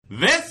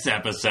This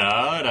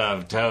episode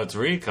of Totes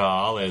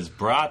Recall is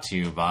brought to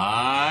you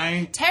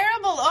by...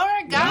 Terrible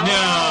Origami.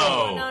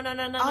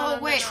 No! Oh,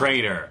 wait.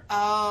 Traitor.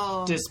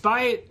 Oh.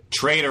 Despite...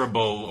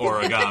 Traitable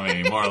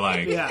origami, more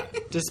like. Yeah.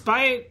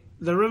 Despite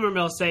the rumor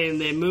mill saying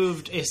they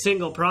moved a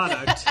single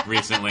product...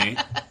 Recently.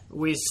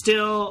 We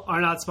still are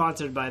not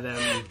sponsored by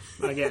them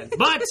again.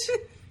 But...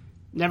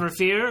 Never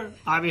fear.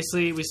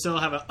 Obviously, we still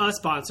have a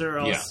sponsor,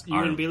 or else you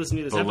wouldn't be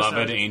listening to this beloved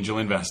episode. angel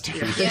investor.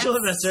 Yeah, angel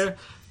investor,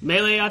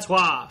 Melee à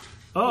Trois.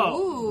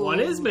 Oh, Ooh. what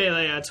is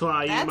Melee à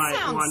Trois, you That might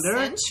sounds wonder?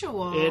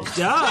 sensual. It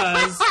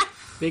does,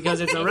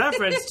 because it's a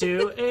reference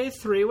to a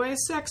three-way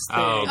sex thing.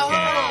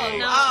 Okay.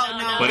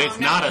 No. But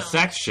it's not a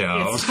sex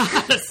show. It's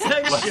not a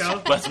sex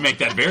show, Let's make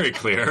that very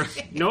clear.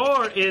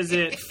 nor is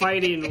it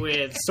fighting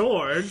with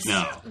swords.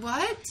 No.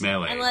 What?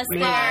 Melee. Unless Like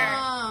they're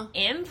Oh.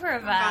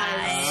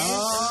 improvised.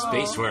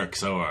 Spacework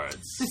swords.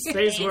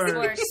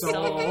 Spacework Swords.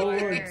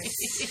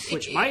 swords,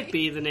 which might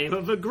be the name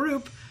of a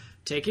group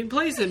taking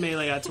place in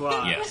Melee à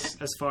Trois, Yes.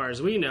 as far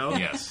as we know.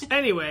 Yes.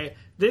 Anyway,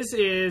 this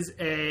is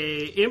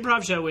a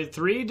improv show with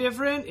 3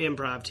 different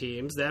improv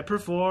teams that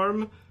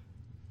perform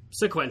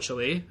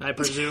sequentially, I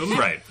presume.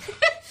 Right.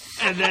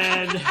 And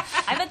then,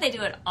 I bet they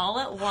do it all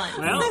at once.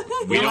 well,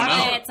 We don't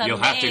know. It's a You'll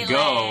have to go.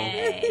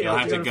 melee. You'll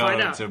have to You'll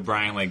find go out. to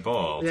Brian Lake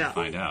Bowl Yeah. to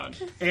find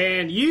out.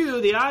 and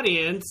you, the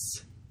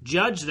audience,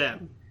 judge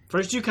them.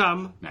 First you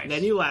come, Nice.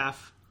 then you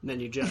laugh, then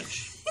you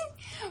judge.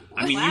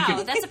 I mean, you Wow,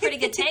 can. that's a pretty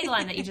good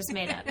tagline that you just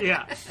made up.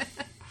 Yeah.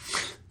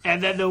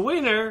 And then the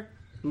winner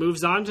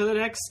moves on to the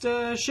next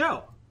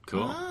show.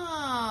 Cool.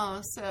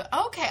 Oh, so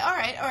okay, all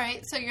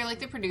right. So you're like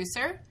the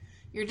producer.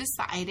 You're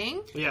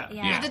deciding. Yeah.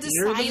 Yeah. You're the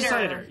You're the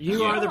decider. decider.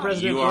 You are the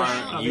president. You Bush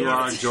are of you the are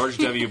audience. George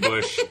W.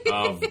 Bush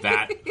of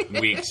that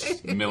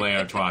week's Melee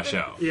à Trois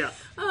show. Yeah.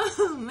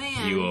 Oh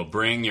man. You will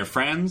bring your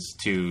friends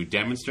to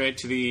demonstrate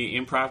to the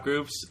improv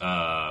groups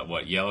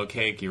what yellow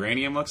cake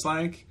uranium looks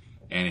like,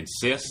 and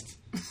insist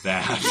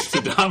that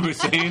Saddam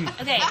Hussein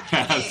Okay,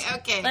 has.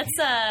 Okay. let's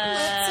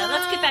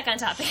get back on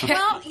topic here.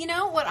 Well, you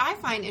know what I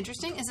find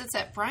interesting is it's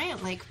at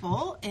Bryant Lake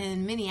Bowl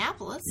in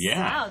Minneapolis.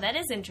 Yeah. Wow, that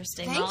is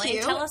interesting, Thank Molly.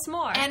 you. Tell us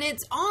more. And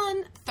it's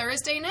on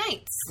Thursday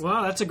nights.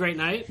 Well, that's a great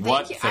night.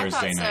 What Thank you. I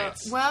Thursday thought so.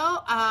 nights?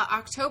 Well,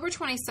 October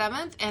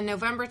 27th and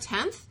November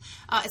 10th.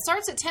 It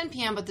starts at 10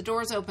 p.m., but the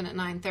doors open at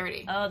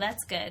 9:30. Oh,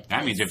 that's good.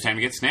 That means you have time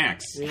to get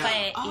snacks. Yeah.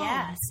 But, Oh.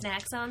 yeah,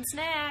 snacks on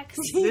snacks.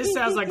 This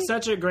sounds like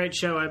such a great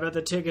show. I bet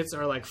the tickets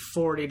are like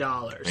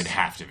 $40. It'd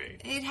have to be.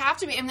 It'd have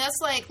to be. I mean, that's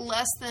like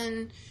less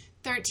than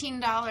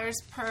 $13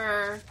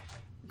 per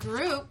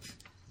group.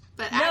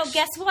 But No,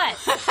 guess what?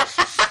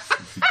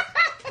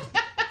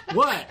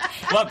 What?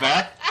 What,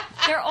 Beth?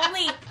 They're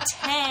only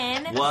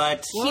 10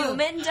 What?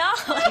 human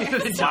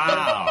dollars.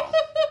 Wow.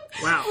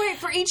 Wow. Wait,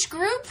 for each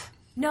group?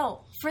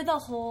 No, for the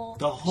whole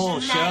The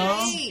whole show?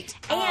 Right.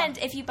 And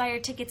if you buy your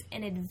tickets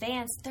in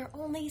advance, they're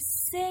only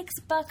 $6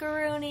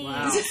 buckaroonies.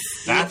 Wow.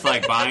 That's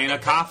like buying a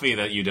coffee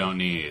that you don't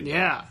need.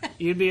 Yeah.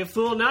 You'd be a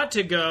fool not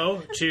to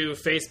go to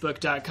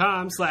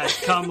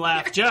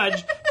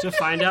facebook.com/comelaughjudge to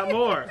find out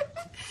more.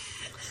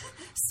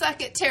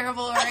 Suck it,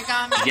 terrible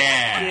origami.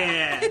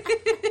 Yeah. Yeah.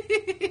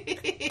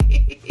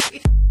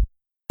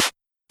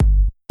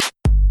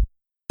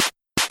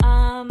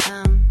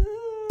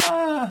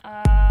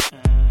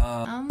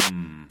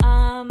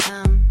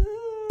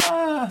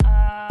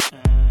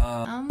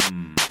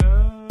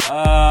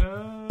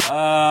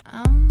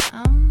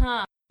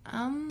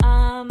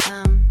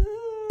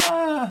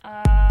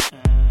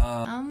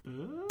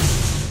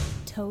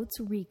 Totes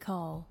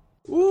Recall.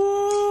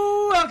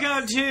 Ooh,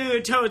 welcome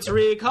to Totes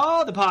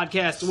Recall, the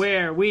podcast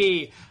where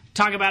we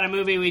talk about a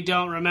movie we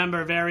don't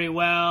remember very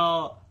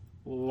well,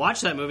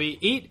 watch that movie,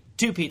 eat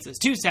 2 pizzas,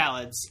 2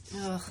 salads,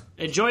 Ugh.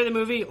 enjoy the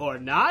movie or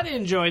not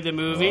enjoy the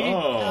movie,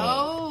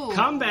 Oh.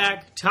 come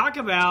back, talk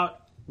about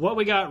what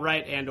we got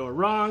right and or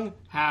wrong,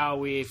 how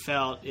we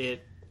felt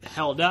it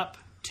held up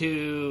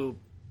to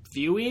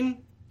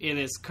viewing in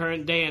this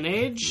current day and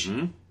age,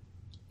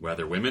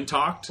 Whether women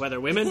talked. whether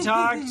women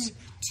talked.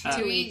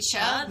 To each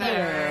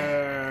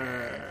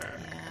other.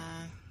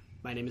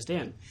 My name is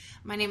Dan.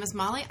 My name is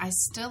Molly. I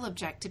still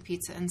object to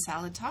pizza and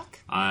salad talk.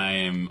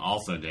 I'm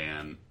also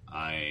Dan.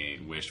 I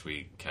wish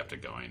we kept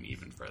it going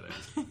even further.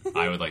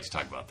 I would like to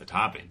talk about the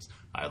toppings.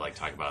 I would like to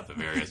talk about the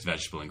various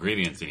vegetable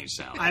ingredients in each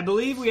salad. I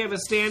believe we have a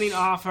standing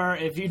offer.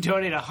 If you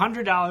donate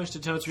 $100 to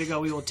Totes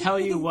Recall, we will tell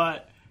you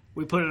what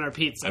we put in our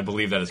pizza. I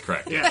believe that is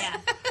correct. Yeah. Yeah.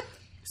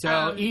 So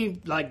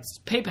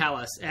PayPal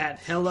us at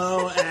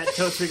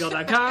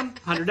hello@totesrecall.com,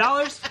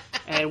 $100,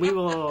 and we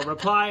will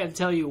reply and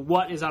tell you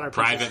what is on our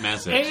pizza. Private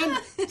message. And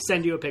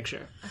send you a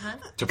picture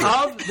To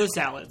of the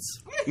salads.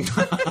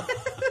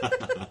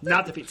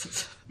 Not the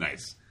pizzas.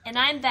 Nice. And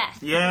I'm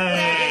Beth. Yay!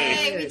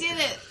 Hey, we did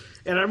it.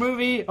 In our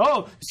movie,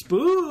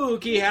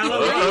 spooky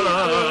Halloween.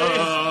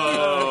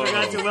 I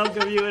forgot to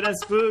welcome you in a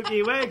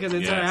spooky way because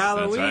it's Yes, our that's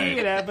Halloween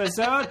right.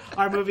 episode.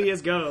 Our movie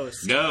is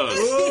Ghost. Ghost.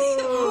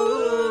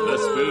 Ooh. The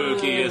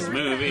spookiest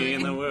movie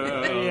in the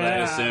world, I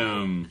Yeah.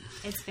 assume.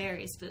 It's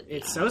very spooky.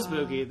 It's so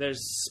spooky. There's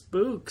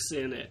spooks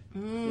in it.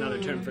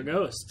 Another term for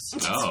ghosts.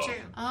 Oh. true.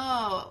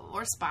 Oh,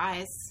 or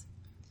spies.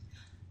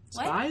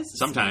 What? Spies?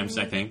 Sometimes,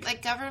 I think.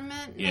 Like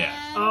government Yeah.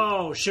 men?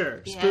 Oh,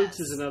 sure. Yes. Spooks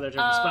is another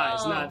term for spies.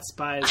 Oh. Not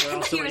spies are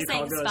also You what were you call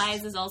saying ghosts.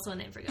 spies is also a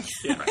name for ghosts.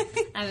 Yeah.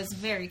 I was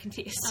very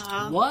confused.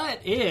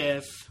 What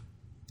if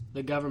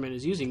the government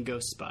is using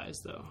ghost spies,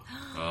 though?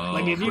 Oh,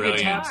 Like, if you could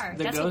brilliant. tap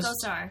the That's ghost... what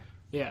ghosts are.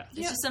 Yeah.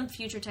 It's just some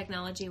future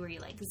technology where you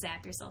like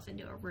zap yourself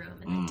into a room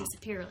and then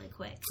disappear really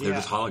quick. They're Yeah.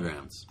 just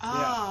holograms.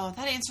 Oh,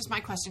 that answers my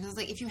question. Because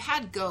like, if you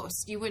had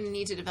ghosts, you wouldn't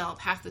need to develop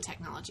half the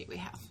technology we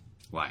have.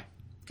 Why?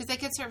 Because they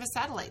could serve as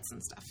satellites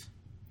and stuff.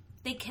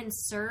 They can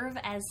serve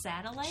as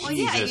satellites? Well,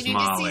 yeah, Jesus, you need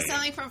Molly. to see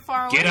something from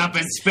far away. Get up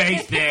in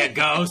space there,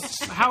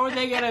 ghosts! How are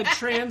they going to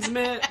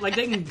transmit? Like,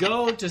 they can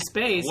go to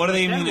space. What do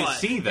they but even then what?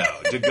 see,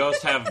 though? Do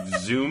ghosts have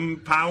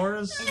zoom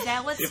powers? Is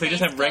that what If they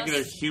just space have regular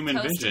ghost human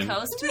coast vision. to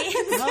coast means?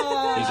 He's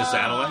a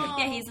satellite?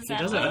 Yeah, he's a He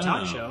does satellite. have a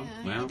talk Oh. show.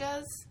 Yeah, Well. he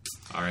does.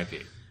 R.I.P.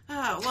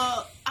 Oh,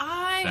 well,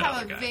 I That have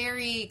other a guy.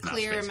 very Not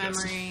clear Space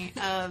Ghost. memory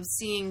of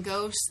seeing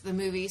Ghost, the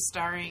movie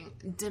starring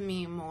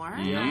Demi Moore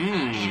Mm.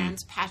 and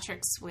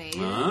Patrick Swayze.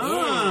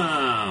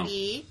 Oh.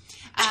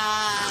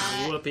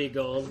 Whoopi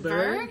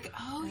Goldberg. Berg?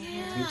 Oh, Didn't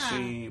yeah.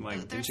 she,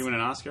 didn't she win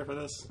an Oscar for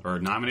this? Or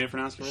nominated for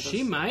an Oscar for this?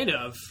 She might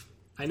have.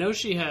 I know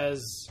she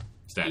has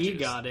Statues.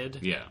 EGOTed.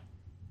 Yeah.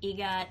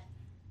 EGOT.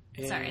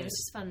 Sorry, And it's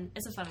just fun.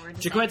 It's a fun word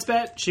to say. Jaquette's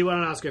bet, she won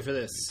an Oscar for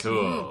this. Cool.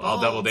 Ooh, I'll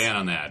bold. double down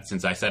on that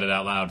since I said it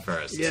out loud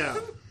first. Yeah.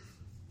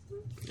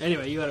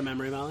 Anyway, you had a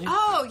memory, Molly?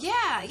 Oh,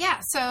 yeah.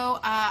 So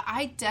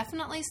I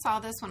definitely saw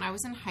this when I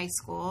was in high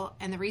school.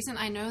 And the reason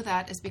I know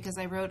that is because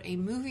I wrote a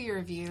movie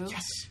review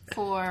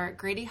for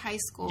Grady High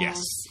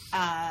School's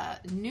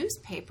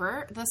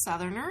newspaper, The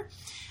Southerner,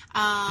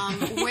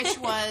 which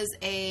was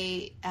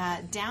a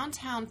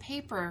downtown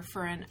paper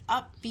for an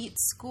upbeat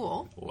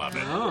school. Love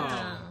it.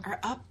 Oh. Or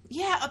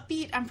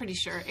upbeat, I'm pretty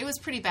sure. It was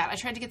pretty bad. I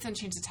tried to get them to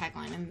change the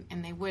tagline,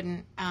 and they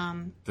wouldn't.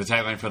 The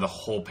tagline for the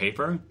whole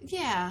paper?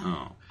 Yeah.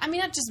 Oh. I mean,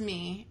 not just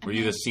me. Were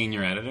you the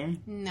senior editor?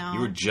 No.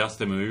 You were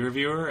just a movie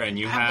reviewer, and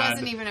you I had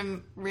wasn't even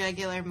a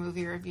regular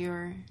movie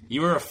reviewer.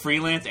 you were a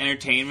freelance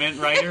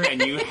entertainment writer,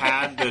 and you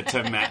had the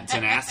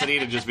tenacity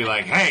to just be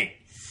like, "Hey,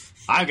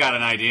 I've got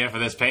an idea for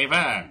this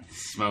paper."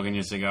 Smoking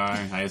your cigar,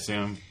 I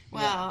assume.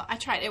 Well, I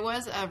tried. It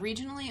was a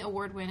regionally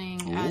award-winning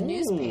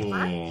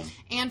newspaper. Ooh.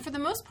 And for the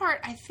most part,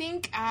 I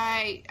think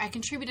I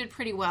contributed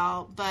pretty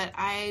well, but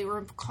I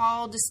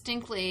recall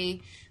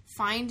distinctly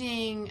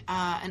finding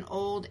an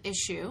old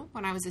issue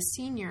when I was a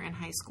senior in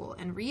high school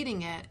and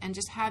reading it and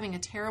just having a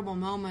terrible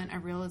moment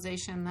of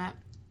realization that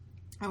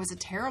I was a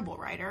terrible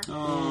writer.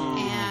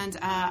 And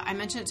I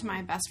mentioned it to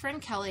my best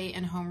friend Kelly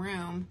in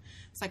homeroom.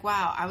 It's like,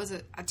 wow, I was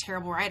a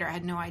terrible writer. I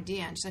had no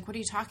idea. And she's like, what are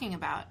you talking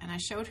about? And I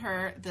showed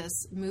her this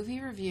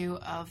movie review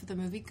of the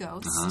movie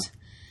Ghost.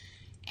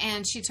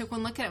 And she took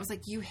one look at it and was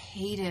like, you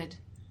hated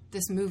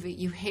this movie.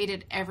 You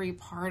hated every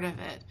part of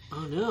it.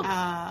 Oh,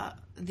 no.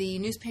 The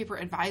newspaper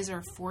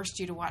advisor forced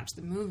you to watch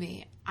the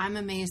movie. I'm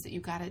amazed that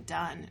you got it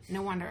done.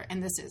 No wonder.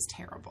 And this is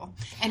terrible.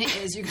 And it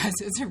is, you guys.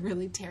 It's a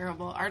really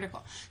terrible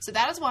article. So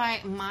that is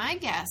why my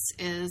guess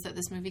is that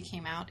this movie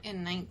came out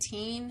in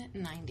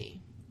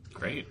 1990.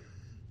 Great.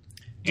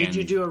 Did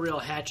you do a real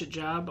hatchet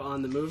job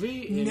on the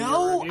movie? in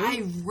No, your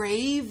review? I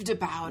raved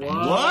about it.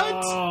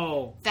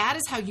 Whoa. That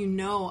is how you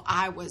know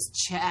I was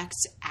checked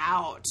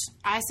out.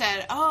 I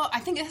said, oh,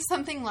 I think it's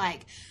something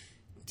like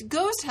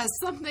Ghost has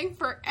something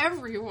for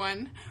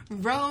everyone.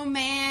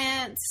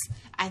 Romance.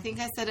 I think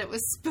I said it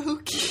was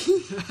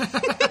spooky.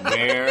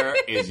 Where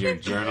is your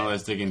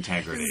journalistic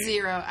integrity?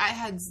 Zero. I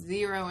had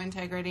zero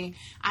integrity.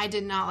 I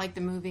did not like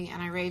the movie,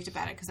 and I raved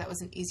about it because that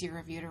was an easier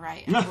review to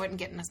write, and I wouldn't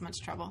get in as much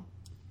trouble.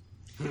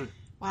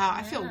 Wow,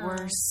 I feel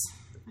worse.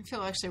 I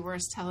feel actually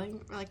worse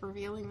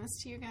revealing this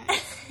to you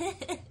guys.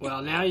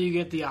 Well, now you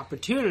get the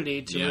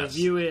opportunity to Yes.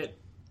 review it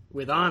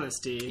with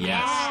honesty.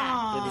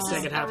 Yes. In the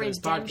second half of this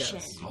redemption.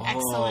 podcast. Oh,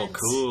 Excellent.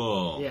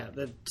 cool. Yeah,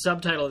 the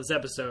subtitle of this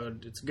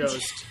episode, it's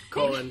Ghost,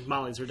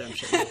 Molly's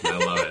Redemption.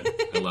 I love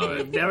it. I love We've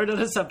it. never done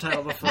a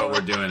subtitle before. But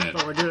we're doing it.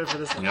 But we're doing it for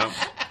this one. Yep.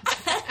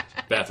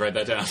 Beth, write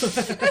that down.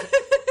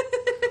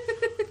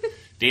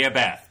 Dear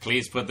Beth,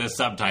 please put this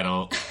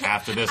subtitle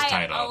after this I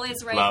title.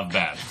 always write. Love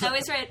Beth. I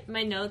always write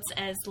my notes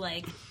as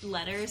like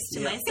letters to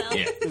myself.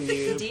 Yeah.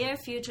 You- Dear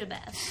future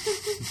Beth,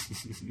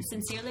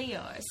 sincerely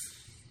yours,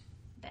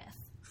 Beth.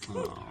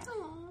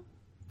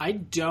 I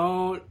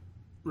don't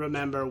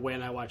remember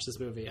when I watched this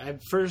movie.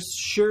 I've for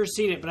sure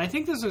seen it, but I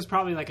think this was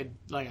probably like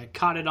a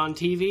caught it on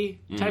TV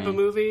type of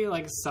movie,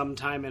 like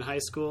sometime in high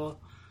school.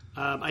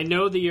 I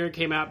know the year it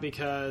came out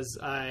because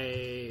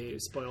I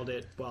spoiled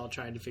it while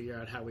trying to figure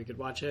out how we could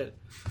watch it.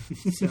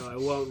 So I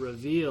won't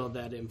reveal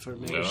that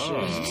information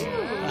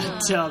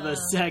until the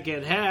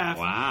second half.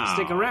 Wow.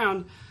 Stick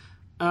around.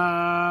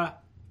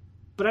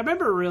 But I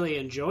remember really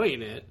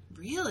enjoying it.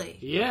 Really?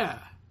 Yeah.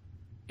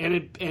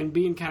 And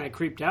being kind of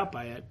creeped out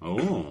by it.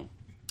 Oh.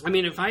 I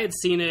mean, if I had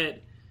seen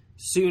it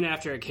soon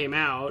after it came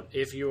out,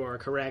 if you are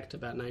correct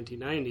about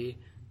 1990,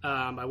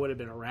 I would have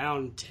been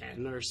around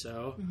 10 or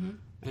so.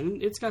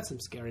 And it's got some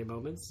scary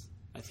moments,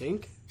 I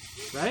think.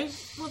 Right?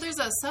 Well, there's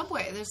a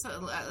subway. There's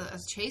a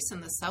chase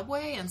in the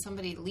subway, and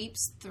somebody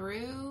leaps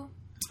through.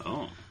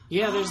 Oh,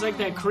 Yeah, there's like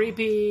that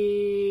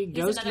creepy He's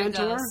ghost another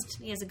mentor. ghost.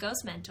 He has a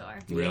ghost mentor.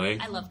 really?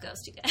 I love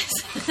ghosts, you guys.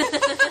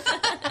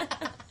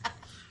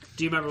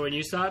 Do you remember when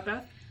you saw it,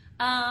 Beth?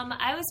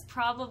 I was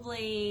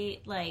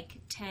probably like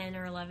 10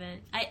 or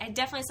 11. I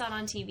definitely saw it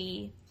on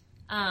TV.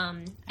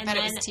 And I bet then,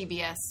 it was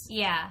TBS.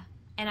 yeah,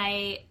 but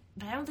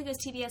I don't think it was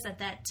TBS at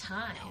that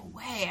time. No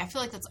way. I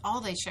feel like that's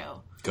all they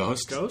show.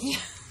 Ghost? Ghost?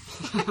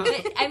 But,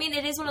 I mean,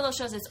 it is one of those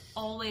shows that's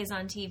always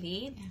on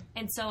TV,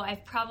 and so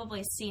I've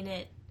probably seen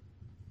it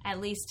at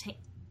least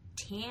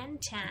 10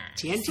 times.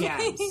 10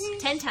 times.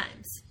 10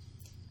 times.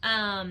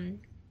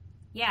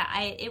 Yeah,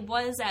 it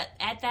was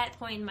at that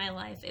point in my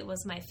life, it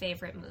was my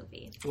favorite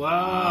movie. Whoa.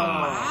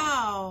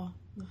 Wow.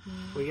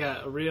 We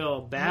got a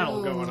real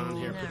battle going on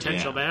here. Yeah.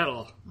 Potential Yeah.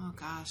 battle. Oh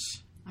gosh.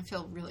 I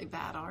feel really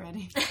bad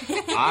already.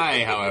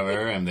 I,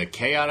 however, am the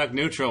chaotic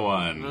neutral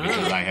one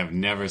because I have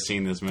never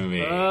seen this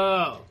movie.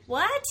 Oh.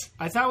 What?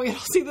 I thought we had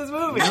all seen this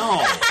movie.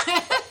 No.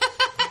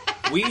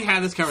 We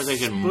had this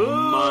conversation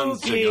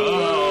months ago.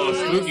 Oh,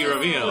 spooky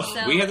reveal.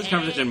 So We had this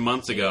conversation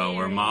months ago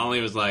where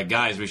Molly was like,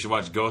 guys, we should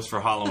watch Ghost for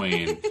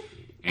Halloween.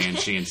 And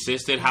she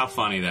insisted how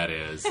funny that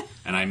is.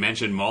 And I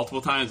mentioned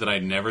multiple times that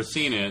I'd never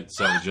seen it,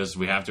 so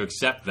we have to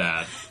accept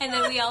that. And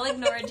then we all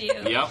ignored you.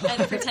 Yep.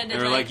 And pretended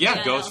And we're like,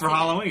 yeah, Ghost for I'll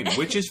see Halloween,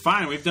 which is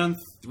fine. We've done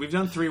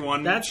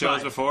 3-1 That's shows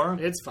fine. before.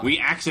 It's fine. We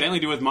accidentally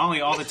do it with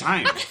Molly all the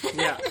time.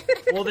 Yeah.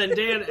 Well, then,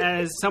 Dan,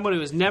 as someone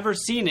who has never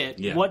seen it,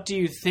 Yeah. what do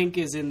you think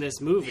is in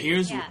this movie?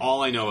 Here's Yeah.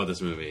 all I know about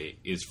this movie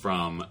is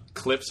from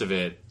clips of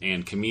it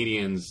and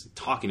comedians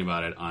talking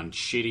about it on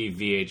shitty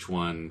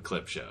VH1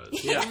 clip shows.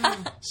 Yeah.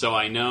 So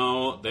I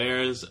know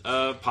there's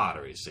a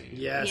pottery scene.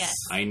 Yes. Yes.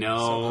 I So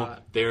know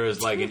hot. there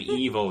is like an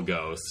evil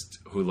ghost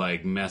who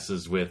like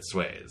messes with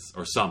Swayze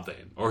or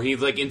something. Or he's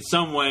like in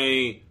some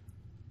way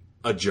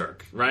a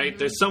jerk, right?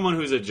 There's someone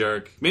who's a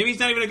jerk. Maybe he's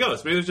not even a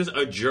ghost. Maybe it's just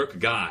a jerk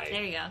guy.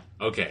 There you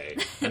go. Okay.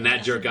 And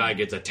that jerk guy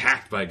gets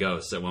attacked by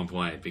ghosts at one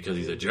point because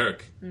he's a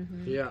jerk.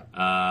 Yeah.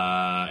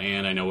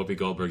 And I know Whoopi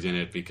Goldberg's in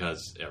it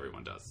because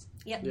everyone does.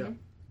 Yep. Yeah.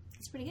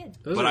 It's pretty good.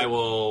 Those But are- I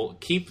will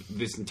keep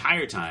this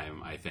entire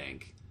time, I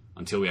think,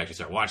 until we actually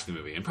start watching the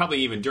movie. And probably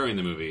even during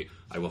the movie,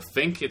 I will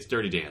think it's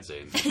Dirty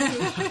Dancing.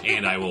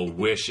 And I will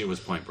wish it was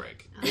Point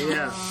Break.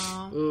 Yeah.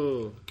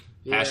 Ooh.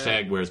 Yeah.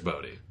 Hashtag Where's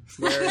Bodie?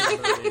 Where is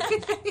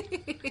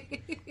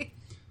Bodie?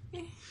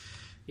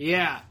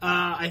 Yeah,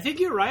 I think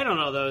you're right on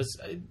all those.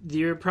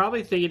 You're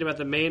probably thinking about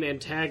the main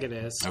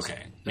antagonist. Okay.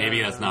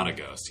 Maybe that's not a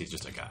ghost. He's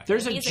just a guy.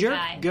 There's a He's a jerk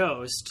guy.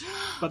 ghost,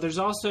 but there's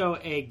also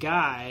a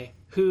guy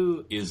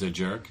who. Is a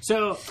jerk?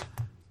 So,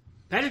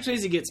 Patrick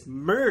Swayze gets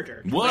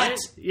murdered. What? right?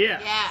 Yeah.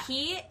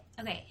 Yeah.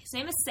 Okay, his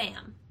name is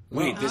Sam.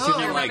 Wait, this Oh.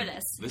 isn't I like remember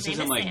this. this His name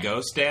isn't is like Sam.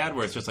 Ghost Dad,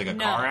 where it's just like a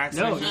No. car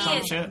accident No, or he some He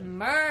is shit.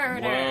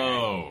 murdered.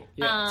 Whoa.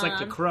 Yeah, it's like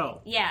The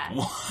Crow. Yeah.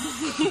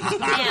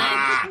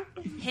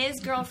 And his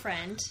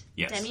girlfriend,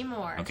 Yes. Demi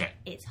Moore, Okay.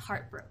 is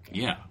heartbroken.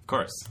 Yeah, of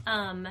course.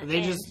 Are they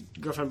and- just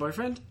girlfriend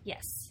boyfriend?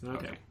 Yes.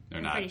 Okay.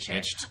 They're not Pretty sure.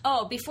 hitched.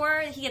 Oh,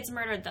 before he gets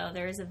murdered, though,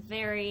 there is a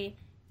very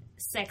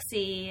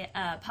sexy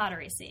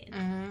pottery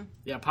scene.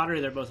 Yeah,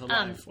 pottery. They're both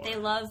alive for. They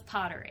love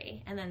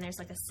pottery, and then there's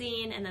like a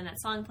scene, and then that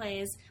song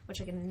plays,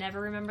 which I can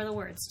never remember the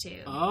words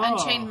to. Oh.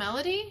 Unchained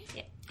Melody?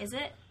 Yeah, is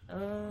it?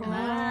 Oh,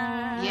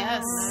 my.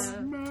 Yes.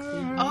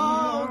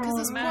 Oh, because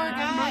this poor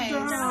guy.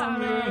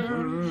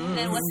 And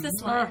then what's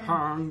this one?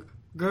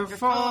 Hunger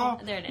for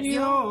There it is.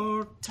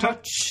 your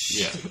touch.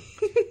 Yeah.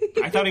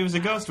 I thought he was a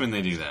ghost when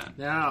they do that.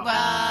 No.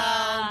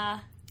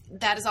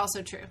 That is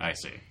also true. I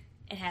see.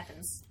 It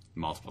happens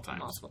Multiple times.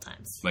 multiple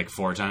times. Like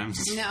 4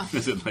 times? No.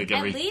 Is it like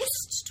every... At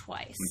least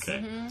twice. Okay.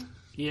 Yeah.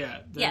 Yeah,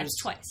 There's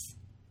it's twice.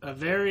 a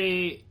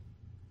very.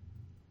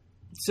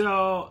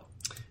 So.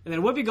 And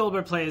then Whoopi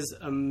Goldberg plays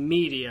a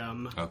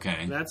medium.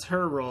 Okay. That's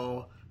her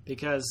role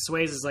because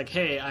Swayze is like,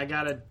 hey, I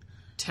gotta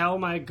tell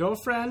my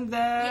girlfriend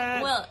that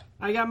Yeah, well-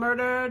 I got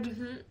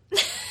murdered.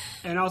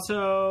 And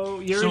also,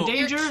 you're So- in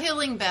danger. You're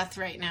killing Beth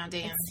right now,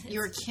 Dan.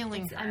 You're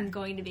killing her. I'm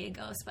going to be a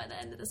ghost by the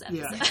end of this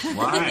Yeah. episode.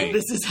 Why?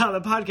 This is how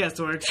the podcast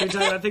works. We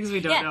talk about things we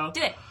don't Yeah, know.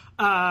 do it.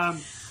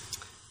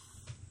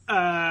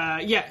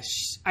 Yeah,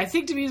 I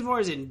think Demi Moore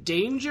is in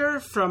danger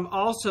from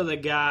also the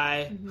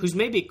guy who's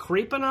maybe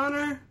creeping on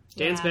her.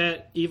 Dan's Yeah.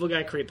 bet, evil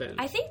guy creeping.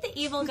 I think the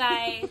evil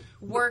guy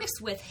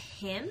works with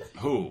him.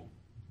 Who?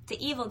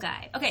 The evil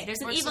guy. Okay, there's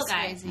an Works evil with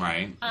guy. Swayze.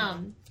 Right?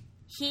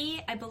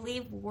 He, I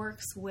believe,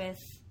 works with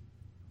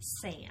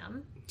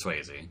Sam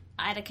Swayze.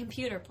 at a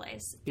computer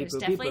place. Beep There's boop,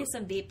 definitely beep boop.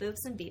 some beep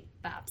boops and beep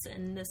bops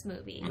in this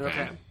movie.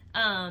 Okay.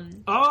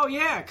 Um, Oh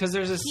yeah, because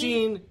there's a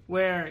scene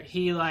where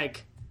he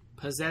like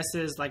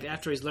possesses, like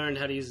after he's learned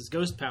how to use his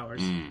ghost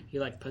powers, he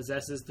like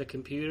possesses the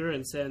computer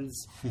and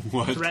sends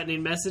What?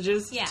 threatening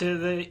messages Yeah. to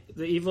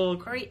the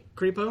evil Or he-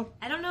 creepo.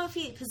 I don't know if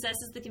he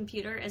possesses the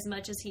computer as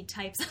much as he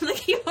types on the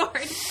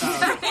keyboard.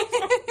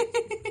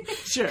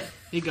 Sure.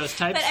 He ghost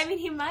types. But I mean,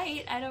 he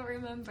might. I don't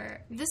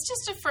remember. This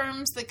just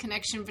affirms the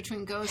connection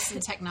between ghosts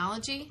and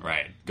technology.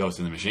 Right. Ghost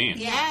in the machine.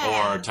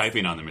 Yeah. Or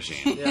typing on the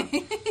machine. Yeah.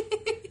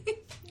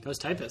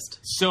 Ghost typist.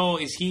 So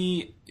is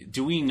he...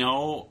 Do we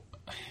know...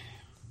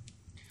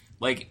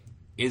 Like,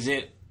 is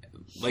it...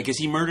 Like, is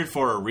he murdered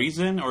for a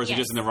reason? Or is he Yes.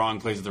 just in the wrong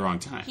place at the wrong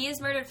time? He is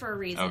murdered for a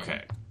reason.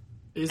 Okay.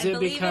 Is I it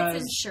believe because...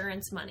 it's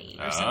insurance money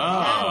or something.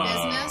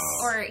 Oh. Business.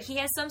 Or he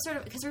has some sort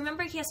of... Because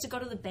remember, he has to go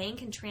to the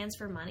bank and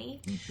transfer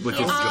money. With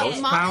He his has to ghost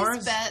get- Molly's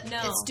powers? bet No.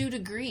 it's due to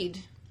greed.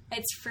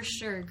 It's for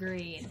sure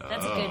greed.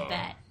 That's a Oh. good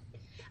bet.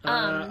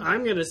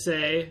 I'm going to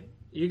say,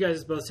 you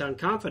guys both sound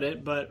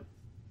confident, but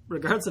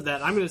regardless of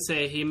that, I'm going to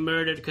say he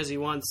murdered because he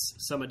wants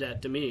some of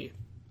that to me.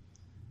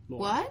 More.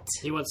 What?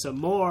 He wants some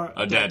more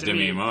A dead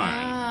Demi Moore.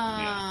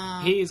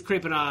 Yeah. He's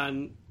creeping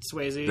on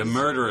Swayze. The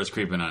murderer is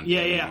creeping on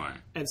Yeah, Demi yeah. Moore.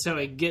 And so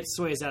he gets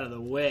Swayze out of the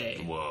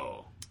way.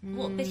 Whoa.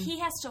 Well, but he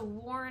has to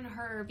warn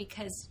her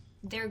because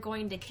they're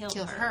going to kill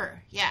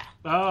her. Yeah.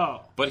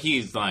 Oh. But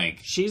he's like...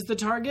 She's the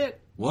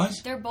target? What?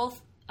 They're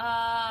both...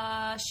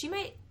 She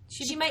might...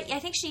 I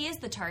think she is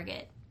the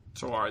target.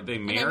 So are they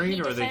then married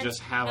he or they defends- just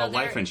have No, a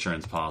life they're-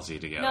 insurance policy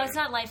together? No, it's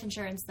not life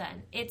insurance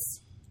then.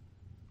 It's...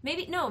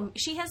 Maybe... No,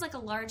 she has like a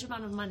large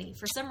amount of money.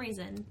 For some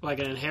reason. Like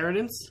an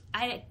inheritance?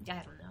 I don't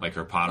know. Like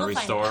her pottery We'll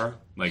find store?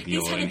 out. Like These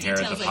you'll are the inherit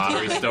the details I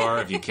pottery do. store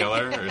if you kill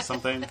her or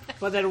something?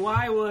 But then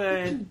why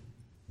would...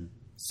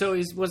 So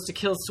he wants to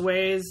kill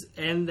Swayze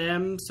and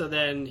them, so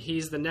then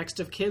he's the next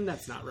of kin?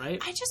 That's not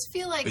right. I just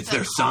feel like It's the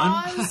their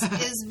son? cause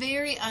is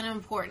very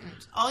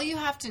unimportant. All you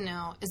have to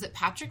know is that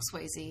Patrick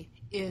Swayze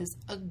is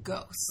a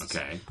ghost.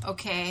 Okay.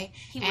 Okay?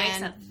 He wakes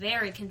And- up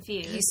very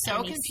confused. He's so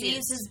and he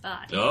confused. sees his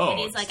body. Oh, and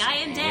he's like, I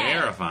am dead.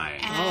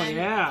 terrifying. And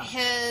yeah.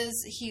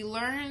 he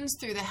learns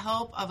through the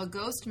help of a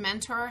ghost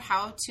mentor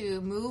how to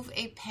move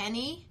a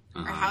penny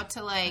or how to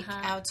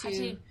how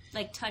to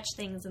like touch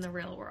things in the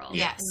real world.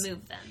 Yes. And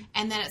move them.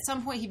 and then at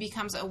some point he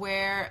becomes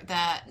aware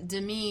that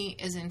Demi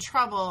is in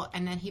trouble,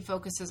 and then he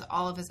focuses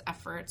all of his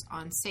efforts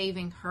on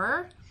saving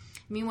her.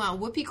 Meanwhile,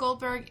 Whoopi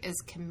Goldberg is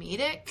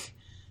comedic.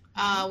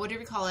 What do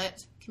we call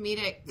it?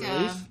 Comedic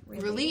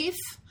relief.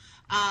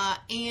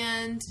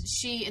 And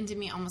she and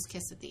Demi almost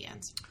kiss at the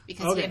end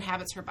because he Okay.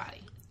 inhabits her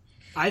body.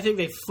 I think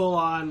they full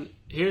on.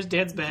 Here's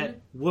Dad's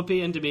bet.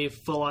 Whoopi and Demi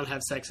full on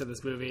have sex in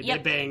this movie.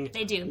 Yep, they bang.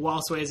 they do.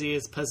 While Swayze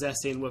is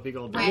possessing Whoopi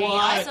Goldberg.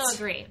 I also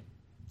agree.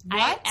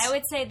 What? I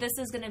would say this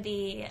is going to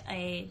be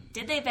a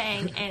did they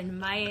bang, and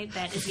my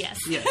bet is yes.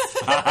 Yes.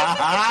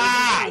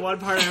 One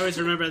part I always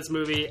remember this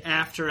movie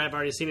after I've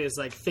already seen it is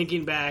like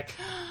thinking back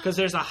because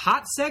there's a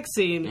hot sex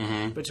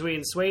scene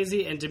between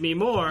Swayze and Demi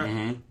Moore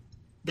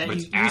that But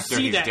you after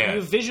see he's that dead.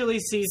 you visually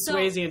see So-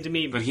 Swayze and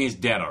Demi But he's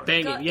dead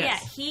already. banging.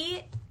 Yes.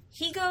 Yeah,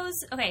 he goes.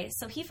 Okay,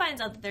 so he finds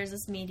out that there's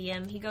this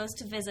medium. He goes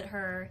to visit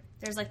her.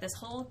 There's like this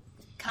whole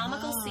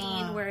comical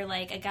scene where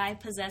like a guy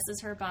possesses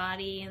her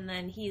body, and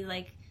then he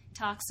like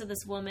talks to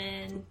this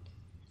woman,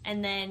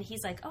 and then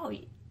he's like, "Oh,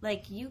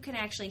 like you can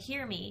actually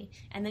hear me."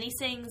 And then he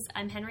sings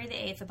 "I'm Henry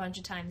VIII" a bunch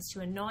of times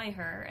to annoy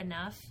her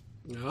enough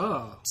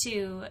Oh.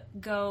 to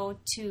go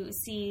to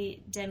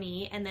see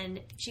Demi, and then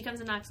she comes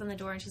and knocks on the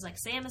door, and she's like,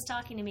 Sam is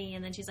talking to me,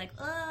 and then she's like,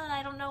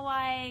 I don't know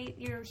why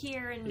you're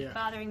here and Yeah.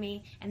 bothering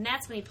me, and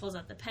that's when he pulls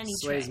out the penny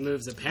Swayze trick.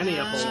 moves a penny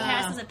up a She wall.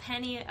 passes a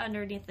penny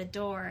underneath the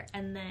door,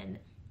 and then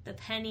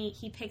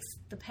he picks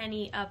the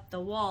penny up the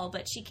wall,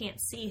 but she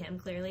can't see him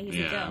clearly, he's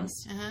Yeah. a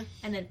ghost,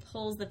 and then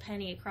pulls the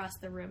penny across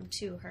the room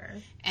to her.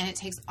 And it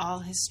takes all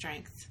his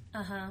strength.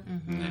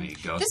 And then he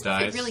ghost This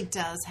movie dies. really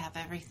does have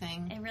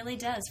everything. It really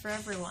does for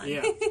everyone.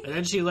 Yeah. And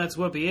then she lets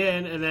Whoopi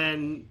in, and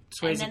then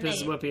Swayze then pisses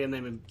they- Whoopi, and they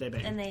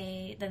bang.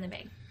 Then they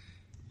bang.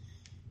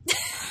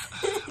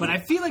 But I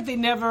feel like they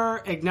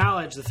never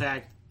acknowledge the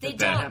fact They that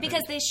don't happened.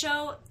 because they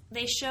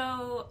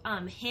show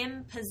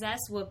him possess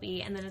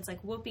Whoopi, and then it's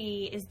like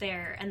Whoopi is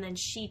there, and then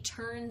she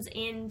turns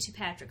into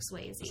Patrick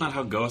Swayze. That's not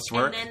how ghosts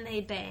work. And then they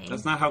bang.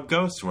 That's not how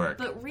ghosts work.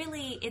 But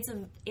really, it's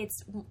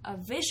a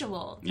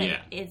visual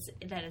that Yeah.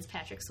 that is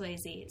Patrick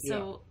Swayze.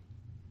 So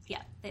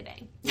yeah, they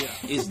bang.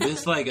 Is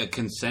this like a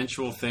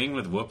consensual thing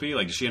with Whoopi?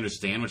 Like, does she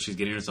understand what she's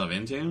getting herself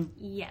into?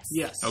 Yes.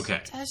 Yes.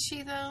 Okay. Does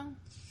she, though?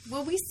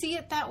 Will we see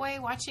it that way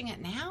watching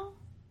it now?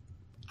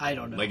 I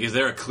don't know. Like, is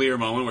there a clear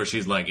moment where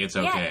she's like, it's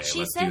okay, Yeah, she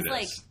let's says do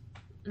this?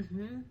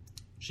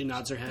 She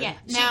nods her head. Yeah.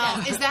 she Now,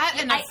 does. is that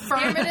an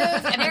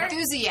affirmative and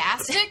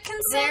enthusiastic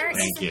consent?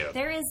 Thank you.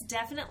 There is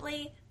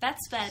definitely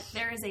that's bet.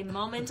 There is a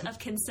moment of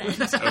consent.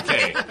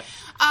 Okay.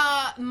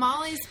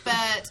 Molly's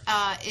bet,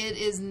 it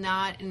is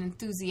not an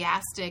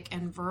enthusiastic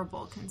and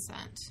verbal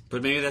consent.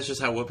 But maybe that's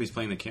just how Whoopi's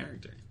playing the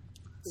character.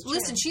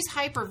 Listen, she's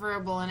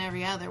hyper-verbal in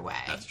every other way.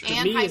 That's true.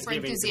 And Me is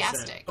giving hyper-enthusiastic.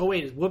 consent. Oh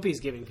wait, Whoopi's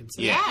giving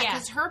consent. Yeah. Yeah,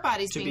 because her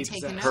body's To being be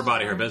taken possessed. over. Her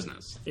body, her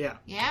business. Yeah.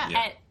 Yeah.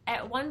 Yeah.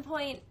 At one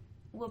point,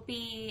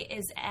 Whoopi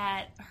is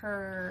at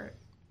her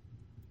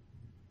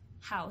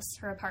house,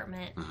 her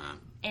apartment,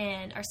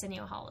 and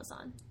Arsenio Hall is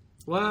on.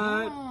 What?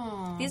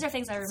 Oh. These are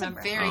things I That's a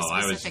remember. very I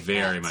was specific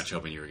very note. much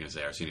hoping you were going to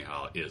say Arsenio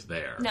Hall is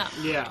there. No.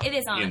 Yeah. It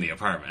is on. In the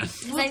apartment.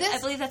 'Cause Well, I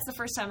this- believe that's the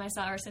first time I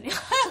saw Arsenio.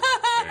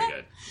 Very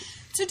good.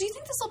 So do you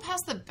think this will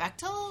pass the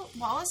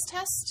Bechdel-Wallace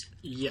test?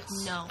 Yes.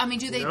 No. I mean,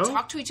 do they No?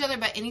 talk to each other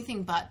about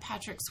anything but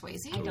Patrick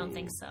Swayze? I don't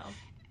think so.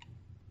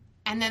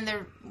 And then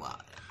they're, well,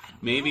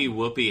 Maybe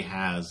Whoopi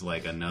has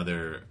like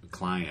another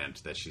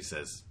client that she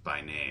says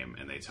by name,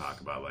 and they talk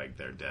about like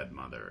their dead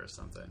mother or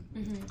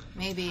something.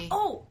 maybe.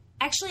 Oh,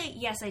 actually,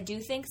 yes, I do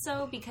think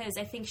so because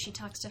I think she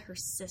talks to her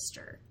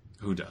sister,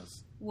 Who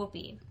does?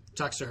 Whoopi.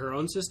 Talks to her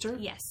own sister?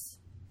 Yes.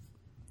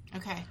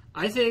 Okay.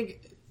 I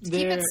think Keep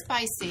they're... it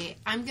spicy.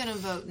 I'm going to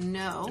vote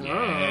no.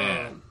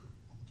 Yeah.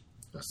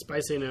 Oh. A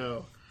spicy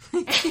no.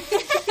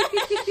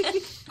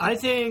 I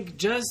think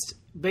just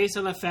based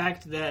on the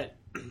fact that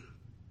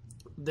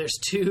there's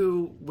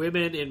two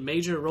women in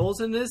major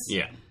roles in this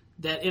Yeah.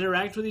 that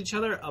interact with each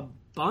other a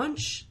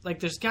bunch, like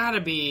there's got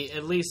to be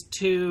at least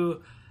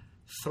two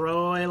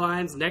throwaway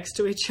lines next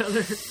to each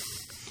other.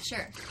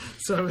 Sure.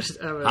 So I was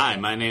Hi,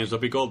 my name is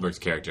Whoopi Goldberg's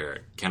character.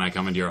 Can I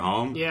come into your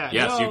home? yeah.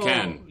 Yes, no. you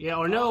can. Yeah,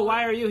 or no,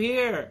 why are you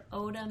here?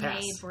 Oda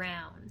Pass. Mae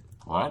Brown,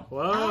 What?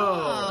 Whoa. I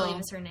Oh. believe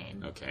is her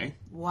name. Okay,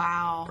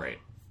 Wow. great.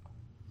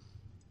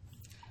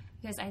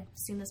 Because I've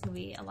seen this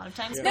movie a lot of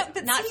times, Yeah. No, but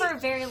but not see- for a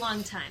very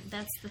long time.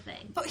 That's the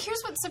thing. But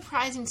here's what's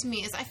surprising to me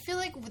is I feel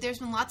like there's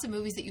been lots of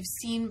movies that you've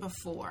seen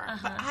before,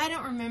 but I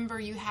don't remember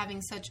you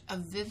having such a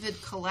vivid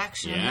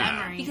collection Yeah. of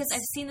memories. Because I've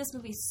seen this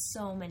movie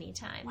so many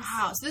times.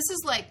 Wow, so this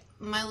is like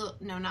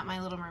not My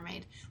Little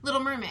Mermaid,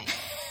 Little Mermaid,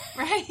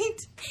 right?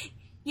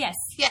 Yes.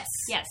 Yes.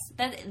 Yes.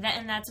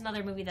 And that's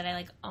another movie that I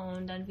like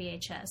owned on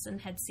VHS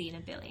and had seen a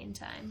billion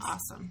times.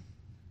 Awesome.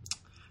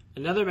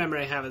 Another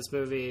memory I have of this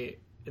movie,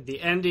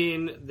 the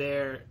ending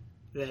there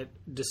that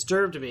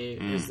disturbed me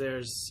is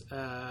there's,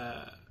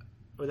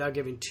 without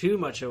giving too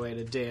much away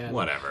to Dan,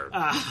 Whatever.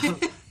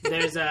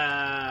 there's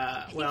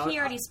a, well, He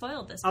already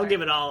spoiled this. I'll part.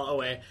 give it all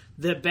away.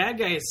 The bad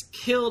guy is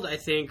killed, I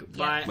think,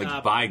 by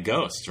like by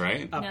ghosts,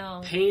 right? a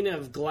No. pane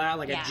of glass,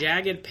 like Yeah. a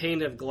jagged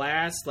pane of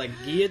glass, like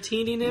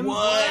guillotining him.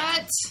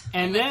 What?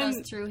 And it then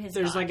goes through his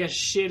there's body. like a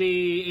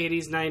shitty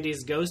 80s,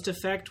 90s ghost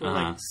effect where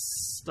Uh-huh.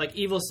 like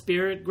evil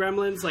spirit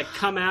gremlins like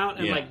come out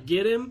and Yeah. like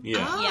get him.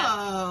 Yeah.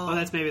 Oh,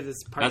 that's maybe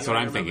this part. That's you what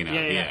don't I'm thinking of.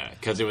 remember. Yeah,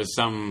 because it was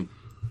some,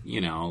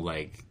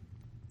 like,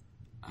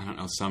 I don't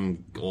know,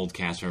 some old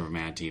cast member from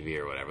Mad TV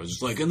or whatever. It was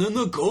just like, and then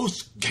the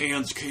ghost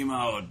cans came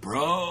out,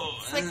 bro.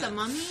 It's like The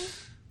Mummy?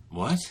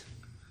 What?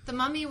 The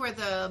Mummy where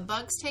the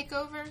bugs take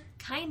over?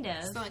 Kind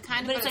of. So it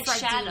kind of- but it's but like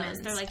it's like shadows. demons.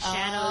 They're like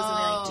shadows and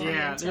they like turn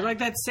Yeah, into... they're like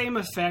that same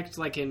effect,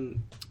 like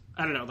in,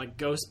 I don't know, like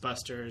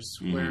Ghostbusters,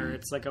 where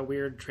it's like a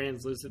weird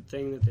translucent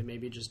thing that they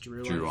maybe just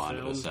drew Drew on onto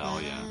the film.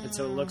 cell, yeah, And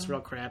so it looks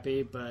real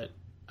crappy, but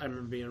I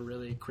remember being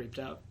really creeped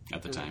out.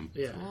 at the time.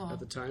 Yeah, Cool. at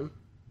the time.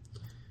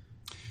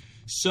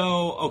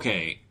 So,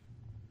 okay.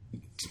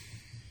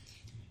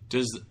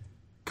 Does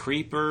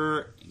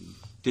Creeper,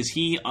 does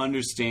he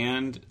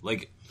understand,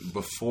 like,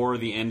 before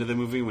the end of the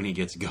movie when he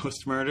gets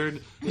ghost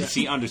murdered, does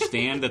he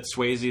understand that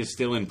Swayze is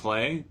still in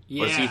play?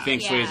 Or does he Yeah.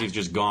 think Yeah. Swayze's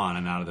just gone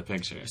and out of the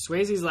picture?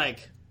 Swayze's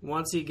like,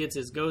 once he gets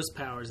his ghost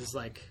powers, it's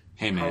like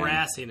Hey, man.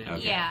 harassing him.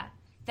 Okay. Yeah.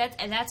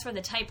 That's where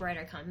the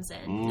typewriter comes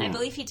in. I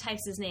believe he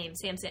types his name,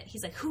 Sam.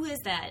 He's like, "Who is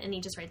that?" And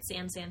he just writes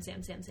Sam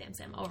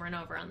over and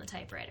over on the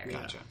typewriter.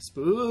 Gotcha.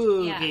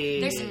 Spooky.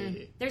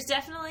 Yeah. There's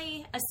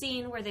definitely a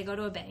scene where they go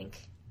to a bank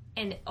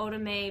and Oda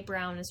Mae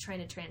Brown is trying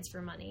to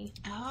transfer money.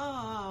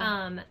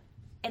 Oh.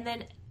 And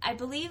then I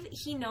believe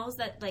he knows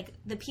that like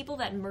the people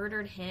that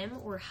murdered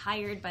him were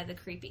hired by the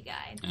creepy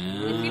guy.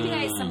 The creepy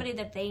guy is somebody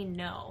that they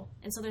know,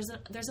 and so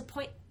there's a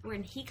point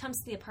when he comes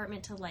to the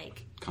apartment to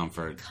like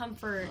Comfort.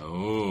 comfort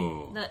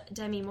the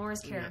Demi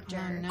Moore's character,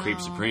 Oh, no.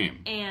 Creep Supreme.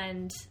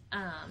 and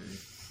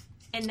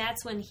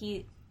that's when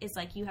he is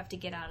like, "You have to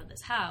get out of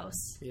this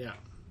house." Yeah.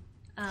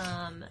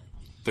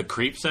 The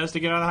creep says to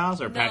get out of the house,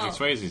 or No, Patrick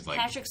Swayze's like,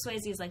 Patrick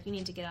Swayze is like, "You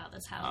need to get out of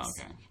this house."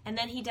 Oh, okay. And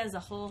then he does a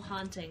whole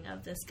haunting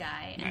of this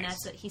guy, and Nice.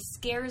 that's what he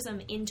scares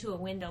him into a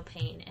window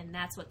pane, and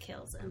that's what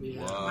kills him.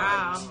 Yeah.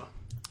 Wow.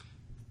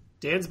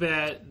 Dan's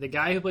bet, the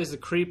guy who plays the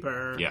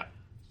creeper, yeah.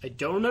 I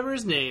don't remember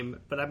his name,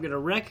 but I'm going to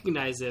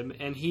recognize him,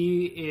 and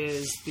he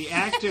is the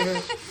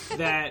actor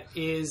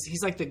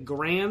he's like the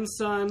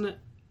grandson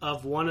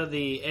of one of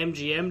the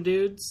MGM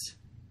dudes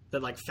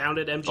that like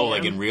founded MGM. Oh,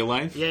 like in real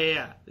life?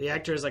 Yeah. The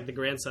actor is like the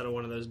grandson of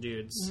one of those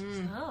dudes.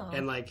 Oh,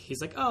 And like,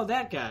 he's like, oh,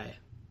 that guy.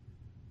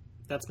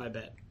 That's my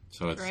bet.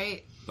 So it's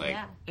Great. like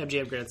yeah.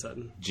 MGM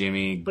grandson.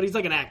 Jimmy But he's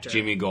like an actor.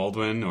 Jimmy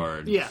Goldwyn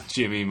or Yeah.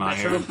 Jimmy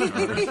Meyer or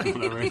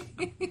whatever.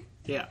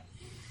 Yeah.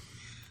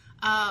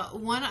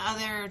 One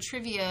other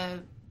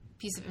trivia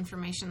piece of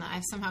information that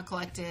I've somehow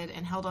collected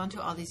and held on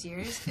to all these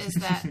years is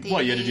that the...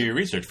 Well, you had to do your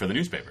research for the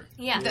newspaper.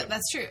 Yeah.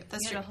 That's true.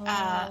 That's You true.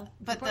 had a whole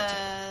But report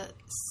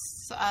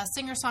the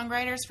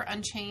singer-songwriters for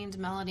Unchained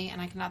Melody,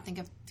 and I cannot think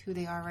of who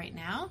they are right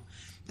now.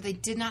 But they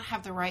did not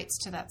have the rights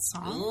to that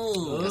song.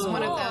 Ooh. It was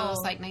one of those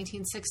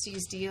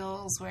 1960s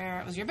deals where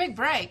it was your big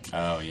break.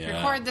 Oh, yeah.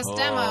 Record this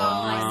demo.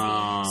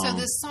 I see. So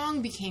this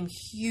song became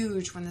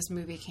huge when this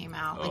movie came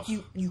out. Like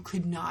you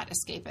could not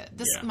escape it.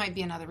 This might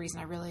be another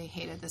reason I really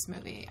hated this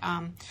movie.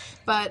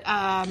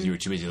 You were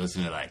too busy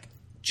listening to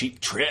Cheap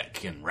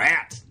Trick and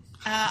Rat.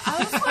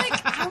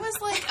 I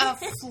was like a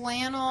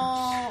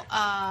flannel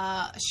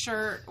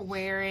shirt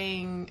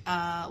wearing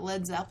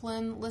Led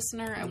Zeppelin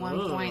listener at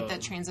one point that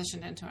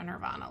transitioned into a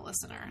Nirvana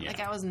listener. Yeah. Like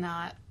I was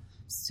not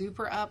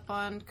super up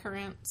on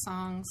current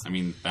songs. I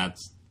mean,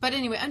 that's... But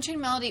anyway,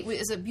 Unchained Melody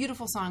is a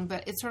beautiful song,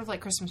 but it's sort of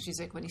like Christmas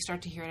music. When you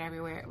start to hear it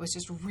everywhere, it was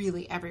just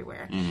really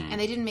everywhere. And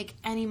they didn't make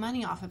any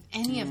money off of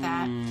any of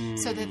that,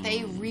 so that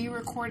they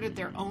re-recorded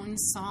their own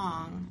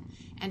song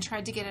and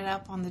tried to get it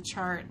up on the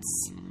charts.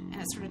 And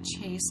it sort of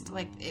chased,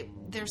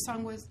 their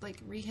song was,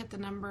 re-hit the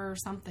number or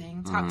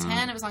something. Top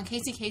 10. It was on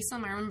Casey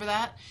Kasem. I remember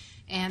that.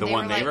 And The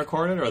one they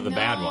recorded or the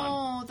bad one?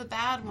 No, the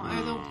bad one.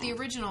 Or the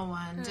original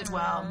one did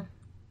well.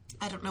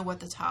 I don't know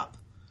what the top.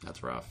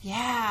 That's rough.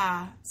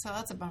 Yeah. So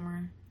that's a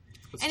bummer.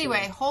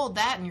 Anyway, hold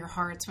that in your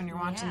hearts when you're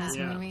watching this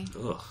movie.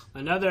 Ugh.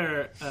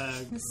 Another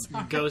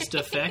ghost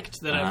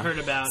effect that I've heard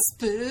about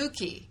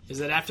Spooky. is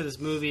that after this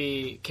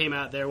movie came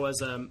out, there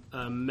was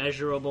a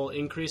measurable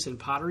increase in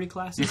pottery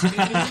classes.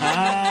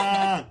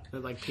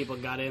 People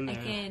got in I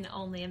there. can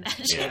only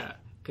imagine. Yeah,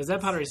 because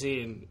that pottery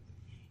scene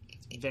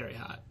is very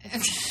hot.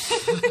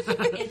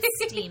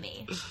 It's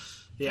steamy.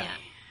 Yeah,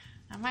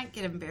 I might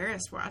get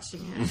embarrassed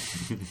watching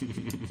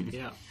it.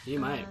 yeah, you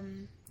might.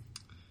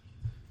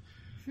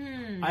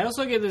 I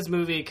also get this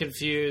movie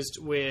confused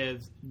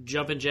with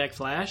Jumpin' Jack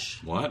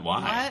Flash, What?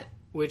 Why? What?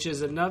 which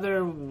is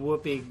another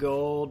Whoopi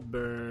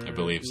Goldberg. I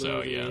believe so,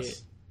 movie.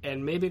 yes.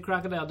 And maybe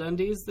Crocodile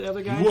Dundee's the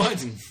other guy.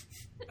 What?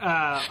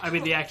 I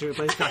mean, the actor who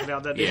plays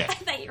Crocodile Dundee. Yeah. I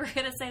thought you were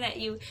going to say that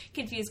you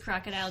confused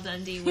Crocodile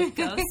Dundee with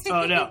Ghost.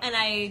 Oh, no. And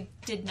I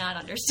did not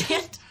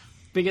understand.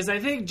 Because I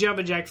think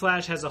Jumpin' Jack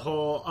Flash has a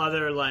whole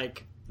other,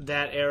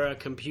 that era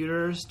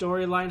computer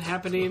storyline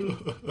happening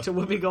to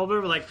Whoopi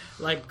Goldberg,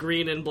 like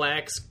green and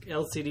black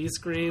LCD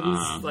screens,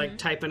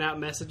 typing out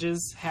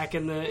messages,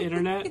 hacking the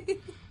internet.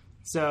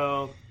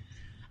 So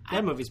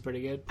that movie's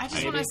pretty good. I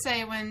just want to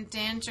say when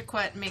Dan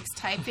Jaquette makes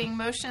typing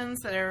motions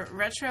that are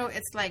retro,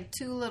 it's like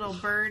two little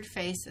bird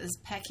faces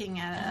pecking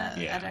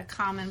at a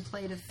common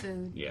plate of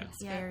food. Yeah.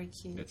 It's very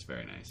cute. It's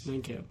very nice.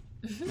 Thank you.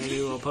 Maybe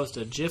we'll post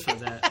a GIF of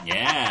that.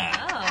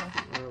 Yeah.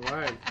 Oh. All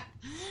right.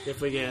 If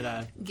we get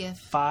a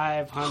Gift.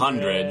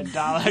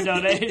 $500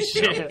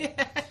 donation.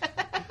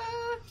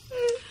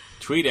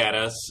 Tweet at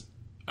us.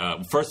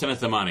 First send us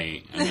the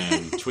money, and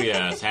then tweet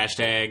at us,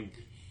 hashtag,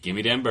 give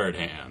me them bird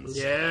hands.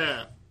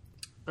 Yeah.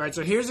 All right,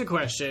 so here's a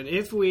question.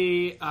 If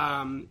we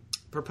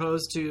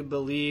propose to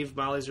believe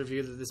Molly's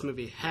review that this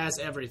movie has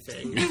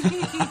everything,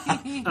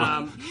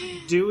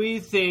 do we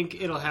think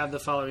it'll have the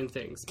following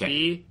things? Okay.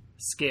 Be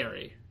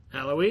scary.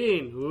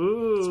 Halloween.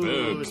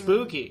 Ooh.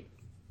 Spooky.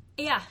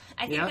 Yeah,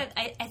 I think Yeah?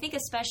 I think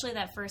especially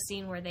that first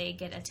scene where they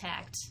get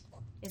attacked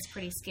is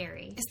pretty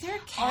scary. Is there a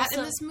cat Also-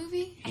 in this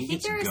movie? He think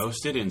gets there's-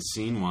 ghosted in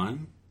scene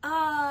 1?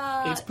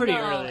 It's pretty no,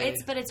 early.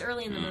 But it's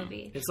early in the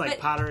movie. It's like But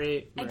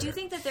pottery. I do murder.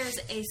 think that there's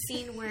a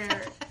scene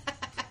where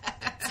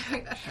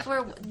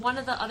one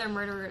of the other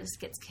murderers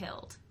gets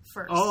killed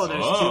first. Oh,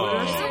 there's two Oh.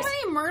 murders? How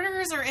many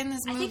murderers are in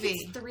this I think movie?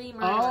 it's 3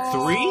 murderers.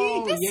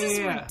 Oh, 3? This is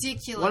yeah.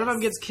 ridiculous. One of them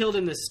gets killed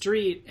in the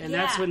street, and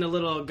that's Yeah. when the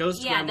little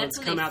ghost Yeah, gremlins that's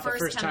when come they out the first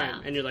first come time.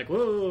 out. And you're like,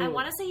 whoa. I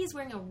want to say he's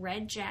wearing a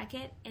red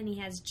jacket and he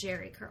has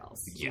Jerry curls.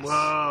 Yes.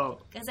 Whoa.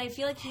 Because I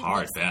feel like he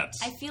Hard looks, bets.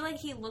 I feel like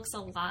he looks a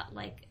lot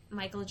like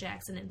Michael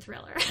Jackson in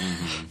Thriller.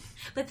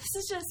 But this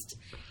is just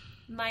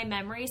my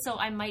memory, so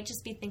I might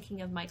just be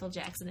thinking of Michael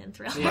Jackson in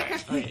Thriller. Yeah.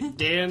 Okay.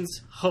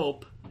 Dan's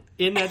hope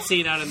in that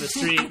scene out in the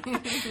street,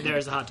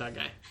 there's a hot dog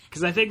guy.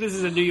 Because I think this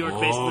is a New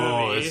York-based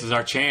Oh, movie. this is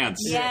our chance.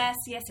 Yes.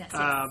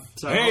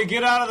 So Hey,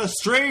 get out of the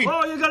street!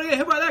 oh, you're gonna get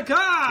hit by that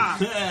car!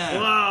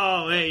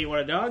 Whoa, hey, you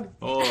want a dog?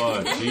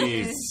 Oh,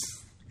 jeez.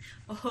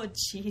 Oh,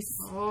 jeez.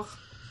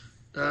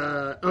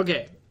 Oh,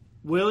 Okay,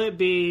 will it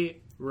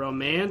be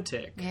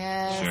romantic?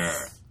 yes.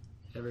 Sure.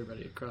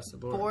 Everybody across the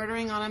board.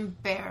 Bordering on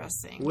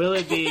embarrassing. Will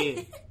it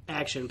be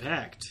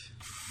action-packed?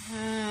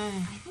 I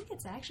think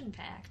it's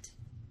action-packed.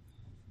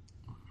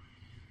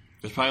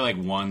 There's probably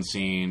one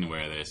scene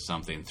where there's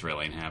something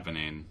thrilling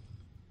happening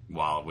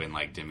when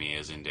Demi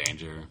is in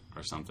danger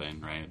or something,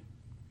 right?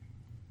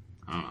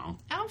 I don't know.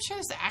 I'm sure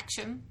there's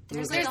action.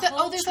 There's There's that a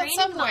whole that training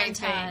subway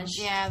thing. montage.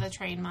 Yeah, the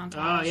train montage.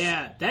 Oh,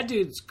 yeah. That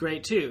dude's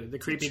great, too. The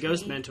creepy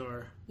ghost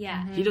mentor.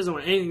 Yeah. He doesn't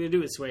want anything to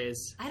do with Swayze.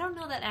 I don't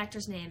know that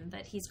actor's name,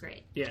 but he's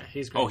great. Yeah,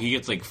 he's great. Oh, he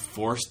gets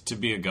forced to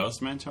be a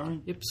ghost mentor?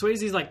 Yep,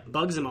 Swayze's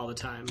bugs him all the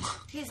time.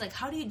 He's like,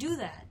 how do you do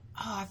that?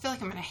 Oh, I feel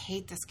like I'm going to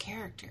hate this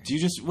character. Do you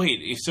just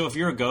wait? So if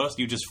you're a ghost,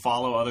 you just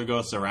follow other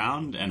ghosts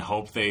around and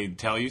hope they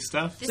tell you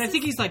stuff? 'Cause I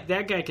think he's like,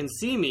 that guy can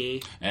see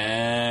me.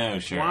 Oh,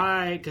 sure.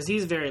 Why? Because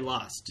he's very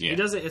lost. Yeah. He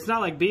doesn't. It's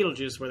not like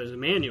Beetlejuice where there's a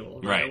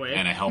manual right away.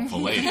 And a helpful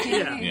lady.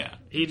 Yeah. Yeah.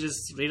 He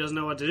doesn't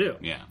know what to do.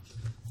 Yeah.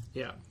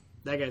 Yeah,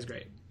 that guy's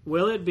great.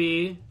 Will it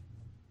be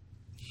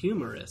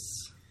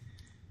humorous?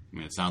 I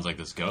mean, it sounds like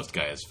this ghost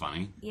guy is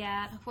funny.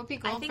 Yeah. Whoopi I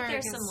Goldberg think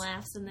there's is- some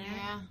laughs in there.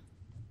 Yeah.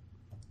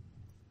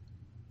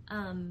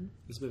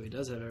 This movie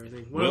does have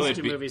everything. What Will else it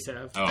do be- movies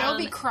have? Oh. There'll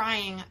be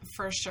crying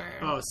for sure.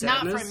 Oh, Not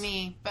sadness? from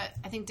me, but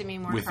I think Demi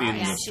Moore Within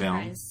cries. the She film.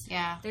 cries.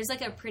 Yeah. There's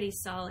like a pretty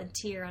solid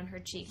tear on her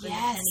cheek when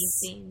Yes. the Penny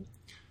scene.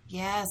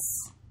 Yes.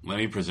 Let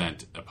me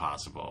present a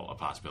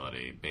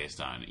possibility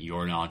based on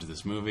your knowledge of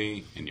this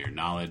movie and your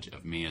knowledge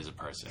of me as a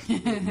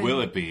person.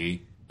 Will it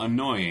be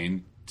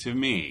annoying to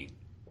me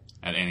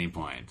at any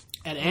point?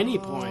 At any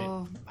point.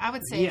 Oh, I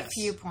would say Yes. a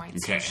few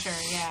points Okay. for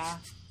sure, yeah.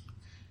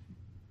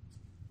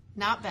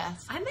 Not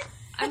Beth.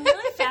 I'm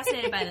really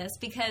fascinated by this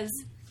because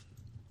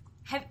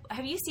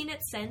have you seen it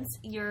since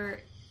you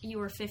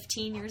were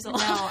 15 years old?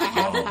 No, I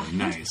haven't. Oh,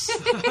 nice.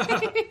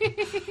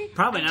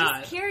 Probably I'm not.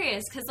 just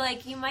curious because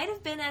like you might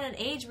have been at an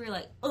age where you're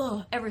like,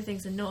 oh,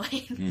 everything's annoying.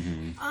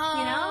 Mm-hmm. You know?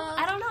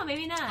 I don't know.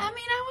 Maybe not. I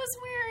mean, I was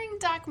wearing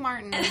Doc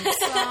Martens,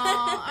 so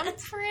I'm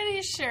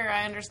pretty sure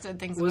I understood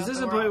things Was about this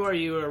the a point world. where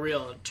you were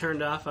real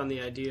turned off on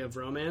the idea of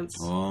romance?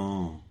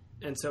 Oh.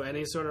 And so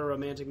any sort of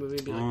romantic movie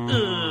would be like,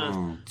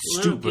 Oh.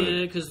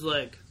 Stupid. because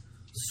like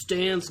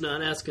Stan's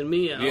not asking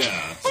me out.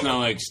 Yeah, it's not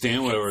like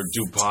Stan would ever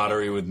do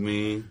pottery with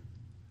me.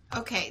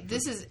 Okay,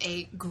 this is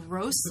a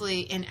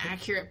grossly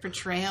inaccurate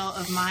portrayal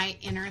of my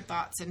inner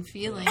thoughts and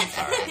feelings at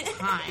that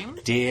time.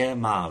 Dear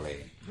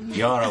Molly,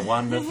 you're a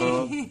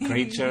wonderful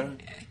creature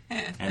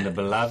and a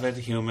beloved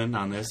human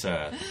on this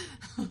earth.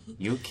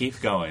 You keep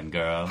going,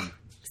 girl.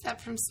 Is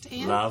that from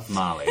Stan? Love,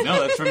 Molly.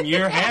 No, that's from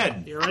your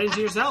head. You're writing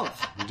to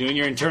yourself. You're doing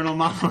your internal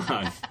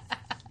monologue.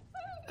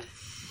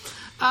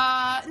 No,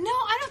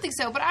 I don't think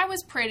so. But I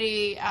was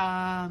pretty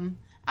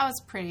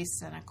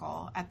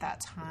cynical at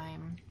that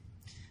time.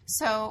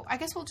 So I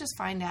guess we'll just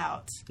find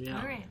out. Yeah.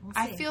 All right. We'll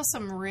I see. feel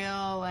some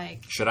real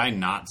like. Should I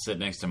not sit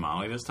next to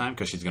Molly this time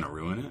because she's going to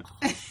ruin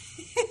it?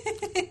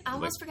 I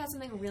almost forgot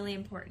something really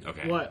important.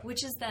 Okay. What?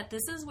 Which is that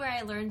this is where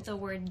I learned the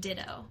word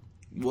ditto.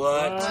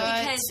 What?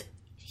 Because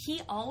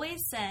he always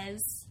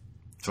says,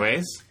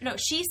 Twice? no,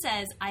 she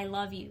says, I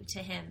love you to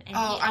him. And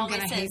Oh, he I'm always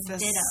gonna says hate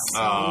this. ditto.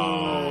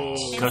 Oh.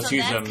 And Because so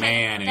he's that's a kind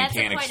man of- and that's he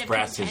a can't point of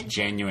express his contention.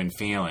 genuine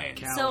feelings.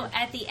 Cow. So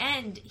at the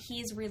end,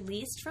 he's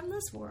released from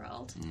this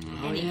world,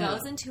 and he yeah.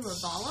 goes into a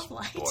ball of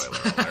light. Spoiler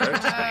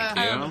alert.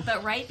 Thank you.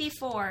 But right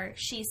before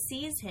she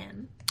sees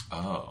him,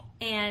 Oh.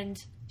 and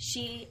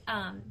she,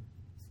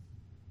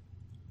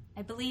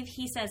 I believe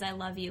he says "I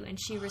love you," and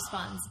she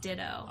responds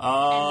 "ditto." Oh.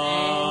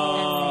 And then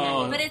that's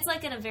the end. But it's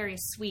like in a very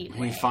sweet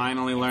way. He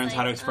finally learns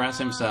how to like, express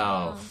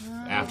himself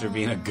after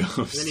being a And then he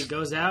ghost.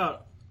 goes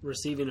out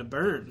receiving a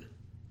burn.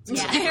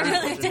 Yeah,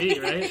 it To me,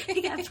 right?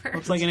 really. Yeah, perfect.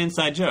 It's like an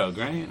inside joke,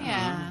 right?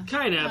 Yeah.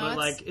 Kind of, No, but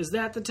it's- like, is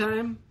that the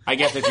time? I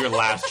guess it's your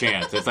last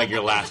chance. It's like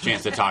your last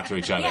chance to talk to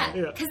each other. Yeah,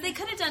 Yeah. because they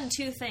could have done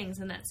two things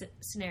in that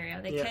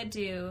scenario. They Yeah. could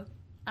do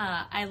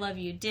 "I love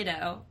you,"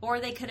 ditto,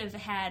 or they could have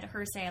had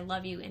her say "I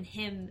love you" and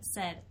him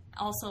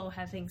also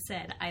having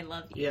said "I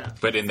love you." Yeah.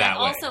 But in that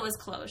way. Also, is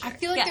closure. I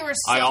feel like Yeah. there were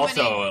so I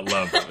also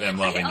many. am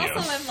loving I you.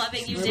 also am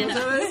loving you, ditto.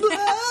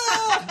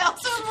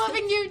 Also, I'm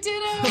loving you,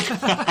 ditto.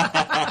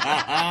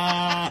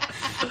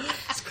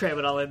 Let's cram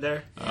it all in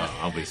there. Oh,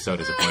 I'll be so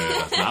disappointed if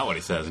that's not what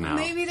he says now.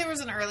 Maybe there was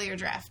an earlier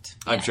draft.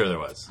 I'm sure there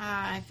was.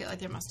 I feel like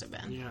there must have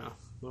been. Yeah.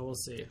 Well, we'll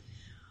see.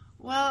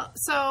 Well,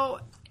 so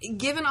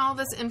given all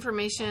this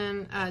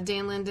information,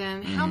 Dan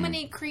Linden, how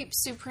many Creep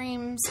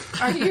Supremes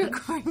are you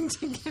going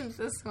to give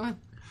this one?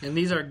 And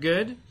these are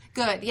good.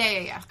 Good.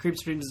 Yeah. Creep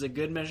Streams is a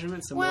good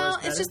measurement. Some Well, more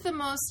is it's better. just the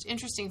most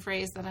interesting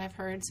phrase that I've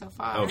heard so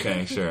far.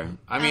 Okay, sure.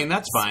 I mean,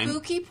 that's fine.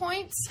 Spooky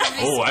points.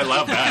 Oh, I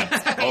love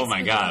that. Oh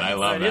my god, I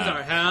love It is our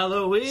that.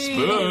 Halloween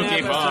Spooky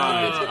episode.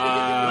 points.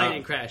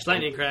 Lightning crash.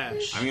 Lightning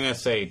crash. I'm gonna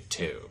say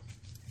 2.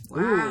 Ooh,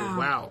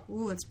 wow.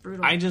 Ooh, it's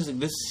brutal.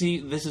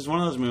 This is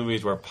one of those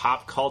movies where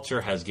pop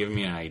culture has given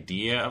me an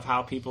idea of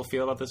how people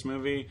feel about this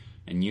movie,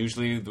 and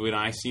usually when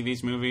I see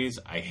these movies,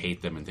 I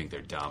hate them and think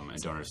they're dumb and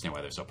don't understand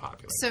why they're so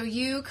popular. So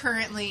you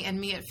currently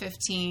and me at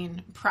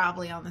 15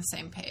 probably on the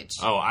same page.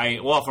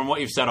 Well, from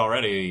what you've said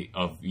already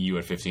of you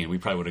at 15, we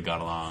probably would have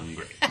got along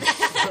great.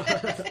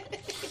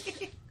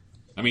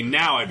 I mean,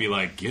 now I'd be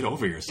like, get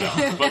over yourself.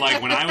 But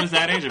like when I was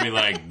that age, I'd be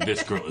like,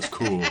 this girl is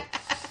cool.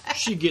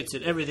 She gets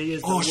it. Everything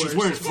is the Oh, worst. she's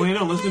wearing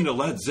flannel listening to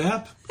Led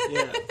Zepp?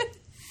 Yeah.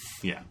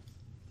 Yeah.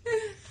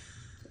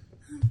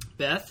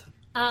 Beth?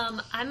 I'm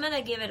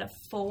gonna give it a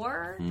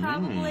 4,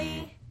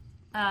 probably.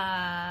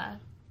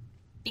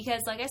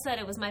 Because, like I said,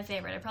 it was my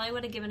favorite. I probably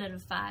would have given it a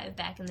 5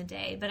 back in the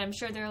day, but I'm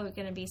sure there are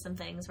going to be some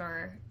things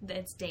where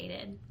it's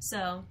dated.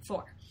 So,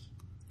 4.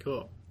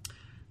 Cool.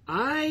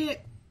 I'm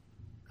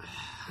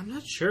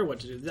not sure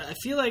what to do. I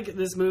feel like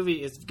this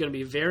movie is going to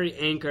be very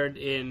anchored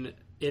in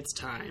its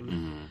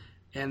time,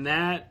 and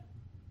that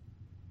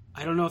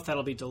I don't know if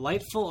that'll be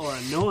delightful or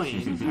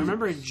annoying. I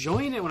remember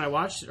enjoying it when I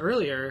watched it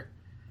earlier,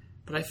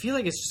 but I feel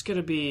like it's just going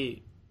to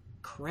be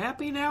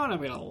crappy now, and I'm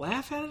going to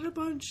laugh at it a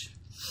bunch.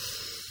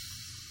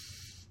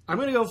 I'm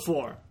going to go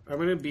 4. I'm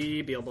going to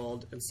be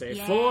Beelbold and say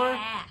 4.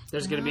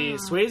 There's going to be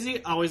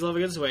Swayze. Always love a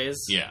good Swayze.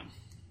 Yeah. And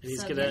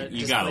he's So going to good.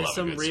 You gotta display love a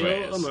some good real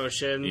Swayze.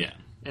 emotion. Yeah.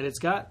 And it's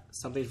got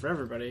something for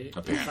everybody.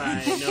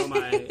 Apparently. If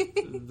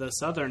I know the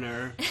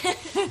Southerner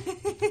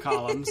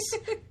columns.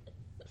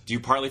 Do you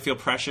partly feel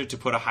pressured to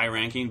put a high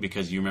ranking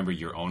because you remember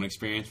your own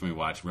experience when we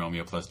watched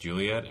Romeo plus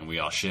Juliet and we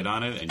all shit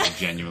on it and you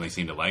genuinely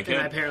seem to like And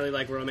I it? apparently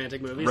like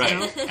romantic movies Right.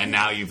 now. And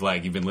now you've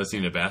been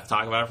listening to Beth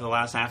talk about it for the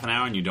last half an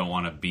hour and you don't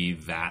want to be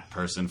that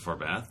person for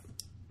Beth?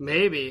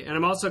 Maybe. And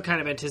I'm also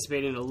kind of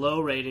anticipating a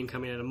low rating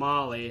coming into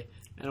Molly.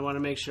 And I want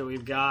to make sure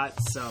we've got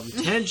some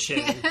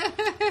tension.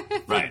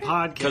 Right.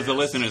 podcast. Because the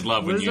listeners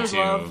love when you Listeners two...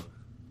 love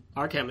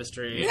our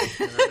chemistry. Yeah.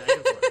 And our back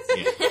and forth.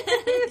 Yeah.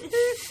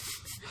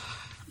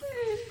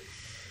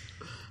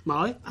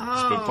 Molly?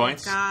 Oh, Spook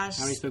points? gosh.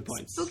 How many spook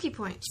points? Spooky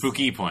points.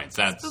 Spooky points.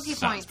 That Spooky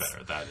sounds points.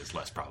 better. That is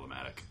less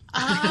problematic.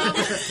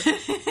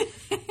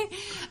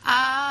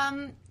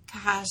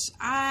 Gosh,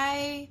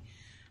 I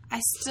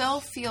still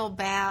feel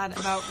bad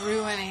about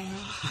ruining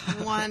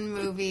one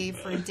movie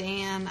for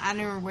Dan. I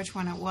don't remember which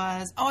one it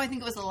was. Oh, I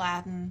think it was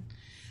Aladdin.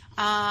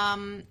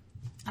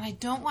 And I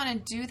don't want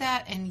to do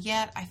that, and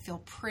yet I feel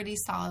pretty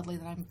solidly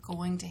that I'm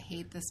going to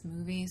hate this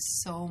movie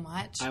so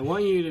much. I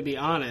want you to be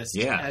honest,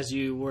 Yeah. as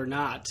you were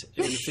not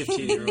in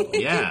 15-year-old.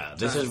 Yeah.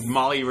 This is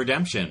Molly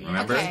Redemption,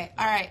 remember? Okay,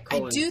 all right.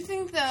 Colon. I do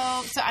think,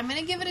 though, so I'm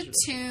going to give it a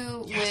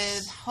 2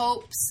 with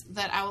hopes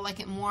that I will like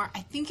it more.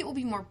 I think it will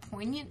be more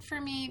poignant for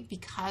me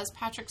because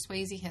Patrick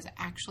Swayze has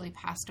actually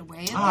passed away.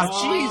 In this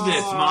Oh,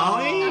 Jesus,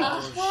 Molly.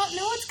 Well,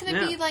 no, it's going to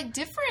be snap. like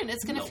different.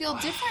 It's going to feel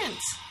different.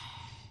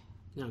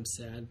 Now I'm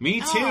sad. Me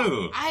too.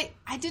 Oh,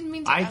 I didn't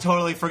mean to. I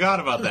totally forgot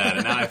about that,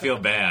 and now I feel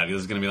bad. He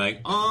was going to be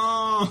like,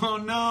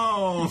 oh,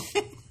 no.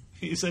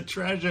 He's a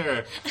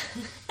treasure.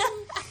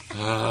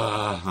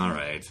 All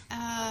right.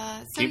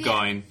 So, Keep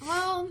going.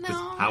 Well, no.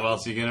 How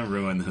else are you going to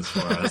ruin this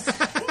for us?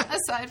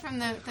 Aside from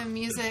the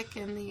music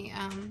and the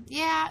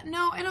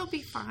no, it'll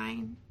be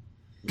fine.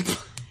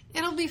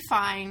 It'll be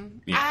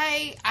fine.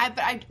 Yeah.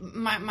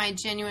 My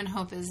genuine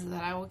hope is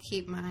that I will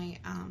keep my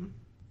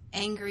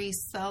angry,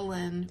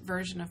 sullen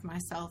version of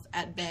myself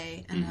at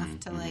bay enough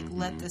to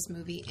let this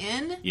movie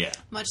in. Yeah.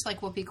 Much like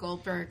Whoopi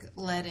Goldberg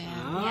let in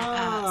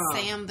Ah.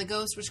 Sam the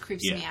Ghost, which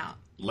creeps me out.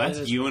 Let's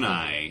That is you and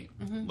I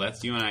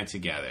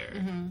together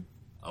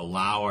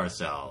allow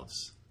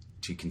ourselves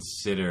to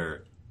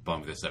consider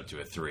bump this up to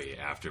a 3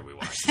 after we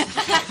watch this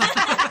movie.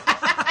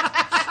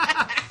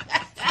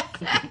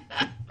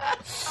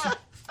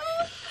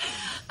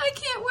 I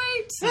can't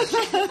wait.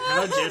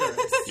 How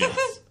generous.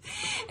 Yes.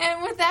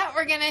 And with that,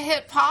 we're going to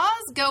hit pause,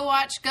 go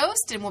watch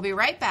Ghost, and we'll be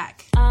right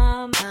back.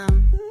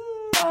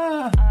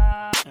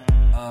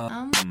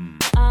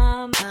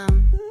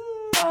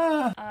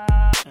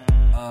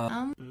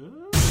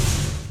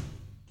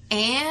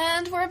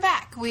 And we're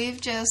back.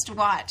 We've just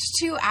watched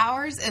 2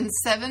 hours and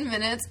 7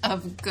 minutes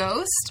of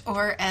Ghost,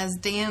 or as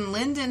Dan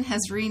Linden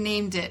has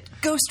renamed it,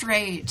 Ghost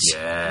Rage.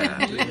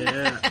 Yeah.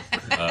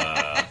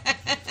 Yeah.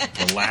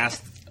 The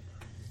last...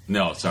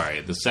 No, sorry.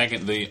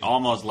 The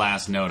almost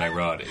last note I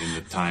wrote in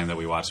the time that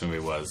we watched the movie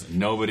was,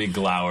 nobody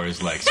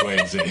glowers like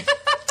Swayze.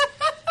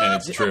 And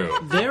it's true.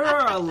 There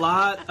are a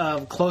lot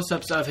of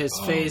close-ups of his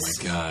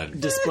face my God.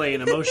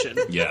 displaying emotion.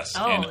 Yes,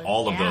 Oh, and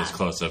all of yeah. those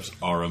close-ups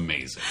are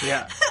amazing.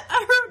 Yeah.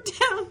 I wrote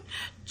down...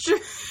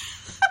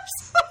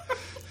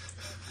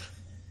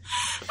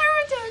 I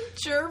wrote down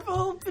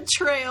gerbil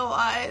betrayal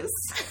eyes.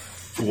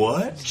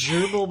 What?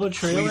 Gerbil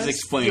betrayal. Please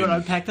explain. You want to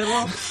unpack that a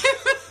little?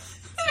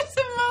 There's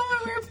a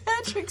moment where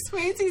Patrick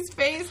Swayze's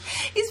face,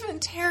 he's been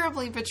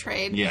terribly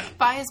betrayed Yeah.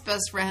 by his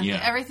best friend. Yeah.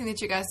 Everything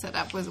that you guys set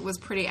up was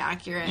pretty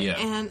accurate. Yeah.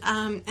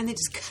 And they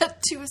just cut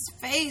to his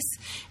face,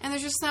 and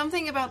there's just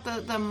something about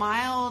the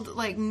mild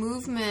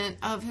movement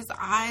of his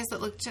eyes that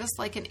looked just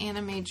like an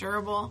anime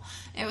gerbil.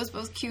 It was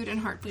both cute and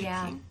heartbreaking.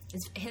 Yeah.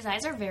 His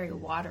eyes are very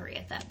watery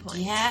at that point.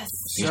 Yes.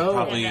 He's So-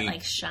 probably, They have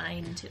that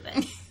shine to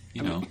it.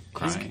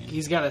 crying.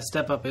 He's got to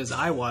step up his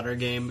eye water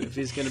game if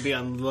he's going to be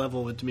on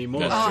level with Demi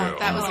Moore. That's Oh, true.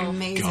 that was Oh,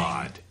 amazing.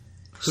 God.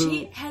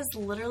 She has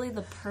literally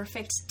the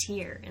perfect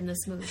tear in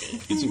this movie.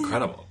 It's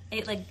incredible.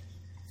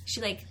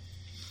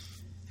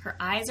 Her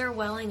eyes are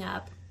welling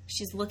up.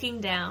 She's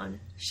looking down.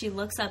 She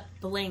looks up,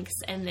 blinks,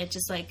 and it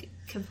just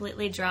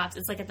completely drops.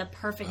 It's at the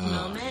perfect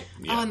moment.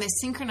 Yeah. Oh, and they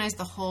synchronized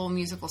the whole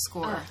musical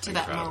score to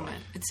that incredible.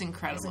 moment. It's It's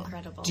incredible.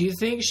 incredible. Do you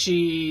think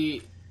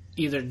she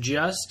either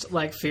just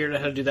figured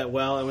out how to do that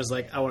well and was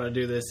like, I want to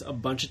do this a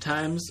bunch of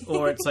times,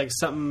 or it's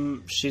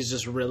something she's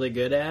just really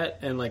good at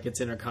and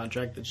it's in her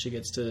contract that she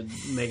gets to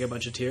make a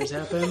bunch of tears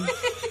happen?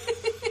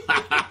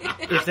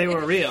 If they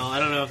were real, I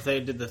don't know if they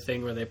did the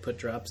thing where they put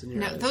drops in your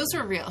No, eyes. those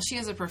are real. She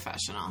is a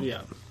professional.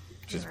 Yeah.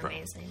 She's a They're pro.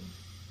 amazing.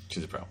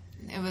 She's a pro.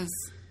 It was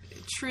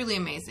truly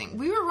amazing.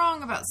 We were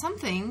wrong about some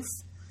things,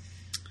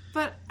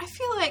 but I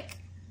feel like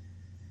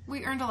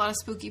we earned a lot of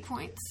spooky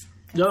points.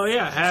 Oh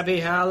yeah, Happy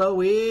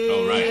Halloween!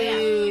 Oh,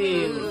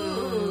 right.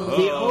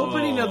 The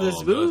opening of this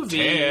movie.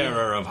 The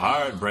terror of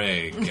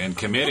heartbreak and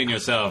committing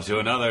yourself to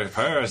another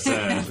person.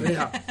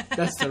 Yeah,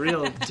 that's the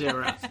real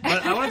terror.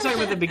 But I want to talk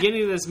about the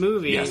beginning of this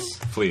movie. Yes,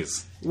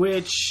 please.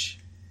 Which,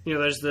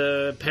 there's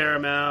the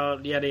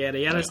Paramount, yada, yada,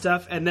 yada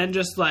stuff, and then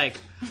just like,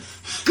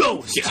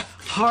 ghost! Yeah.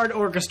 Hard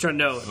orchestra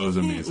note. It was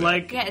amazing.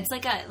 Like, Yeah, it's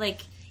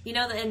like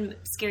in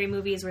scary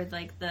movies where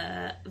like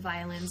the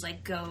violins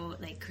like go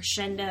like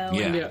crescendo.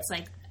 Yeah. And Yeah. it's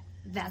like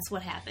that's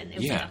what happened. It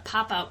was Yeah. like a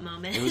pop out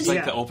moment. it was like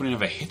Yeah. the opening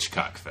of a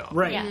Hitchcock film.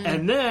 right. Yeah.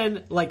 And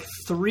then, like,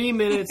 3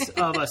 minutes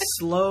of a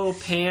slow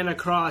pan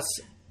across,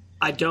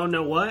 I don't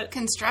know what.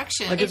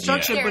 Construction. Like It's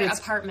construction, their but it's.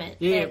 apartment.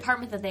 Yeah. The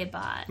apartment that they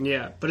bought.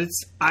 Yeah, but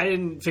it's. I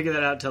didn't figure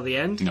that out till the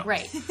end. No.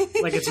 Right.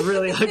 Like, it's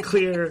really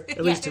unclear,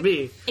 at least to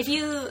me. If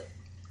you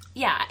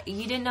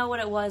you didn't know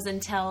what it was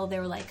until they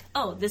were like,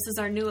 "Oh, this is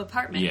our new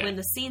apartment." Yeah. When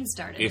the scene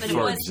started, If, but it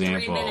for was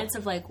example- 3 minutes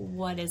of like,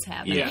 "What is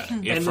happening?" Yeah. If,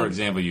 And for then-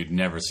 example, you'd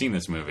never seen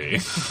this movie,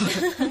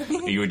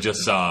 you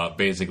just saw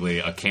basically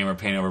a camera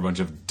pan over a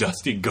bunch of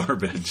dusty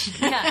garbage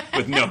Yeah.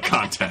 with no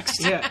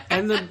context. Yeah,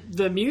 and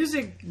the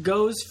music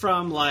goes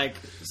from, like,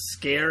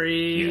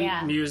 scary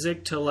Yeah.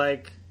 music to,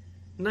 like,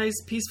 nice,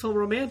 peaceful,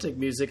 romantic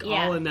music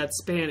Yeah. all in that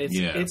span.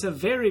 Yeah. It's a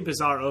very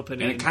bizarre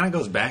opening. And it kind of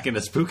goes back into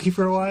spooky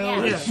for a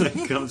while, Yeah. and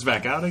then comes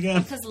back out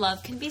again. Because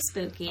love can be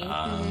spooky.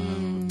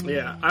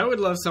 Yeah, I would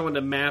love someone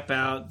to map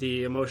out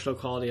the emotional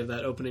quality of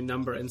that opening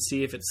number and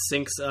see if it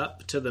syncs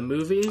up to the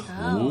movie.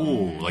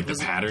 Ooh, like the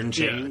pattern Yeah,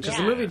 change. because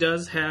the movie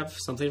does have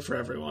something for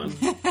everyone.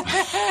 It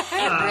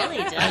really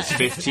does. As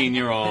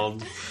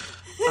 15-year-old,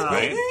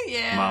 right?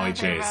 yeah, Molly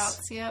Chase.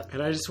 thereabouts, Yep.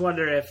 And I just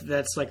wonder if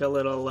that's like a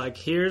little, like,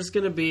 here's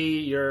going to be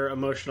your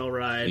emotional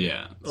ride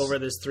Yeah. over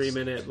this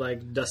 3-minute,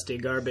 like, dusty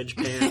garbage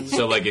pan.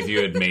 So, like, if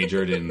you had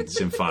majored in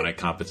symphonic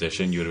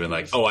composition, you would have been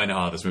like, "Oh, I know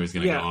how this movie's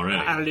going to yeah, go already."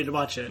 I don't need to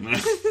watch it.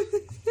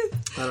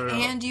 I don't know.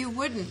 And you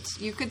wouldn't.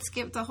 You could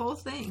skip the whole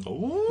thing.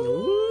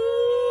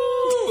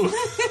 Ooh.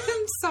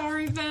 I'm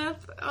sorry,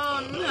 Beth.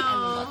 Oh, I no.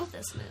 love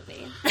this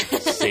movie.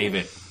 Save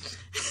it.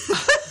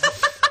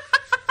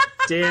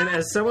 Dan,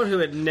 as someone who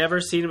had never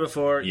seen it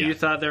before, Yeah. you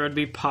thought there would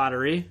be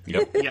pottery.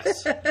 Yep.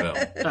 Yes.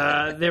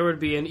 Well, There would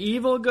be an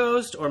evil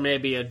ghost or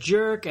maybe a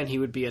jerk and he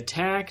would be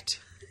attacked.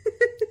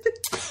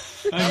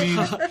 I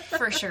mean,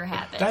 For sure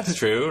happened. that's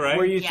true, right?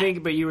 Where you Yeah.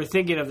 but you were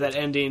thinking of that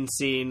ending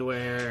scene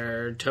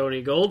where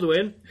Tony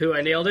Goldwyn, who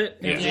I nailed it,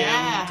 and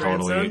Yeah.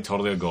 grandson,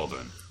 Totally a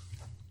Goldwyn.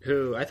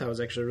 who I thought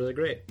was actually really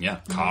great. Yeah,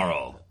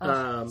 Carl.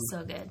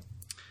 So good.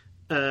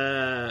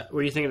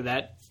 Were you thinking of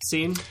that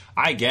scene?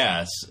 I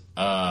guess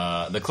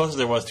the closest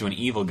there was to an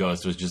evil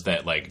ghost was just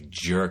that like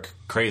jerk,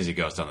 crazy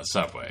ghost on the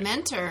subway.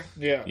 Mentor.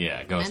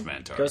 Yeah, Ghost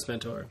Mentor. Ghost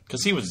Mentor.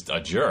 Because he was a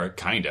jerk,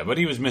 kind of, but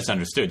he was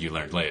misunderstood. You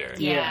learned later.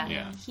 Yeah.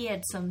 Yeah. He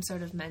had some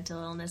sort of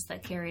mental illness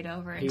that carried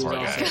over He was into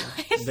Poor also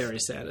guy. very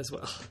sad as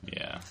well.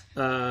 Yeah,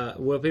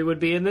 Whoopi would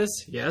be in this,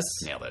 yes.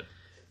 nailed it.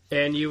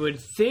 And you would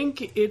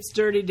think it's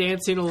Dirty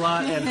Dancing a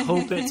lot and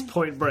hope it's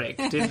Point Break.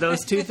 Did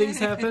those two things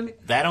happen?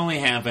 That only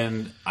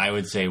happened, I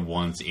would say,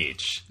 once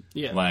each.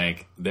 Yeah.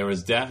 Like, there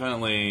was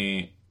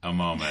definitely a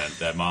moment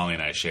that Molly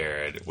and I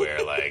shared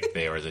where, like,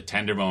 there was a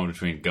tender moment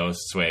between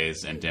Ghost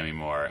Sways and Demi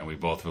Moore, and we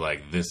both were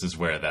like, this is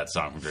where that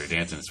song from Dirty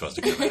Dancing is supposed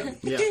to come in.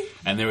 Yeah.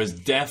 And there was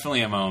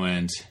definitely a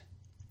moment,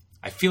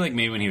 I feel like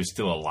maybe when he was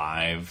still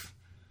alive,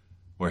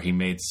 where he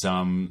made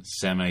some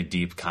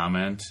semi-deep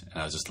comment,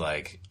 and I was just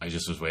like, I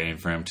just was waiting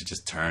for him to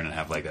just turn and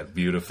have like that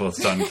beautiful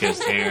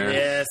sun-kissed hair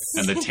Yes.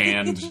 and the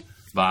tanned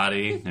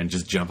body and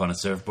just jump on a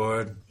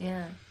surfboard.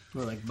 Yeah.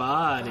 More like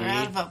body. We're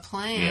out of a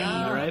plan.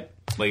 Yeah. All right.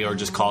 Like, or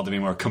just called to be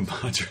more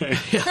compadre.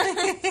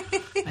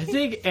 I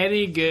think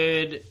any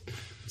good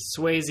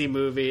Swayze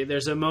movie,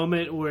 there's a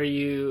moment where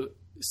you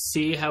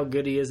see how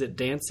good he is at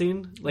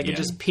dancing. Like, Yeah. it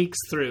just peeks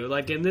through.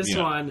 Like, in this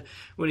Yeah. one,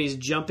 when he's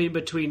jumping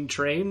between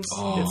trains,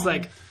 it's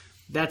like,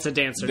 that's a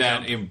dancer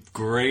That jump.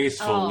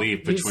 graceful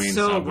leap He's between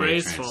so subway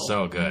graceful. trains.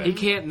 So good. He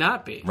can't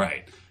not be.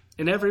 Right.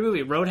 In every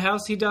movie.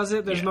 Roadhouse, he does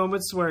it. There's Yeah.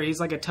 moments where he's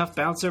like a tough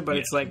bouncer, but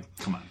Yeah. it's like,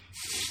 Come on.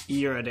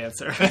 you're a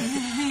dancer.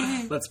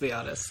 Let's be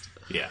honest.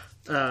 Yeah.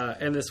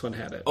 And this one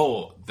had it.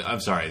 Oh, I'm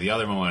sorry. The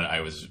other moment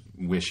I was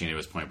wishing it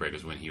was Point Break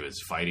was when he was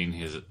fighting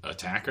his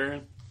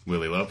attacker,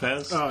 Willie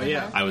Lopez. Oh,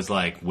 yeah. I was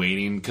like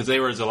waiting because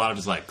there was a lot of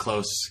just like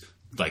close,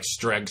 like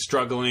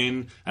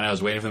struggling, and I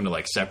was waiting for them to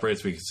like separate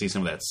so we could see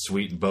some of that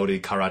sweet Bodhi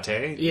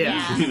karate.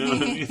 Yeah. You know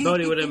what I mean?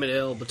 Bodhi would have been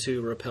able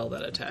to repel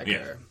that attack Yeah.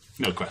 there.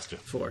 No question.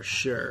 For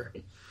sure.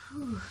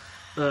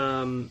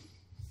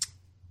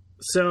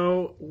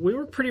 So we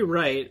were pretty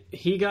right.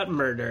 He got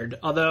murdered,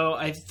 although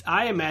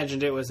I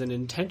imagined it was an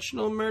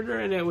intentional murder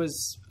and it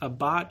was a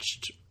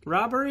botched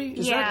robbery.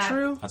 Is that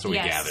true? That's what we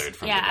gathered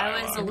from the I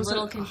dialogue. was a It wasn't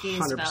little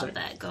confused 100% about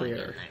that going clear.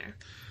 in there.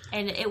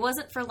 And it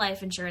wasn't for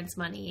life insurance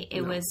money.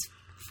 It was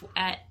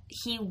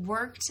he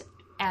worked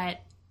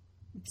at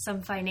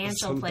some financial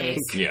Some place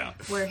bank. Yeah.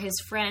 where his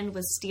friend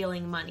was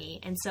stealing money.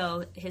 And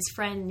so his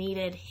friend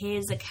needed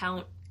his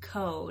account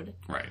code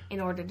Right. in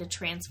order to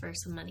transfer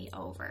some money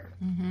over.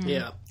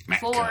 Yeah.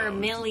 $4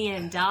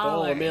 million.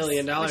 $4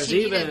 million But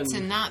she even. needed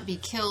to not be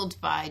killed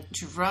by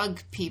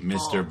drug people.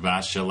 Mr.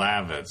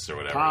 Bashalavitz or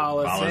whatever.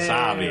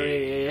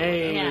 Polisavi.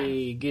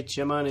 Hey, get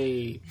your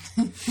money.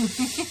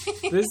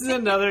 This is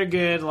another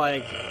good,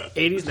 like,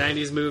 80s,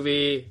 90s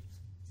movie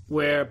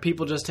where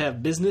people just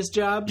have business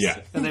jobs. Yeah.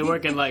 And they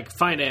work in, like,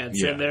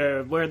 finance. Yeah. And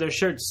they wear their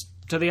shirts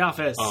to the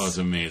office. Oh, it's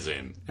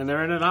amazing. And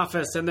they're in an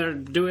office and they're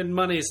doing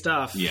money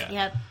stuff. Yeah.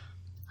 Yep.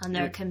 On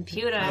their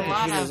computer. A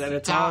lot of And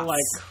it's all, dots.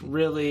 like,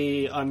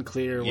 really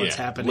unclear what's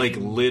happening. Like,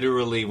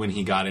 literally, when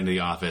he got into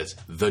the office,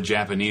 the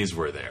Japanese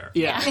were there.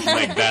 Yeah.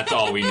 Like, that's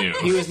all we knew.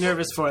 He was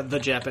nervous for the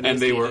Japanese. And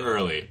they were meeting.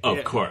 early,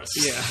 of course.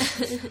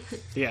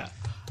 Yeah.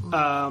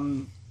 Yeah.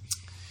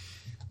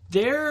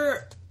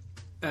 Their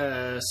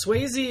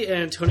Swayze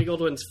and Tony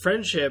Goldwyn's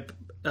friendship,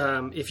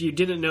 if you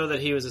didn't know that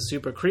he was a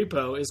super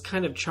creepo, is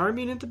kind of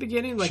charming at the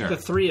beginning. Like Sure. the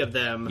three of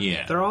them.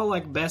 Yeah. They're all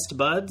like best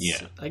buds.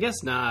 Yeah. I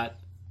guess not.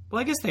 Well,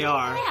 I guess they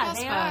are. Yeah,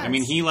 they are. I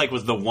mean, he, like,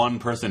 was the one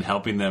person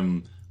helping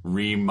them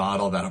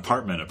remodel that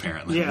apartment,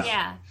 apparently. Yeah.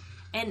 Yeah.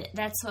 And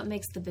that's what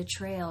makes the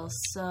betrayal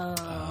so...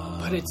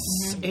 But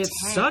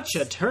it's such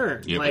a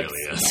turn. It like,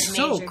 really is. it's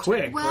so Major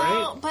quick,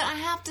 Well, right? but I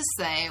have to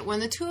say, when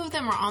the two of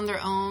them are on their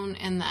own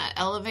in that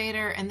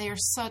elevator, and they are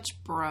such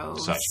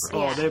bros. Such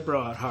bros. Oh, they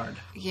bro out hard.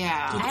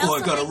 Yeah. Oh,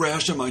 I got a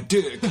rash on my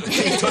dick. I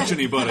can't touch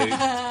anybody.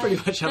 Pretty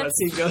much how that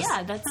scene goes.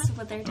 Yeah, that's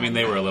what they're I doing. mean,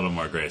 they were a little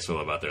more graceful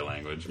about their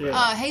language. But.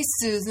 Hey,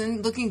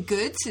 Susan, looking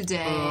good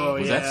today. Oh,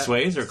 Was yeah. that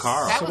Swayze or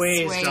Carl? That was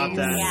Swayze Swayze. dropped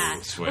that. Yeah.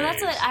 Swayze. Well,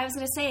 that's what I was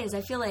going to say is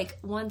I feel like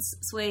once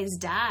Swayze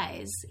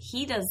dies,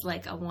 he does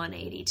like a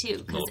 180 too.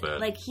 Little bit.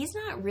 Like, he's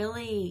not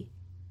really...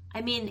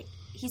 I mean,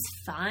 he's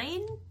fine.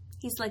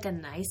 He's like a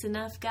nice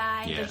enough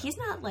guy, Yeah. but he's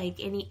not like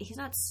he's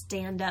not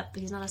stand-up.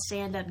 He's not a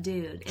stand-up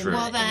dude in, True. the,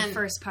 Well, in then- the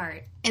first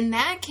part. In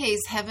that case,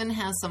 Heaven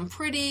has some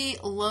pretty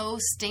low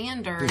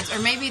standards, or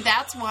maybe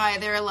that's why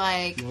they're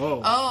like, Whoa,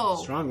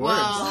 oh, strong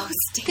well, words.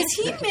 because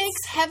he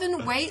makes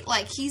Heaven wait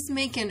like he's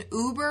making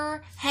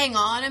Uber hang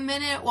on a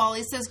minute while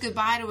he says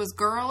goodbye to his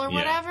girl or Yeah,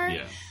 whatever.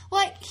 yeah.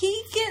 Like,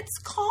 he gets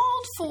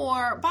called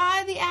for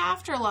by the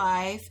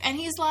afterlife, and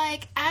he's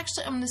like,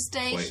 actually, I'm going to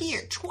stay Twice.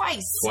 here.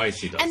 Twice Twice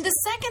he does And the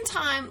that. second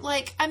time,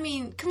 like, I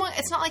mean, come on,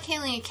 it's not like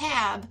hailing a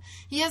cab.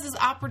 He has this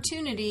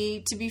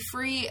opportunity to be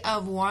free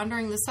of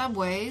wandering the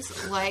subways,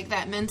 like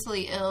that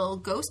mentally ill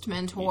ghost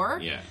mentor.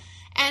 Yeah.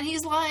 And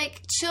he's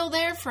like, chill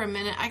there for a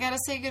minute. I got to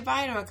say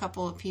goodbye to a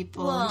couple of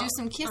people and do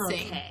some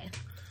kissing. Okay.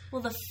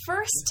 Well, the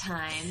first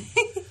time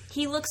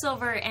he looks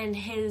over and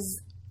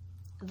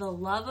the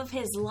love of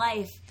his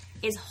life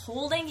is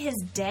holding his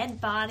dead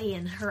body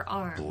in her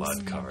arms,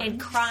 Blood covered. and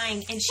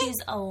crying, and she's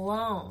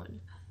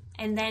alone.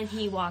 And then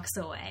he walks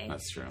away.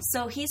 That's true.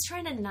 So he's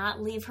trying to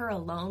not leave her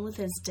alone with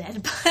his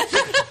dead body.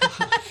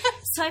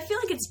 So I feel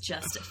like it's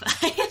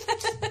justified.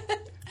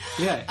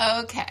 Yeah.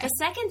 Okay. The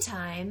second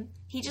time,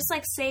 he just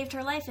like saved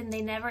her life, and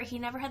he never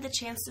had the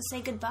chance to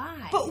say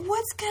goodbye. But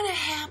what's going to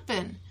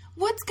happen?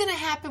 What's going to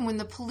happen when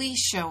the police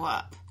show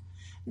up?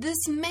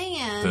 This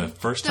man, The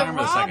first time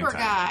or the second robber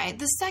time? guy,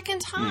 the second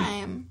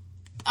time.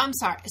 I'm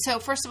sorry. So,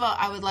 first of all,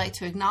 I would like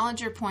to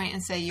acknowledge your point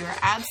and say you are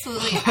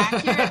absolutely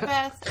accurate,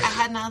 Beth. I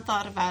had not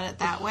thought about it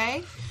that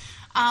way.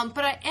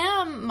 But I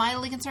am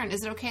mightily concerned.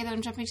 Is it okay that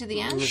I'm jumping to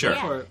the end? Sure.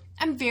 Yeah.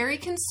 I'm very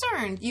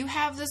concerned. You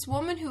have this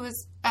woman who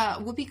is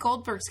Whoopi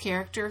Goldberg's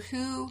character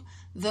who,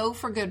 though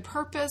for good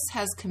purpose,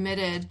 has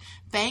committed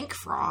bank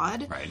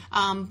fraud Right.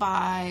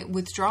 by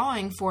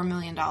withdrawing $4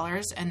 million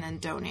and then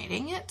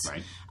donating it.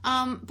 Right.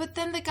 But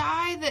then the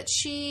guy that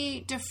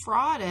she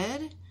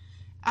defrauded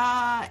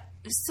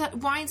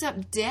winds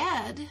up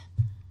dead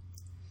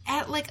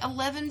at like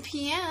 11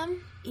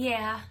 p.m.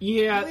 yeah.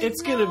 Yeah, I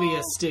it's going to be a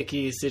know.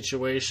 sticky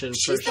situation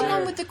She's for the sure.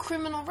 one with the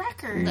criminal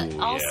record. Ooh,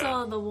 Also,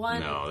 yeah. the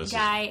one No, this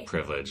guy- is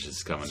privilege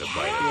is coming to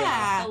bite it.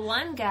 Yeah. The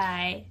one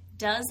guy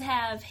does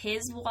have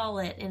his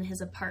wallet in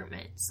his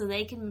apartment, so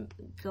they can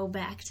go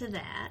back to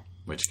that.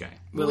 Which guy?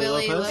 Willie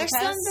Willie Lopez?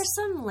 Lopez. There's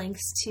some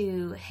links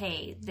to,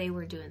 hey, they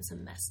were doing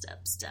some messed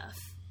up stuff.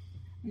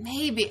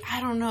 Maybe.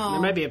 I don't know. There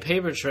might be a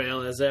paper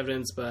trail as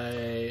evidenced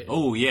by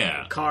Oh,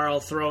 yeah. Carl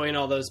throwing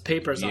all those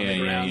papers on Yeah, the yeah,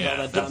 ground, yeah. all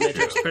that dot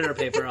matrix printer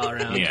paper all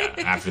around. Yeah,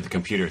 after the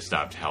computer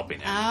stopped helping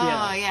him.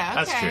 Oh, yeah.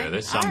 That's okay. true.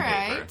 There's some All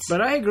right. paper.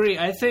 But I agree.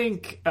 I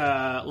think,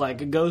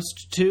 like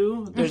Ghost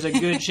 2, there's a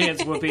good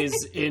chance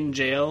Whoopi's in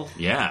jail,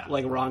 Yeah.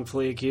 like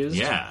wrongfully accused.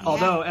 Yeah.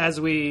 Although,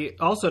 as we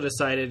also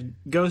decided,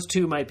 Ghost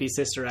 2 might be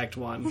Sister Act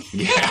 1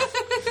 Yeah.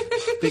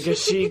 because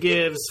she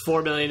gives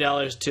 $4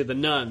 million to the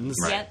nuns.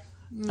 Right. Yep.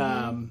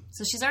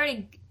 So she's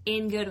already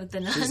in good with the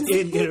nuns. She's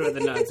in good with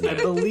the nuns. I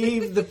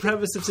believe the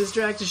premise of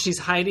Sister Act is she's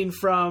hiding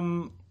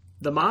from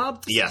the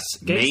mob. Yes,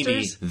 maybe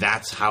Gangsters?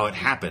 that's how it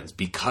happens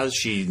because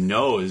she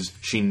knows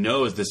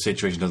the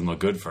situation doesn't look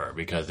good for her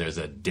because there's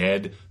a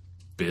dead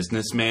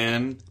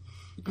businessman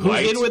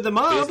white in with the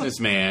mob.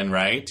 businessman,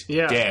 right?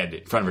 Yeah. Dead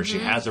in front of her. She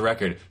has a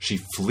record. She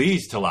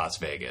flees to Las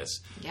Vegas,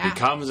 Yeah.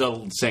 becomes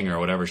a singer,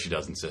 whatever she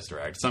does in Sister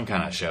Act. Some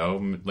kind of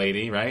show,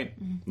 lady, right?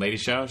 Lady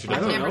show? She does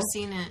I've don't never know.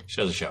 seen it.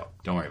 She does a show.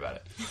 Don't worry about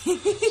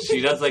it.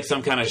 She does like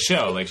some kind of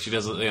show. Like she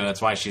does,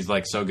 that's why she's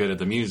like so good at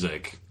the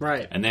music.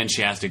 Right. And then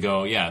she has to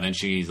go, then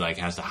she's like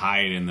has to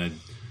hide in the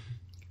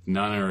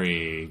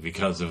nunnery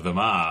because of the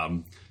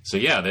mob. So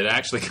that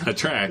actually kind of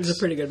tracks. It's a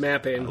pretty good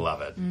mapping. I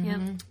love it. Yep.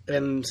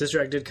 And Sister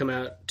Act did come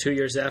out 2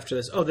 years after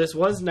this. Oh, this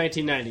was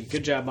 1990.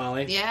 Good job,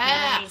 Molly.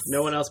 Yeah. Nice.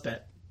 No one else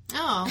bet.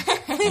 Oh.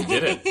 You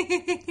did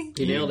it.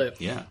 You nailed it.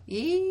 Yeah.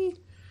 Yee.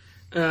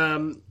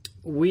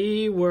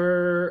 We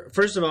were,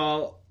 first of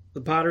all,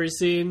 the pottery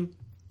scene,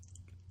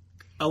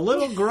 a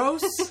little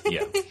gross,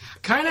 Yeah.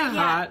 kind of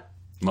hot.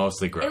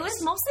 Mostly gross. It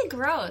was mostly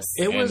gross.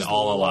 It was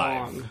all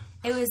alive. long.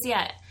 It was,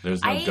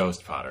 There's no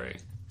ghost pottery.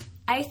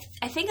 I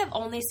think I've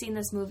only seen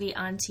this movie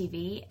on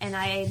TV, and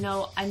I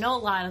know a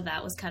lot of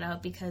that was cut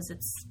out because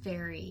it's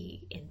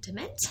very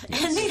intimate.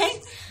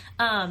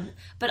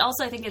 But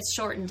also I think it's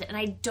shortened, and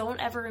I don't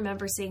ever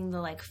remember seeing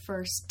the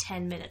first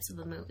 10 minutes of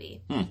the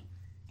movie.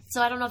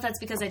 So I don't know if that's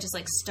because I just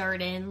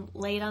start in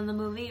late on the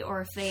movie,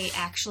 or if they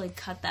actually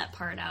cut that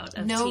part out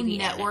of No TV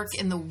network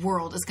edits. in the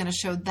world is going to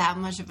show that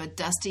much of a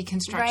dusty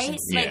construction Right?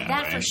 scene. Like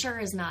that for right. sure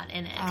is not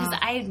in it because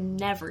I've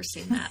never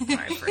seen that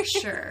part for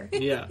sure.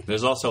 Yeah.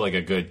 There's also a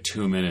good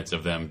 2 minutes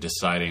of them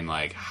deciding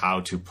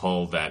how to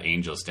pull that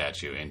angel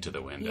statue into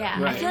the window.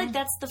 Yeah, Right. I feel like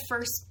that's the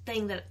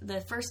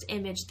first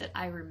image that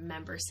I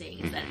remember seeing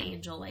is that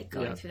angel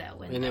going Yeah. through that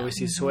window. And then we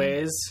see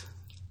Sways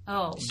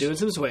oh, doing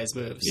some Sways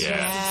moves.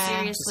 Yeah.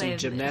 serious Some way of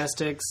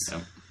gymnastics.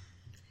 Yep.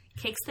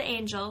 kicks the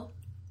angel,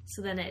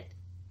 so then it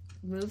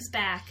moves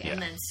back Yeah.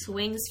 and then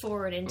swings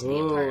forward into the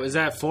Oh, apartment. is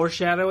that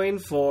foreshadowing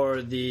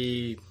for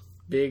the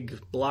big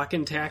block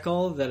and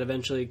tackle that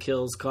eventually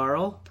kills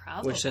Carl?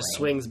 Which just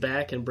Probably. swings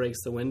back and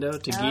breaks the window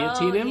to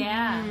guillotine him?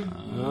 Yeah,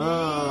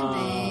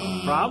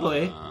 Oh,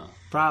 probably.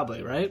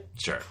 Probably, right?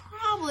 Sure.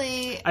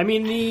 Probably. I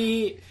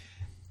mean,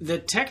 the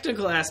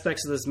technical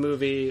aspects of this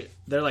movie,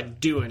 they're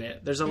doing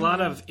it. There's a lot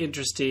of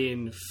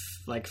interesting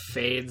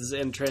fades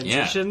and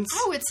transitions.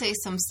 I would say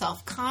some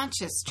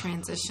self-conscious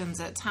transitions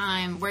at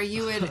time where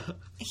you would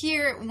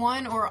hear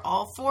one or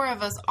all four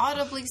of us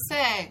audibly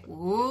say,